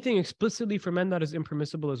 The only thing explicitly for men that is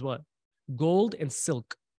impermissible is what? Gold and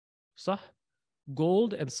silk. Sah?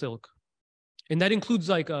 Gold and silk. And that includes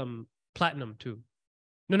like platinum too.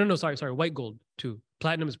 No, sorry, white gold too.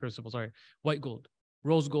 Platinum is permissible, sorry. White gold,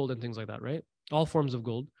 rose gold and things like that, right? All forms of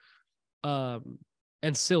gold. And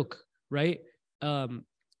silk, right?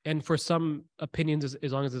 And for some opinions,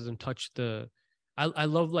 as long as it doesn't touch I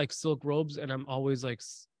love like silk robes, and I'm always like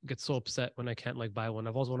get so upset when I can't like buy one.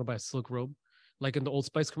 I've always wanted to buy a silk robe, like in the Old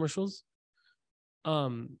Spice commercials.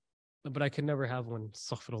 But I can never have one.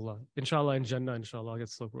 Astaghfirullah. Inshallah, in Jannah, inshallah, I'll get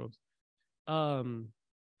silk robes. And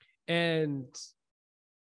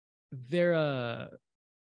they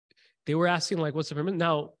were asking like, what's the permit?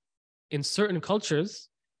 Now, in certain cultures,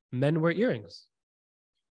 men wear earrings.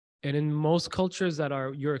 And in most cultures that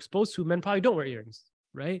you're exposed to, men probably don't wear earrings,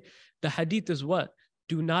 right? The hadith is what?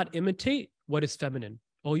 Do not imitate what is feminine.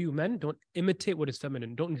 Oh, you men, don't imitate what is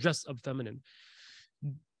feminine. Don't dress up feminine.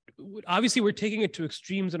 Obviously, we're taking it to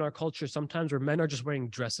extremes in our culture sometimes where men are just wearing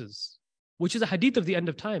dresses, which is a hadith of the end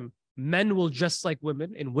of time. Men will dress like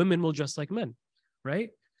women and women will dress like men, right?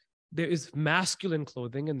 There is masculine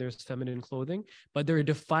clothing and there's feminine clothing, but they're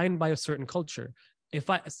defined by a certain culture.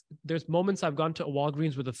 There's moments I've gone to a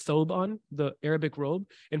Walgreens with a thobe on, the Arabic robe,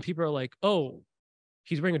 and people are like, oh,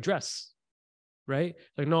 he's wearing a dress, right?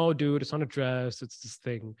 Like, no, dude, it's not a dress. It's this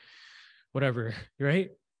thing, whatever,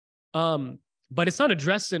 right? But it's not a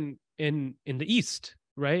dress in the East.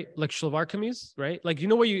 right? Like shalvar kameez, right? Like, you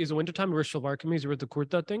know what you, is a wintertime, you wear shalvar kameez, you wear the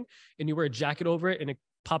kurta thing, and you wear a jacket over it and it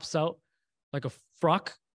pops out like a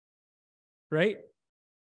frock, right?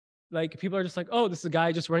 Like people are just like, oh, this is a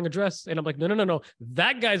guy just wearing a dress. And I'm like, no.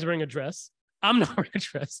 That guy's wearing a dress. I'm not wearing a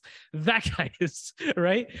dress. That guy is,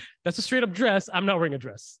 right? That's a straight up dress. I'm not wearing a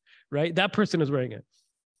dress, right? That person is wearing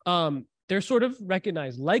it. They're sort of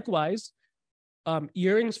recognized. Likewise,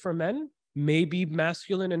 earrings for men may be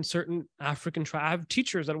masculine in certain African tribes. I have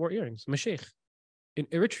teachers that wear earrings, mashaykh in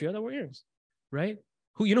Eritrea that wear earrings, right?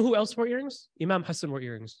 You know who else wore earrings? Imam Hassan wore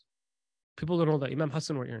earrings. People don't know that. Imam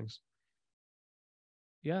Hassan wore earrings.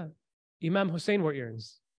 Yeah. Imam Hussein wore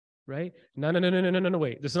earrings, right? No,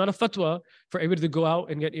 wait. This is not a fatwa for everybody to go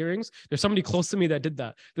out and get earrings. There's somebody close to me that did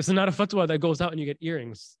that. This is not a fatwa that goes out and you get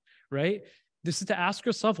earrings, right? This is to ask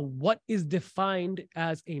yourself, what is defined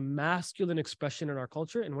as a masculine expression in our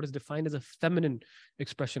culture and what is defined as a feminine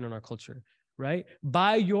expression in our culture, right?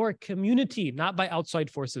 By your community, not by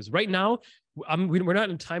outside forces. Right now, we're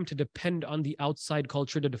not in time to depend on the outside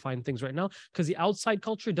culture to define things right now, because the outside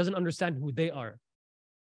culture doesn't understand who they are.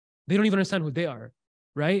 They don't even understand who they are,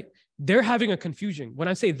 right? They're having a confusion. When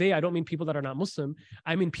I say they, I don't mean people that are not Muslim.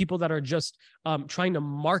 I mean people that are just trying to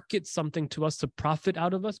market something to us to profit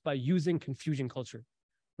out of us by using confusion culture,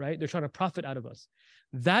 right? They're trying to profit out of us.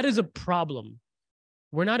 That is a problem.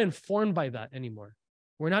 We're not informed by that anymore.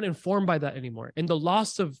 And the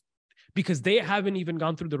loss of, because they haven't even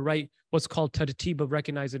gone through the right, what's called tartib of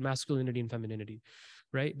recognizing masculinity and femininity,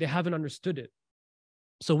 right? They haven't understood it.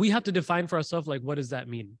 So we have to define for ourselves, like, what does that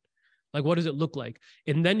mean? Like, what does it look like?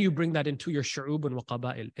 And then you bring that into your shu'ub and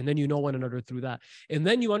qaba'il, and then you know one another through that. And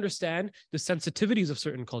then you understand the sensitivities of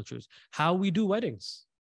certain cultures, how we do weddings,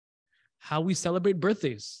 how we celebrate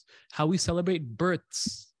birthdays, how we celebrate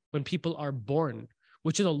births when people are born,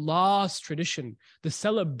 which is a lost tradition. The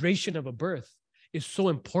celebration of a birth is so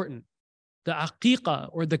important. The aqiqah,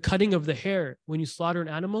 or the cutting of the hair when you slaughter an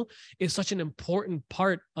animal, is such an important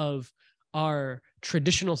part of our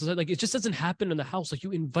traditional society. Like, it just doesn't happen in the house. Like,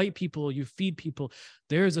 you invite people, you feed people.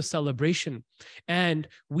 There's a celebration. And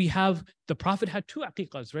we have, the Prophet had 2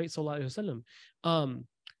 aqiqahs, right? Sallallahu Alaihi Wasallam.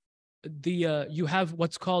 You have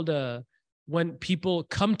what's called when people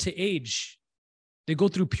come to age, they go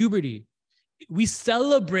through puberty. We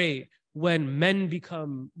celebrate when men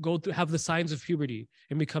have the signs of puberty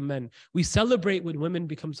and become men. We celebrate when women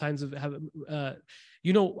become signs of, I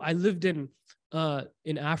lived in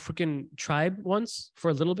an African tribe once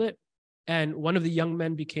for a little bit, and one of the young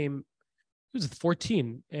men he was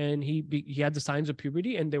 14, and he had the signs of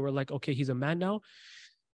puberty, and they were like, okay, he's a man now.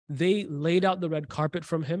 They laid out the red carpet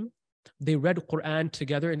from him. They read Quran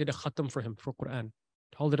together and did a khatam for him, for Quran.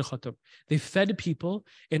 All did a khatam. They fed people,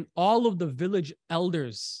 and all of the village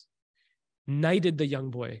elders knighted the young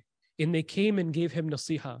boy, and they came and gave him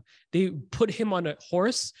nasiha. They put him on a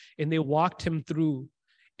horse and they walked him through,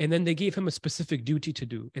 and then they gave him a specific duty to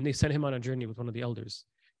do, and they sent him on a journey with one of the elders.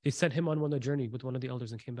 They sent him on a journey with one of the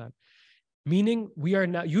elders and came back. Meaning,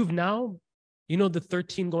 the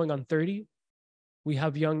 13 going on 30. We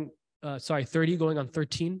have 30 going on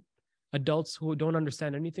 13 adults who don't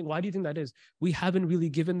understand anything. Why do you think that is? We haven't really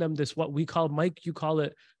given them this, what we call, Mike, you call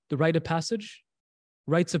it the rite of passage.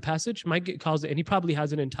 Rites of passage. Mike calls it, and he probably has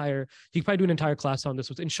he could probably do an entire class on this.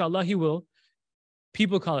 Inshallah, he will.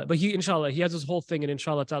 People call it, but inshallah, he has this whole thing, and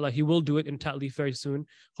inshallah ta'ala, he will do it in Ta'leef very soon.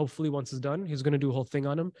 Hopefully, once it's done, he's going to do a whole thing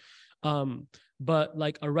on him. But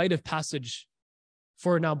like a rite of passage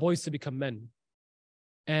for now boys to become men,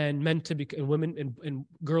 and men to become women, and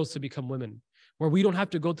girls to become women, where we don't have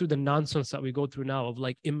to go through the nonsense that we go through now of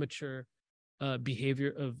like immature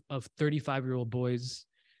behavior of 35-year-old boys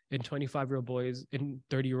and 25-year-old boys and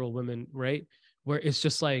 30-year-old women, right? Where it's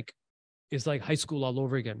just like, it's like high school all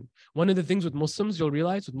over again. One of the things with Muslims, you'll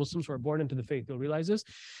realize, with Muslims who are born into the faith, you'll realize this,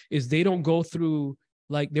 is they don't go through,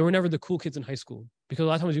 like, they were never the cool kids in high school. Because a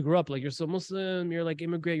lot of times you grew up, like, you're so Muslim, you're like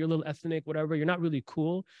immigrant, you're a little ethnic, whatever, you're not really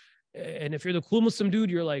cool. And if you're the cool Muslim dude,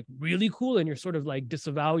 you're like really cool, and you're sort of like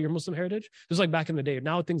disavow your Muslim heritage. Just like back in the day.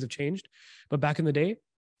 Now things have changed, but back in the day,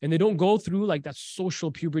 and they don't go through like that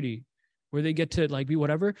social puberty where they get to like be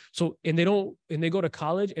whatever. So, and they go to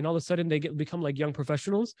college, and all of a sudden they become like young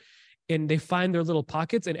professionals, and they find their little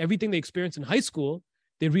pockets, and everything they experience in high school,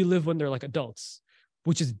 they relive when they're like adults,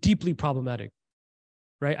 which is deeply problematic,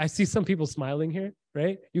 right? I see some people smiling here,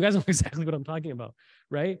 right? You guys know exactly what I'm talking about,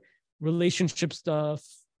 right? Relationship stuff,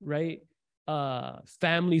 right?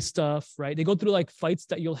 Family stuff, right? They go through like fights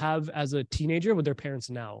that you'll have as a teenager with their parents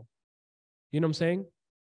now. You know what I'm saying?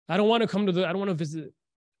 I don't want to visit.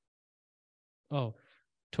 Oh,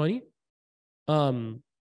 20? And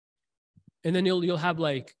then you'll have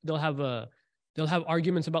like, they'll have They'll have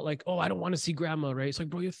arguments about like, oh, I don't want to see grandma, right? It's like,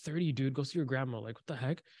 bro, you're 30, dude. Go see your grandma. Like, what the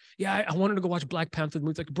heck? Yeah, I wanted to go watch Black Panther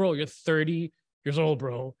movie. It's like, bro, you're 30 years old,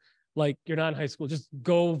 bro. Like, you're not in high school. Just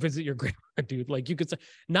go visit your grandma, dude. Like, you could say,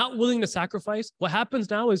 not willing to sacrifice. What happens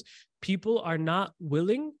now is people are not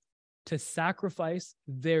willing to sacrifice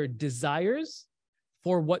their desires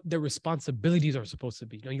for what their responsibilities are supposed to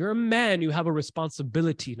be. Now, you're a man. You have a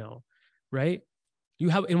responsibility now, right? You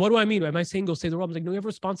have, and what do I mean? Am I saying go save the world? I'm like, no, you have a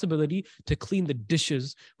responsibility to clean the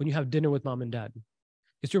dishes when you have dinner with mom and dad.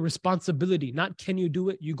 It's your responsibility. Not can you do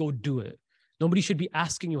it? You go do it. Nobody should be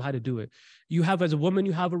asking you how to do it. You have, as a woman,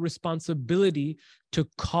 you have a responsibility to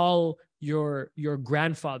call your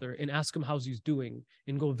grandfather and ask him how he's doing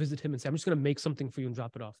and go visit him and say, I'm just going to make something for you and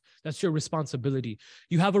drop it off. That's your responsibility.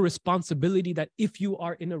 You have a responsibility that if you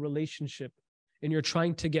are in a relationship and you're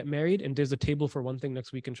trying to get married, and there's a table for one thing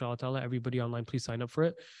next week, inshallah ta'ala, everybody online, please sign up for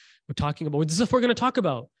it. We're talking about, this is what we're going to talk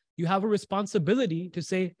about. You have a responsibility to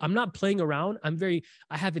say, I'm not playing around. I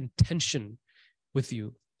have intention with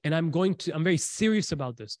you. And I'm very serious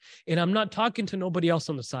about this. And I'm not talking to nobody else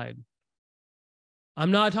on the side.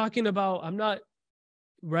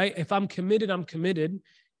 Right? If I'm committed, I'm committed.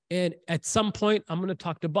 And at some point, I'm going to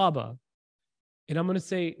talk to Baba. And I'm going to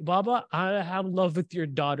say, Baba, I have love with your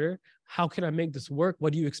daughter. How can I make this work?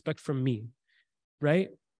 What do you expect from me? Right?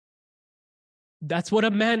 That's what a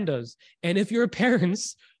man does. And if your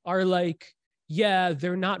parents are like, yeah,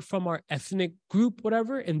 they're not from our ethnic group,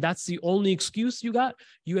 whatever, and that's the only excuse you got,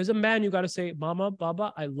 you as a man, you got to say, Mama,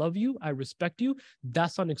 Baba, I love you. I respect you.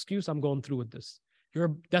 That's not an excuse. I'm going through with this.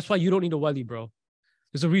 That's why you don't need a wali, bro.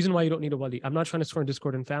 There's a reason why you don't need a wali. I'm not trying to score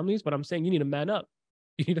discord in families, but I'm saying you need to man up.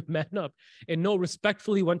 You need to man up and know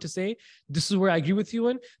respectfully when to say, this is where I agree with you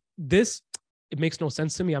in. This, it makes no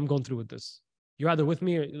sense to me. I'm going through with this. You're either with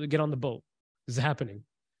me or get on the boat. This is happening.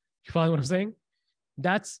 You follow what I'm saying?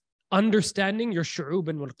 That's understanding your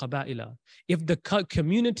shu'uban wal qaba'ila. If the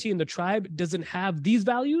community and the tribe doesn't have these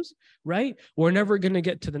values, right? We're never going to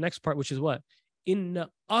get to the next part, which is what? Inna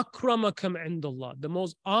akramakum indallah. The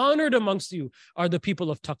most honored amongst you are the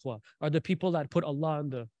people of taqwa, are the people that put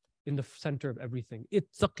Allah in the center of everything.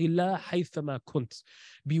 Ittaqillah haythama kunt.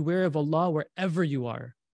 Beware of Allah wherever you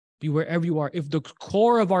are. Be wherever you are. If the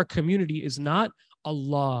core of our community is not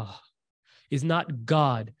Allah, is not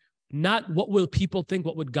God, not what will people think,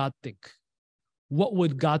 what would God think? What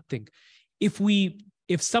would God think?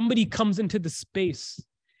 If somebody comes into the space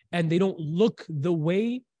and they don't look the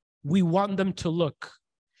way we want them to look,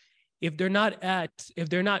 if they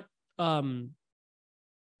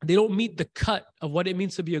don't meet the cut of what it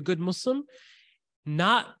means to be a good Muslim,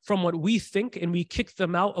 not from what we think, and we kick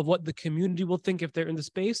them out of what the community will think if they're in the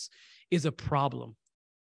space, is a problem.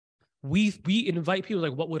 We invite people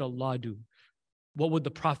like, what would Allah do? What would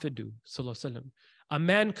the Prophet do? Sallallahu Alaihi Wasallam. A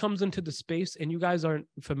man comes into the space, and you guys aren't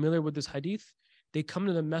familiar with this hadith. They come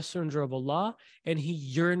to the Messenger of Allah, and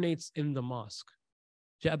he urinates in the mosque.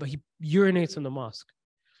 Yeah, but he urinates in the mosque.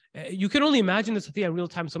 You can only imagine this in real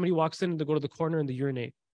time. Somebody walks in, they go to the corner and they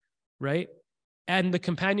urinate, right? And the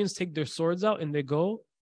companions take their swords out and they go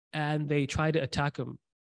and they try to attack him.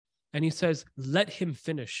 And he says, let him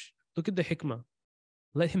finish. Look at the hikmah.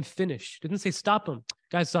 Let him finish. Didn't say stop him.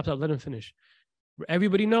 Guys, stop that. Let him finish.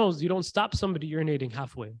 Everybody knows you don't stop somebody urinating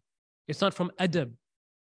halfway. It's not from adab.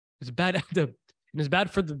 It's bad adab. And it's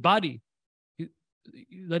bad for the body.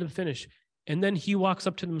 Let him finish. And then he walks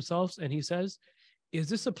up to themselves and he says, is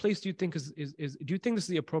this a place do you think do you think this is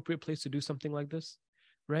the appropriate place to do something like this?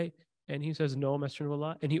 Right? And he says, no, Messenger of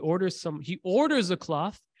Allah. And he orders a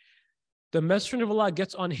cloth. The Messenger of Allah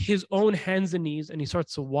gets on his own hands and knees and he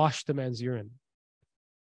starts to wash the man's urine.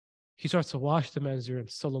 He starts to wash the man's urine,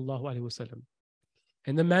 sallallahu alaihi wasallam.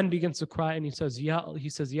 And the man begins to cry and he says, Ya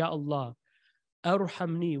Allah,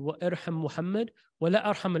 arhamni wa arham Muhammad wa la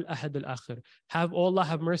arham al-ahad al-akhir. Have Allah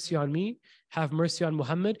have mercy on me, have mercy on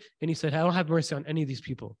Muhammad. And he said, I don't have mercy on any of these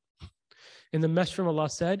people. And the Messenger of Allah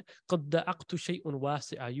said, قَدْ دَعَقْتُ شَيْءٌ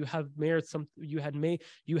وَاسِعًا.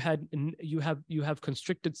 You have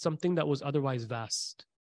constricted something that was otherwise vast.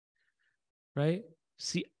 Right?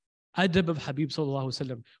 See, adab of Habib sallallahu alaihi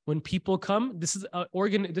wasallam. When people come, this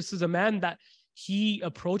is a man that he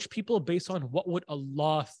approached people based on what would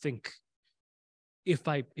Allah think if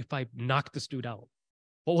I knock this dude out?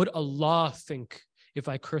 What would Allah think if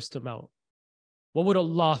I cursed him out? What would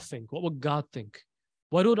Allah think? What would God think?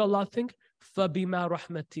 What would Allah think? فَبِمَا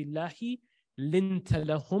رَحْمَةِ اللَّهِ لِنْتَ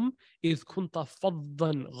لَهُمْ إِذْ كُنْتَ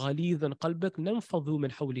فَضًّا غَلِيظًا قَلْبَكَ نَنْفَضُوا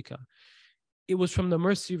مِنْ حَوْلِكَ. It was from the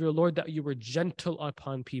mercy of your Lord that you were gentle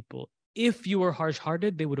upon people. If you were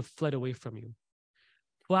harsh-hearted, they would have fled away from you.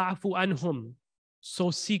 فَاعْفُ عَنْهُمْ.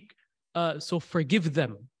 So forgive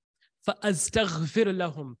them. فَأَسْتَغْفِرْ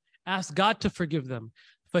لَهُمْ. Ask God to forgive them.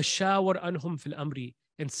 فَشَاوَرْ أَنْهُمْ فِي الْأَمْرِ.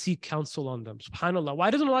 And seek counsel on them. SubhanAllah.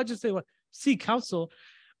 Why doesn't Allah just say, what? Seek counsel?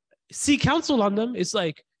 Seek counsel on them. It's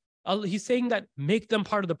like, he's saying that make them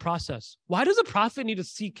part of the process. Why does a prophet need to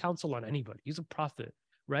seek counsel on anybody? He's a prophet,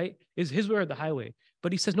 right? Is his way or the highway?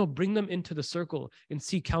 But he says, no, bring them into the circle and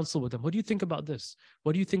seek counsel with them. What do you think about this?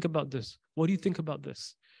 What do you think about this? What do you think about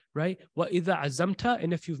this? Right? وَإِذَا عَزَمْتَ.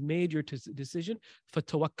 And if you've made your decision,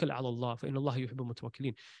 فَتَوَكَّلْ عَلَى اللَّهِ فَإِنَّ اللَّهَ يُحِبُّ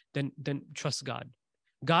الْمُتَوَكِّلِينَ. Then trust God.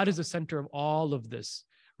 God is the center of all of this,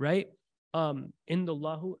 right? إِنَّ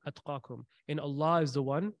اللَّهُ أَتْقَاكُمْ. And Allah is the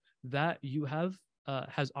one that you have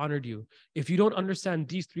has honored you. If you don't understand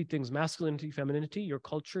these three things, masculinity, femininity, your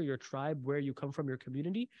culture, your tribe, where you come from, your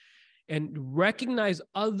community, and recognize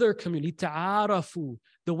other community, ta'arafu,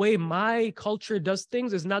 the way my culture does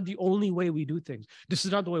things is not the only way we do things. This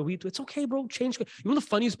is not the way we do. It's okay, bro. Change. You know, the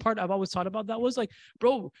funniest part I've always thought about that was like,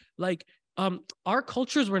 bro, like our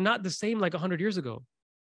cultures were not the same like 100 years ago.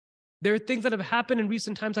 There are things that have happened in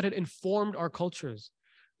recent times that had informed our cultures.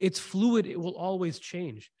 It's fluid. It will always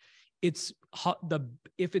change. If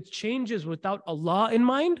it changes without Allah in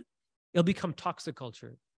mind, it'll become toxic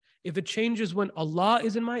culture. If it changes when Allah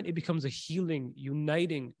is in mind, it becomes a healing,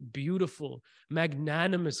 uniting, beautiful,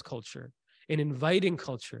 magnanimous culture, an inviting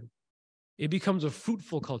culture. It becomes a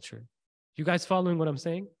fruitful culture. You guys following what I'm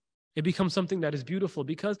saying? It becomes something that is beautiful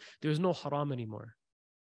because there's no haram anymore.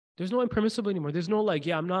 There's no impermissible anymore. There's no like,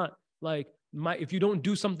 yeah, I'm not like, if you don't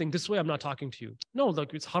do something this way, I'm not talking to you. No,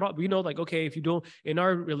 like it's haram. We know like, okay, if you don't, in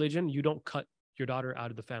our religion, you don't cut your daughter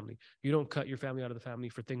out of the family. You don't cut your family out of the family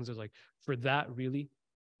for things that's like, for that really,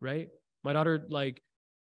 right? My daughter like,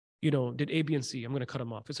 did A, B, and C. I'm going to cut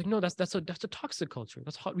them off. It's like, no, that's a toxic culture.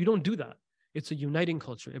 That's hot. We don't do that. It's a uniting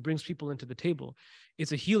culture. It brings people into the table.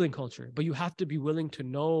 It's a healing culture, but you have to be willing to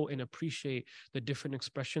know and appreciate the different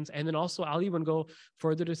expressions. And then also I'll even go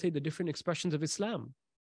further to say the different expressions of Islam.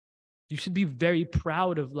 You should be very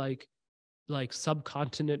proud of like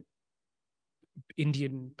subcontinent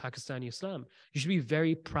Indian, Pakistani Islam. You should be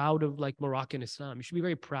very proud of like Moroccan Islam. You should be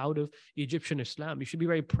very proud of Egyptian Islam. You should be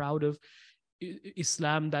very proud of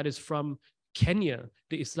Islam that is from Kenya,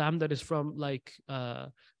 the Islam that is from like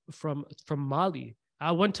from Mali.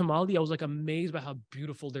 I went to Mali. I was like amazed by how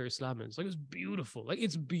beautiful their Islam is. Like it's beautiful. Like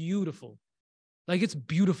it's beautiful. Like it's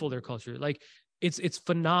beautiful, their culture. Like it's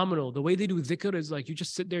phenomenal. The way they do dhikr is like you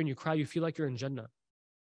just sit there and you cry. You feel like you're in Jannah,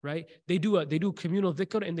 right? They do communal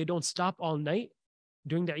dhikr and they don't stop all night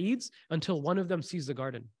during the Eids until one of them sees the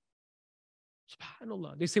garden.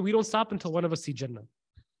 SubhanAllah. They say we don't stop until one of us see Jannah.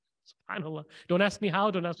 SubhanAllah. Don't ask me how,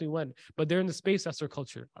 don't ask me when, but they're in the space. That's their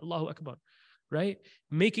culture. Allahu Akbar, right?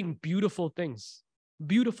 Making beautiful things.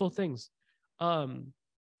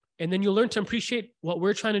 And then you'll learn to appreciate what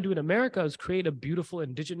we're trying to do in America is create a beautiful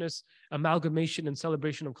indigenous amalgamation and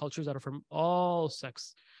celebration of cultures that are from all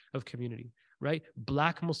sects of community, right?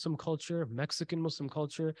 Black Muslim culture, Mexican Muslim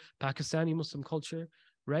culture, Pakistani Muslim culture,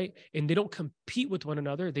 right? And they don't compete with one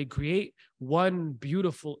another. They create one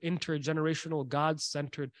beautiful intergenerational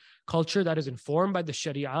God-centered culture that is informed by the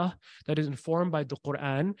Sharia, that is informed by the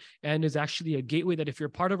Quran, and is actually a gateway that if you're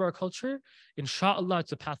part of our culture, inshallah,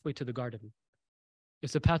 it's a pathway to the garden.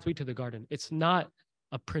 It's a pathway to the garden. It's not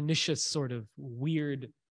a pernicious sort of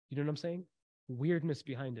weird, you know what I'm saying? Weirdness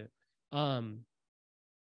behind it.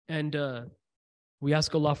 We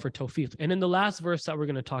ask Allah for tawfiq. And in the last verse that we're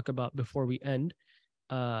going to talk about before we end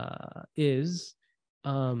is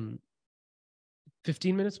 15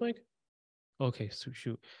 minutes, Mike? Okay, so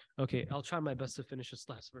shoot. Okay, I'll try my best to finish this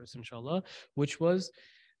last verse, inshallah, which was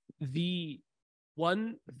the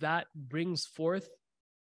one that brings forth,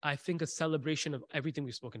 I think, a celebration of everything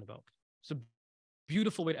we've spoken about. It's a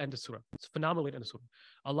beautiful way to end the surah. It's a phenomenal way to end the surah.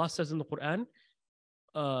 Allah says in the Quran,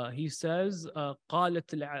 He says,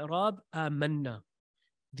 قَالَتِ الْأَعْرَابُ آمَنَّا.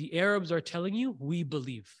 The Arabs are telling you, we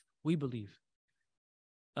believe. We believe.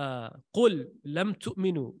 قُلْ لَمْ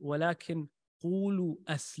تُؤْمِنُوا وَلَكِنْ قُولُوا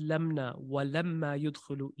أَسْلَمْنَا وَلَمَّا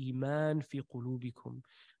يُدْخُلُوا إِيمَانٌ فِي قُلُوبِكُمْ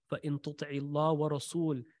فَإِن تُطِعِ اللَّهَ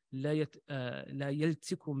وَرَسُولَهُ لا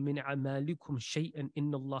يلتكم من أعمالكم شيئا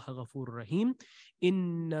إن الله غفور رحيم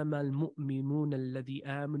إنما المؤمنون الذي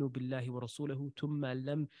آمنوا بالله ورسوله ثم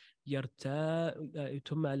لم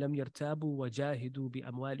يرتابوا وجاهدوا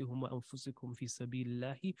بأموالهم وأنفسكم في سبيل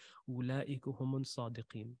الله أولئك هم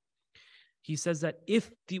الصادقين. He says that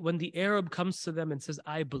when the Arab comes to them and says,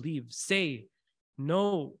 I believe, say,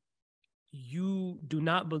 no, you do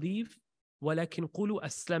not believe. وَلَكِنْ قُولُوا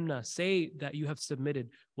أَسْلَمْنَا. Say that you have submitted.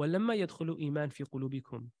 وَلَمَّا يَدْخُلُوا إِيمَانٌ فِي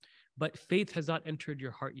قُلُوبِكُمْ. But faith has not entered your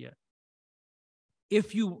heart yet.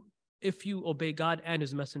 If you if you obey God and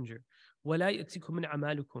His Messenger. وَلَا يَأْتِكُم مِّنْ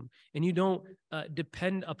أَعْمَالِكُم, and you don't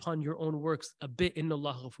depend upon your own works a bit. إِنَّ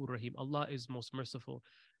اللَّهَ غَفُورٌ رَحِيمٌ. Allah is most merciful.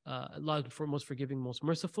 Allah is most forgiving, most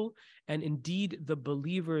merciful. And indeed, the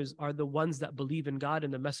believers are the ones that believe in God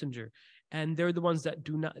and the Messenger. And they're the ones that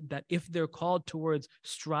do not, that if they're called towards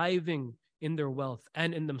striving in their wealth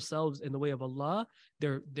and in themselves in the way of Allah, they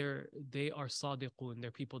are sadiqun, they're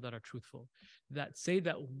people that are truthful, that say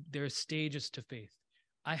that there are stages to faith.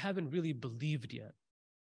 I haven't really believed yet,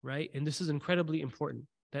 right? And this is incredibly important,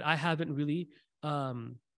 that I haven't really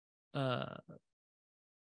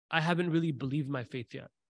believed my faith yet.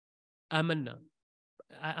 Amanna.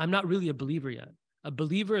 I'm not really a believer yet. A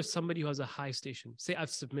believer is somebody who has a high station. Say I've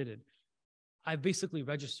submitted. I've basically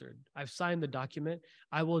registered. I've signed the document.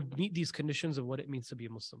 I will meet these conditions of what it means to be a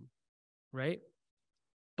Muslim, right?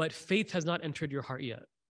 But faith has not entered your heart yet.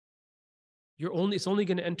 It's only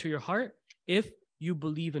going to enter your heart if you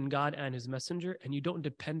believe in God and His Messenger, and you don't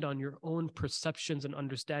depend on your own perceptions and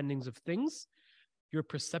understandings of things, your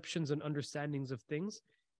perceptions and understandings of things,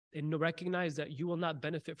 and recognize that you will not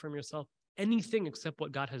benefit from yourself anything except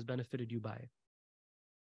what God has benefited you by.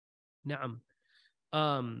 Na'am.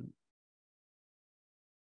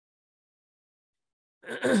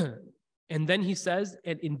 And then he says,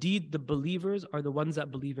 and indeed the believers are the ones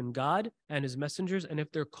that believe in God and His messengers, and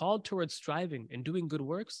if they're called towards striving and doing good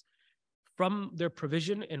works from their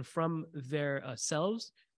provision and from their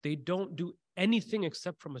selves, they don't do anything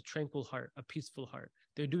except from a tranquil heart, a peaceful heart.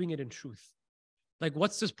 They're doing it in truth. Like,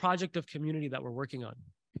 what's this project of community that we're working on?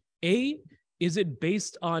 Is it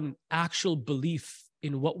based on actual belief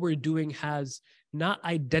in what we're doing has not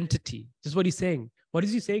identity? This is what he's saying. What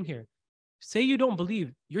is he saying here? Say you don't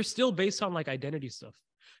believe, you're still based on like identity stuff.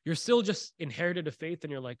 You're still just inherited a faith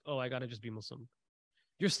and you're like, oh, I gotta just be Muslim.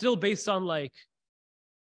 You're still based on like,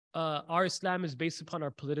 our Islam is based upon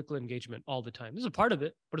our political engagement all the time. This is a part of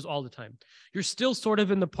it, but it's all the time. You're still sort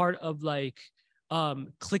of in the part of like,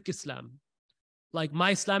 clique Islam. Like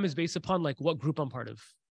my Islam is based upon like what group I'm part of,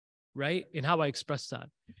 right? And how I express that.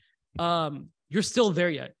 You're still there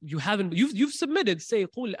yet. You've submitted, say,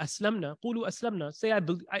 قُولُ أَسْلَمْنَا. Say,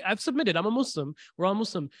 I've submitted, I'm a Muslim, we're all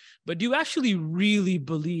Muslim. But do you actually really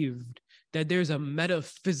believe that there's a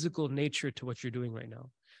metaphysical nature to what you're doing right now?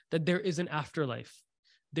 That there is an afterlife.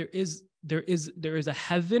 There is a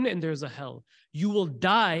heaven and there's a hell. You will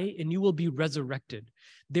die and you will be resurrected.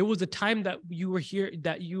 There was a time that you were here,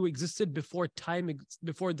 that you existed before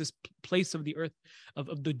before this place of the earth,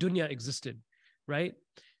 of the dunya existed, right?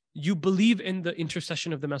 You believe in the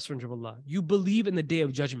intercession of the Messenger of Allah. You believe in the day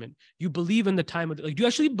of judgment. You believe in the time of, like, do you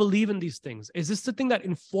actually believe in these things? Is this the thing that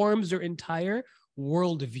informs your entire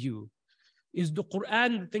worldview? Is the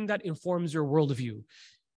Quran the thing that informs your worldview?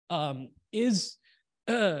 Is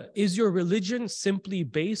your religion simply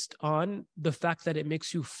based on the fact that it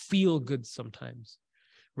makes you feel good sometimes,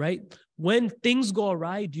 right? When things go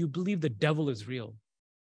awry, do you believe the devil is real?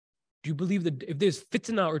 Do you believe that if there's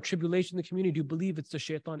fitna or tribulation in the community, do you believe it's the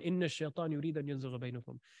shaitan? Inna shaitan yurid an yanzugha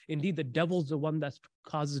bainakum. Indeed, the devil's the one that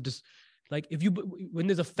causes this. Like, when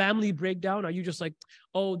there's a family breakdown, are you just like,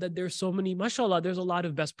 oh, that there's so many, mashallah, there's a lot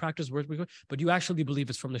of best practice words, but you actually believe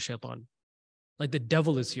it's from the shaitan? Like the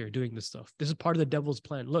devil is here doing this stuff. This is part of the devil's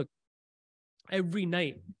plan. Look, every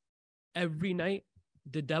night,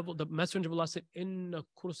 the Messenger of Allah said, Inna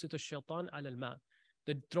kursita shaitan al-ma.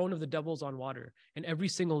 The throne of the devil is on water. And every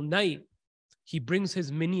single night, he brings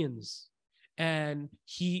his minions and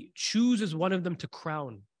he chooses one of them to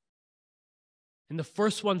crown. And the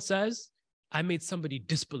first one says, I made somebody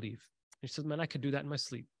disbelieve. He says, man, I could do that in my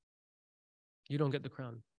sleep. You don't get the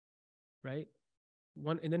crown, right?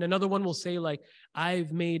 And then another one will say, like,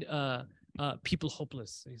 I've made people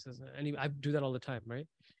hopeless. He says, and I do that all the time, right?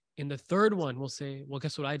 And the third one will say, well,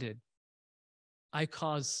 guess what I did? I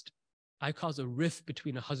caused a rift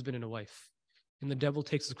between a husband and a wife. And the devil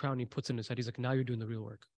takes the crown and he puts it in his head. He's like, now you're doing the real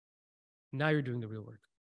work. Now you're doing the real work.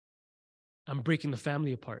 I'm breaking the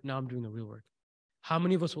family apart. Now I'm doing the real work. How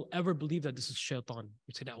many of us will ever believe that this is shaitan?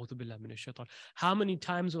 We say, A'udhu billah minash shaitan. How many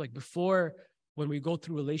times, like before, when we go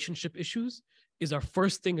through relationship issues, is our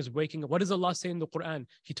first thing is waking up. What does Allah say in the Quran?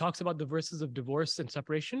 He talks about the verses of divorce and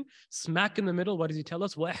separation. Smack in the middle, what does He tell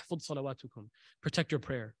us? وَأَحْفُظْ صَلَوَاتُكُمْ. Protect your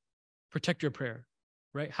prayer. Protect your prayer.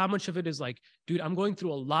 Right? How much of it is like, dude, I'm going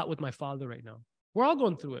through a lot with my father right now. We're all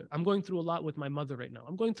going through it. I'm going through a lot with my mother right now.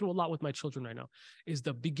 I'm going through a lot with my children right now. Is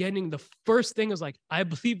the beginning, the first thing is like, I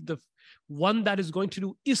believe the one that is going to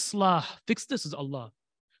do islah, fix this, is Allah.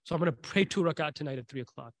 So I'm going to pray 2 rakat tonight at 3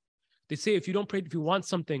 o'clock. They say if you want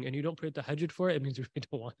something and you don't pray tahajjud for it, it means you really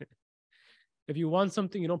don't want it. If you want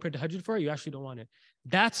something, you don't pray tahajjud for it, you actually don't want it.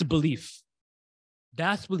 That's belief.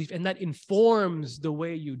 That's belief. And that informs the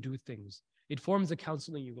way you do things. It forms the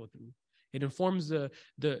counseling you go through. It informs the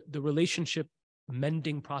relationship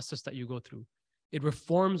mending process that you go through. It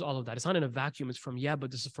reforms all of that. It's not in a vacuum. It's from,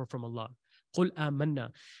 but this is from Allah. قُلْ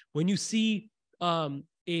آمَنَّا. When you see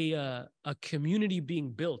a community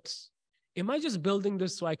being built, am I just building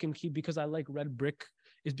this so I can keep because I like red brick?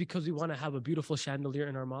 Is because we want to have a beautiful chandelier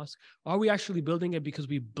in our mosque? Or are we actually building it because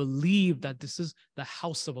we believe that this is the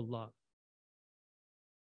house of Allah?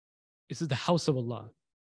 This is the house of Allah.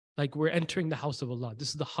 Like we're entering the house of Allah. This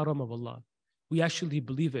is the haram of Allah. We actually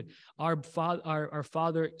believe it. Our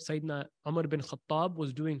father, Sayyidina Umar bin Khattab,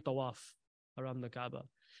 was doing tawaf around the Kaaba.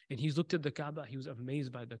 And he's looked at the Kaaba. He was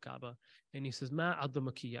amazed by the Kaaba. And he says, Ma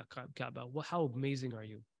adamaki ya Kaaba. How amazing are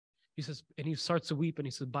you? He says, and he starts to weep and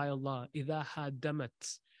he says, by Allah, إِذَا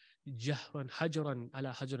هَدَمَتْ جَهْرًا حَجَرًا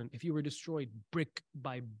عَلَى حَجَرًا. If you were destroyed brick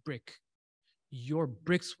by brick, your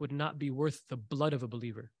bricks would not be worth the blood of a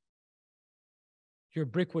believer. Your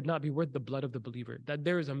brick would not be worth the blood of the believer. That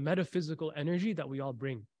there is a metaphysical energy that we all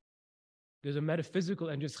bring. There's a metaphysical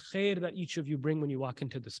and just khair that each of you bring when you walk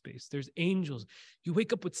into the space. There's angels. You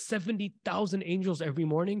wake up with 70,000 angels every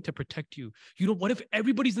morning to protect you. You know, what if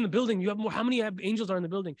everybody's in the building? You have more. How many angels are in the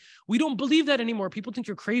building? We don't believe that anymore. People think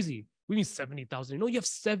you're crazy. We mean 70,000. No, you have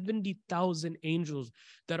 70,000 angels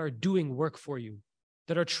that are doing work for you,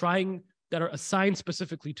 that are assigned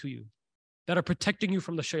specifically to you, that are protecting you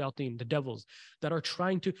from the shayateen, the devils, that are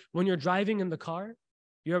trying to, when you're driving in the car,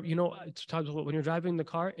 when you're driving in the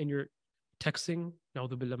car and you're texting,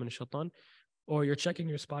 na'udhu billah min shaitan, or you're checking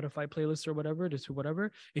your Spotify playlist or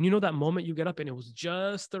whatever, and you know that moment you get up and it was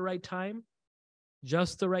just the right time,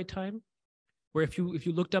 where if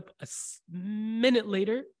you looked up a minute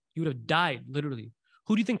later, you would have died, literally.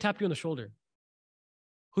 Who do you think tapped you on the shoulder?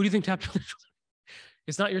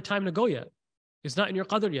 It's not your time to go yet. It's not in your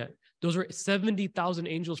qadr yet. Those were 70,000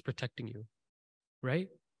 angels protecting you, right?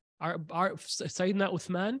 Our Sayyidina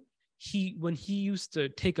Uthman, when he used to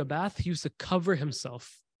take a bath, he used to cover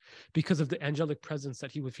himself because of the angelic presence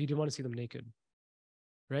that he didn't want to see them naked,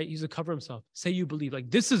 right? He used to cover himself. Say you believe. Like,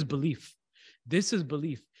 this is belief. This is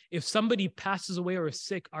belief. If somebody passes away or is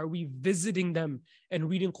sick, are we visiting them and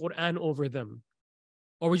reading Quran over them?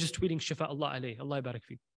 Or are we just tweeting Shifa Allah alayh, Allah barak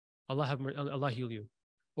fi, Allah heal you?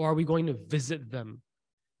 Or are we going to visit them?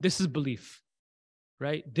 This is belief,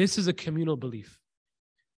 right? This is a communal belief.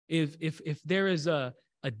 If there is a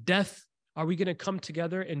death, are we going to come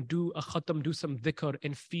together and do a khatam, do some dhikr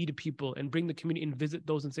and feed people and bring the community and visit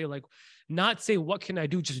those and say, like, not say, what can I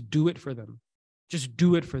do? Just do it for them. Just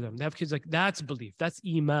do it for them. They have kids, like, that's belief. That's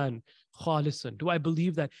iman, khalisan. Do I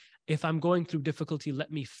believe that if I'm going through difficulty,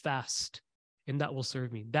 let me fast and that will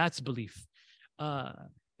serve me? That's belief. And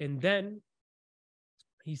then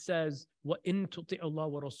he says, وَإِن تُطِعُ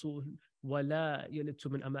اللَّهَ وَرَسُولُهُ وَلَا يَلِتُ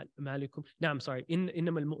مِنْ أَمَالِكُمْ. No, I'm sorry.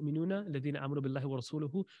 إِنَّمَا الْمُؤْمِنُونَ الَّذِينَ آمَنُوا بِاللَّهِ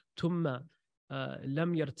وَرَسُولُهُ ثُمَّ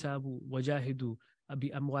لَمْ يَرْتَابُوا وَجَاهِدُوا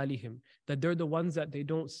بِأَمْوَالِهِمْ. That they're the ones that they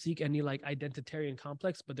don't seek any like identitarian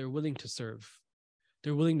complex, but they're willing to serve.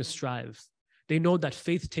 They're willing to strive. They know that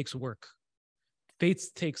faith takes work.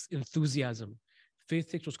 Faith takes enthusiasm.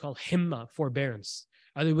 Faith takes what's called himma, forbearance.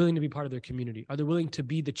 Are they willing to be part of their community? Are they willing to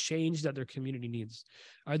be the change that their community needs?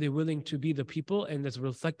 Are they willing to be the people? And that's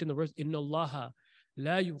reflected in the verse, Inna Allaha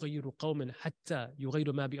la yughayyiru qawman hatta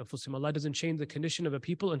yughayyiru ma bi anfusihim. Allah doesn't change the condition of a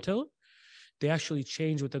people until they actually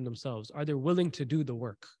change within themselves. Are they willing to do the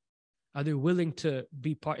work? Are they willing to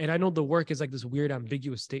be part? And I know the work is like this weird,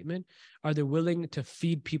 ambiguous statement. Are they willing to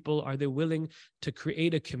feed people? Are they willing to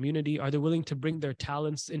create a community? Are they willing to bring their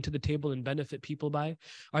talents into the table and benefit people by?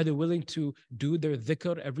 Are they willing to do their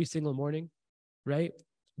dhikr every single morning, right?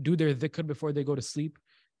 Do their dhikr before they go to sleep?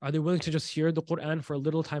 Are they willing to just hear the Quran for a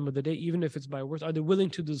little time of the day, even if it's by words? Are they willing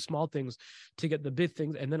to do the small things to get the big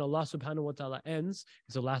things? And then Allah subhanahu wa ta'ala ends.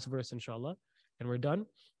 It's the last verse, inshallah. And we're done.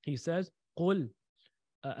 He says, قُلْ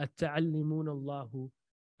أتعلمون الله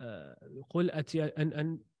قل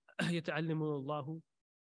أن يتعلمون الله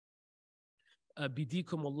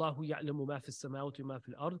بديكم والله يعلم ما في السماوات وما في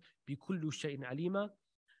الأرض بكل شيء عليما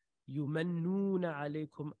يمنون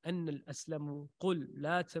عليكم أن الأسلام قل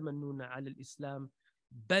لا تمنون على الإسلام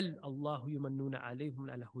بل الله يمنون عليهم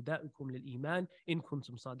على هدائكم للإيمان إن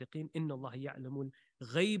كنتم صادقين إن الله يعلم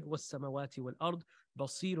الغيب والسماوات والأرض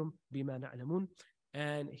بصير بما نعلمون.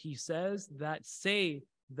 And he says that, say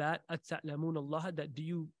that, أَتَعْلَمُونَ اللَّهَ, that do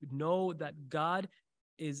you know that God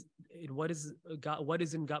is, what is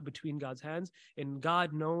in God, between God's hands, and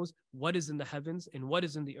God knows what is in the heavens and what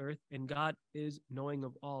is in the earth, and God is knowing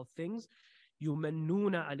of all things.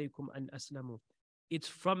 يُمَنُّونَ عَلَيْكُمْ أَنْ أَسْلَمُوا. It's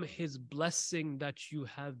from his blessing that you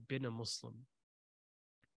have been a Muslim.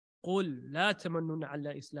 قُلْ لَا تَمَنُّنَ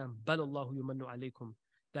عَلَى إِسْلَامٍ بَلَ اللَّهُ يُمَنُّ عَلَيْكُمْ.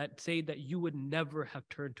 That say that you would never have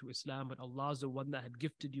turned to Islam, but Allah is the one that had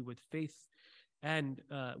gifted you with faith and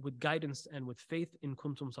with guidance and with faith in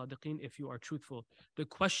kuntum sadiqeen, if you are truthful. The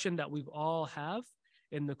question that we've all have,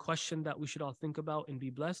 and the question that we should all think about and be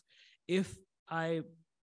blessed, if I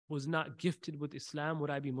was not gifted with Islam, would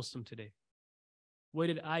I be Muslim today? What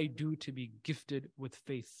did I do to be gifted with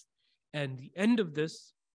faith? And the end of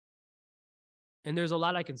this, and there's a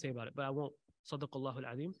lot I can say about it, but I won't, Sadaqallahu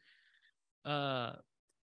al-Azim,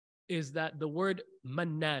 is that the word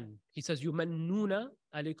mannan, he says, yumannuna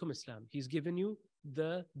alaykum Islam. He's given you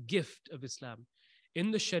the gift of Islam.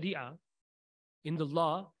 In the Sharia, in the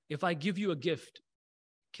law, if I give you a gift,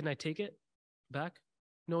 can I take it back?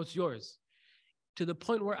 No, it's yours. To the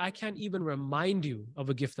point where I can't even remind you of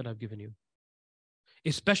a gift that I've given you.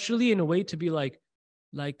 Especially in a way to be like,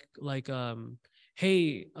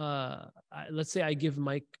 hey, let's say I give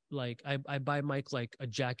Mike, like I buy Mike like a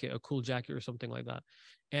jacket, a cool jacket or something like that.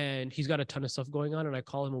 And he's got a ton of stuff going on. And I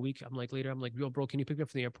call him a week. I'm like, yo, bro, can you pick me up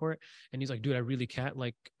from the airport? And he's like, dude, I really can't.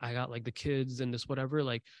 Like, I got like the kids and this, whatever.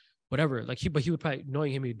 Like, but he would probably,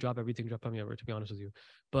 knowing him, he'd drop me over, to be honest with you.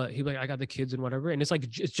 But he'd be like, I got the kids and whatever. And it's like,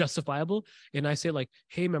 it's justifiable. And I say like,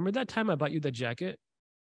 hey, remember that time I bought you that jacket?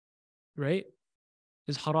 Right?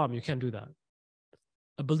 It's haram. You can't do that.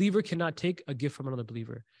 A believer cannot take a gift from another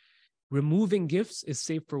believer. Removing gifts is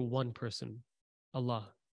safe for one person,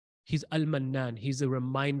 Allah. He's Al-Mannan. He's a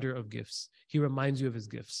reminder of gifts. He reminds you of his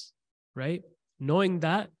gifts, right? Knowing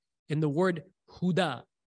that, in the word huda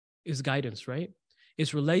is guidance, right?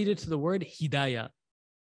 It's related to the word hidayah.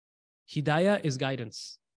 Hidayah is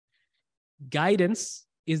guidance. Guidance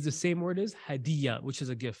is the same word as hadiyah, which is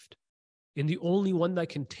a gift. And the only one that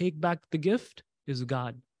can take back the gift is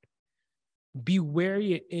God. Be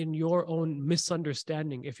wary in your own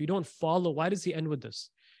misunderstanding. If you don't follow, why does he end with this?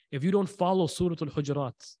 If you don't follow Surah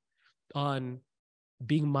Al-Hujurat on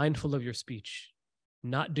being mindful of your speech,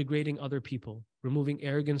 not degrading other people, removing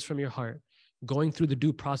arrogance from your heart, going through the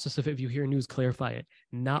due process of if you hear news, clarify it,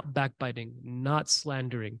 not backbiting, not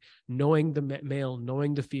slandering, knowing the male,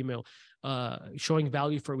 knowing the female, showing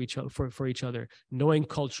value for each other, knowing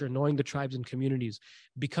culture, knowing the tribes and communities,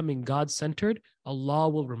 becoming God-centered, Allah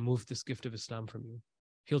will remove this gift of Islam from you.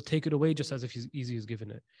 He'll take it away just as if he's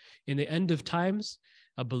given it. In the end of times,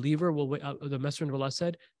 a believer will, the Messenger of Allah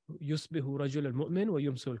said, يُصْبِحُ رَجُلَ الْمُؤْمِنِ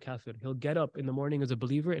وَيُمْسُ الْكَافِرِ. He'll get up in the morning as a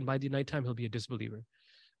believer, and by the nighttime, he'll be a disbeliever,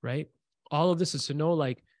 right? All of this is to know,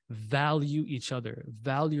 like, value each other,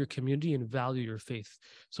 value your community, and value your faith.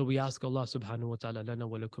 So we ask Allah subhanahu wa ta'ala lana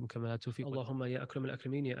wa lakum kama la tawfiq. Allahumma ya akram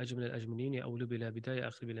al-akramin, ya ajmal al-ajmalin, ya awlu bila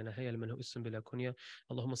bidaya, akhir bila nahaya, liman hu ism bila kunya.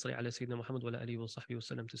 Allahumma salli ala sayyidina Muhammad wa ala alihi wa sahbihi wa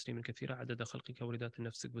sallam tasliman kathira, adada khalqika wa ridata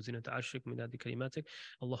nafsik wa zinata arshik, midadi kalimatik.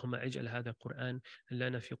 Allahumma ij'al hadha al-Qur'an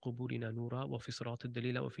lana fi quburina nura wa fi sirat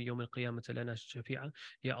al-dalila wa fi yawm al-qiyamati lana shafi'a.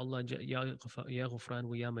 Ya Allah, ya Ghufran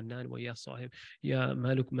wa ya Mannan wa ya Sahib, ya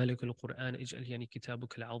Malik al-Qur'an, ij'al yani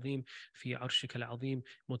kitabuk al-azim في عرشك العظيم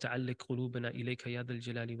متعلق قلوبنا إليك يا ذا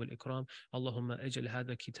الجلال والإكرام. اللهم اجعل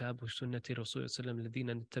هذا كتاب سنة رسول صلى الله عليه وسلم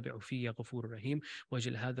الذين نتبع فيه يا غفور رحيم،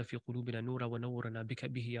 واجعل هذا في قلوبنا نورا ونورنا بك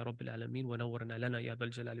به يا رب العالمين، ونورنا لنا يا ذا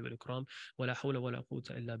الجلال والإكرام، ولا حول ولا قوة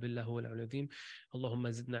إلا بالله هو العلي العظيم. اللهم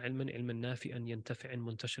زدنا علما نافعا ينتفعا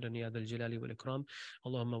منتشرا يا ذا الجلال والإكرام.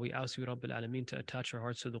 اللهم, we ask you, Rabb al-Alameen, to attach our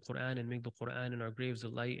hearts to the Quran and make the Quran in our graves a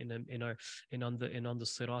light, and on the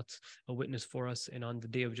Sirat a witness for us, and on the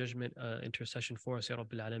day of judgment intercession for us, Ya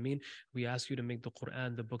Rabbil Alameen. We ask you to make the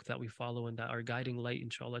Quran the book that we follow and that our guiding light,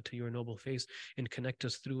 inshallah, to your noble face, and connect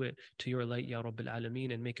us through it to your light, Ya Rabbil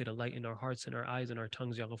Alameen, and make it a light in our hearts and our eyes and our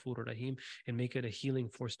tongues, Ya Ghafur Rahim, and make it a healing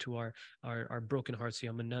force to our broken hearts,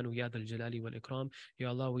 Ya Mannanu Ya Dal Jalali wal Ikram. Ya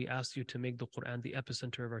Allah, we ask you to make the Quran the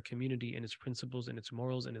epicenter of our community and its principles and its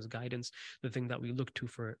morals and its guidance, the thing that we look to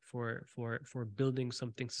for building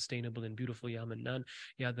something sustainable and beautiful, Ya Mannan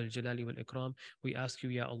Ya Dal Jalali wal Ikram. We ask you,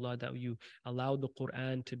 Ya Allah, that you allow the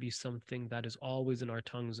Quran to be something that is always in our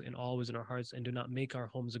tongues and always in our hearts, and do not make our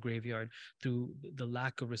homes a graveyard through the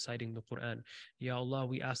lack of reciting the Quran. Ya Allah,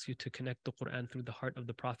 we ask you to connect the Quran through the heart of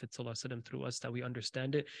the Prophet ﷺ through us, that we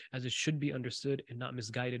understand it as it should be understood and not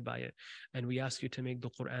misguided by it. And we ask you to make the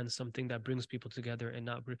Quran something that brings people together, and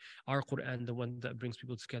not our Quran the one that brings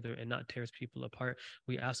people together and not tears people apart.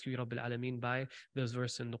 We ask you, Rabbil Alameen, by this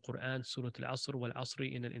verse in the Quran, Surah Al-Asr,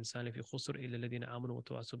 wal-Asri inna al-insana fi khusr illa alladhina amanu wa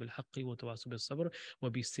tawassaw bil-haqqi wa tawassaw bis-sabr, wa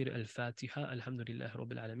bi-sir al-Fatiha. Alhamdulillahi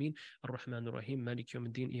Rabbil Alameen, Ar-Rahman Ar-Rahim, Malik Yawm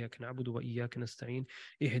al-Din, Iyyaka na'budu wa iyyaka nasta'in,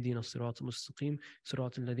 ihdina as-sirata al-mustaqim,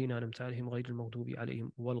 sirata alladhina an'amta alayhim ghayril maghdubi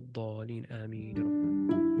alayhim wal-dhalin. Ameen.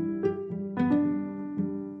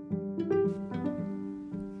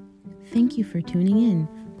 Thank you for tuning in.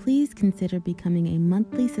 please consider becoming a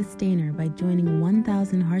monthly sustainer by joining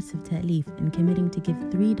 1,000 Hearts of Ta'leef and committing to give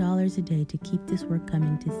 $3 a day to keep this work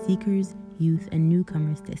coming to seekers, youth, and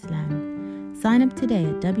newcomers to Islam. Sign up today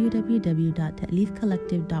at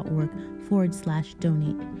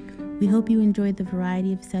www.ta'leefcollective.org/donate. We hope you enjoyed the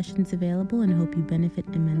variety of sessions available and hope you benefit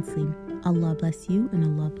immensely. Allah bless you and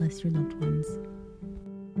Allah bless your loved ones.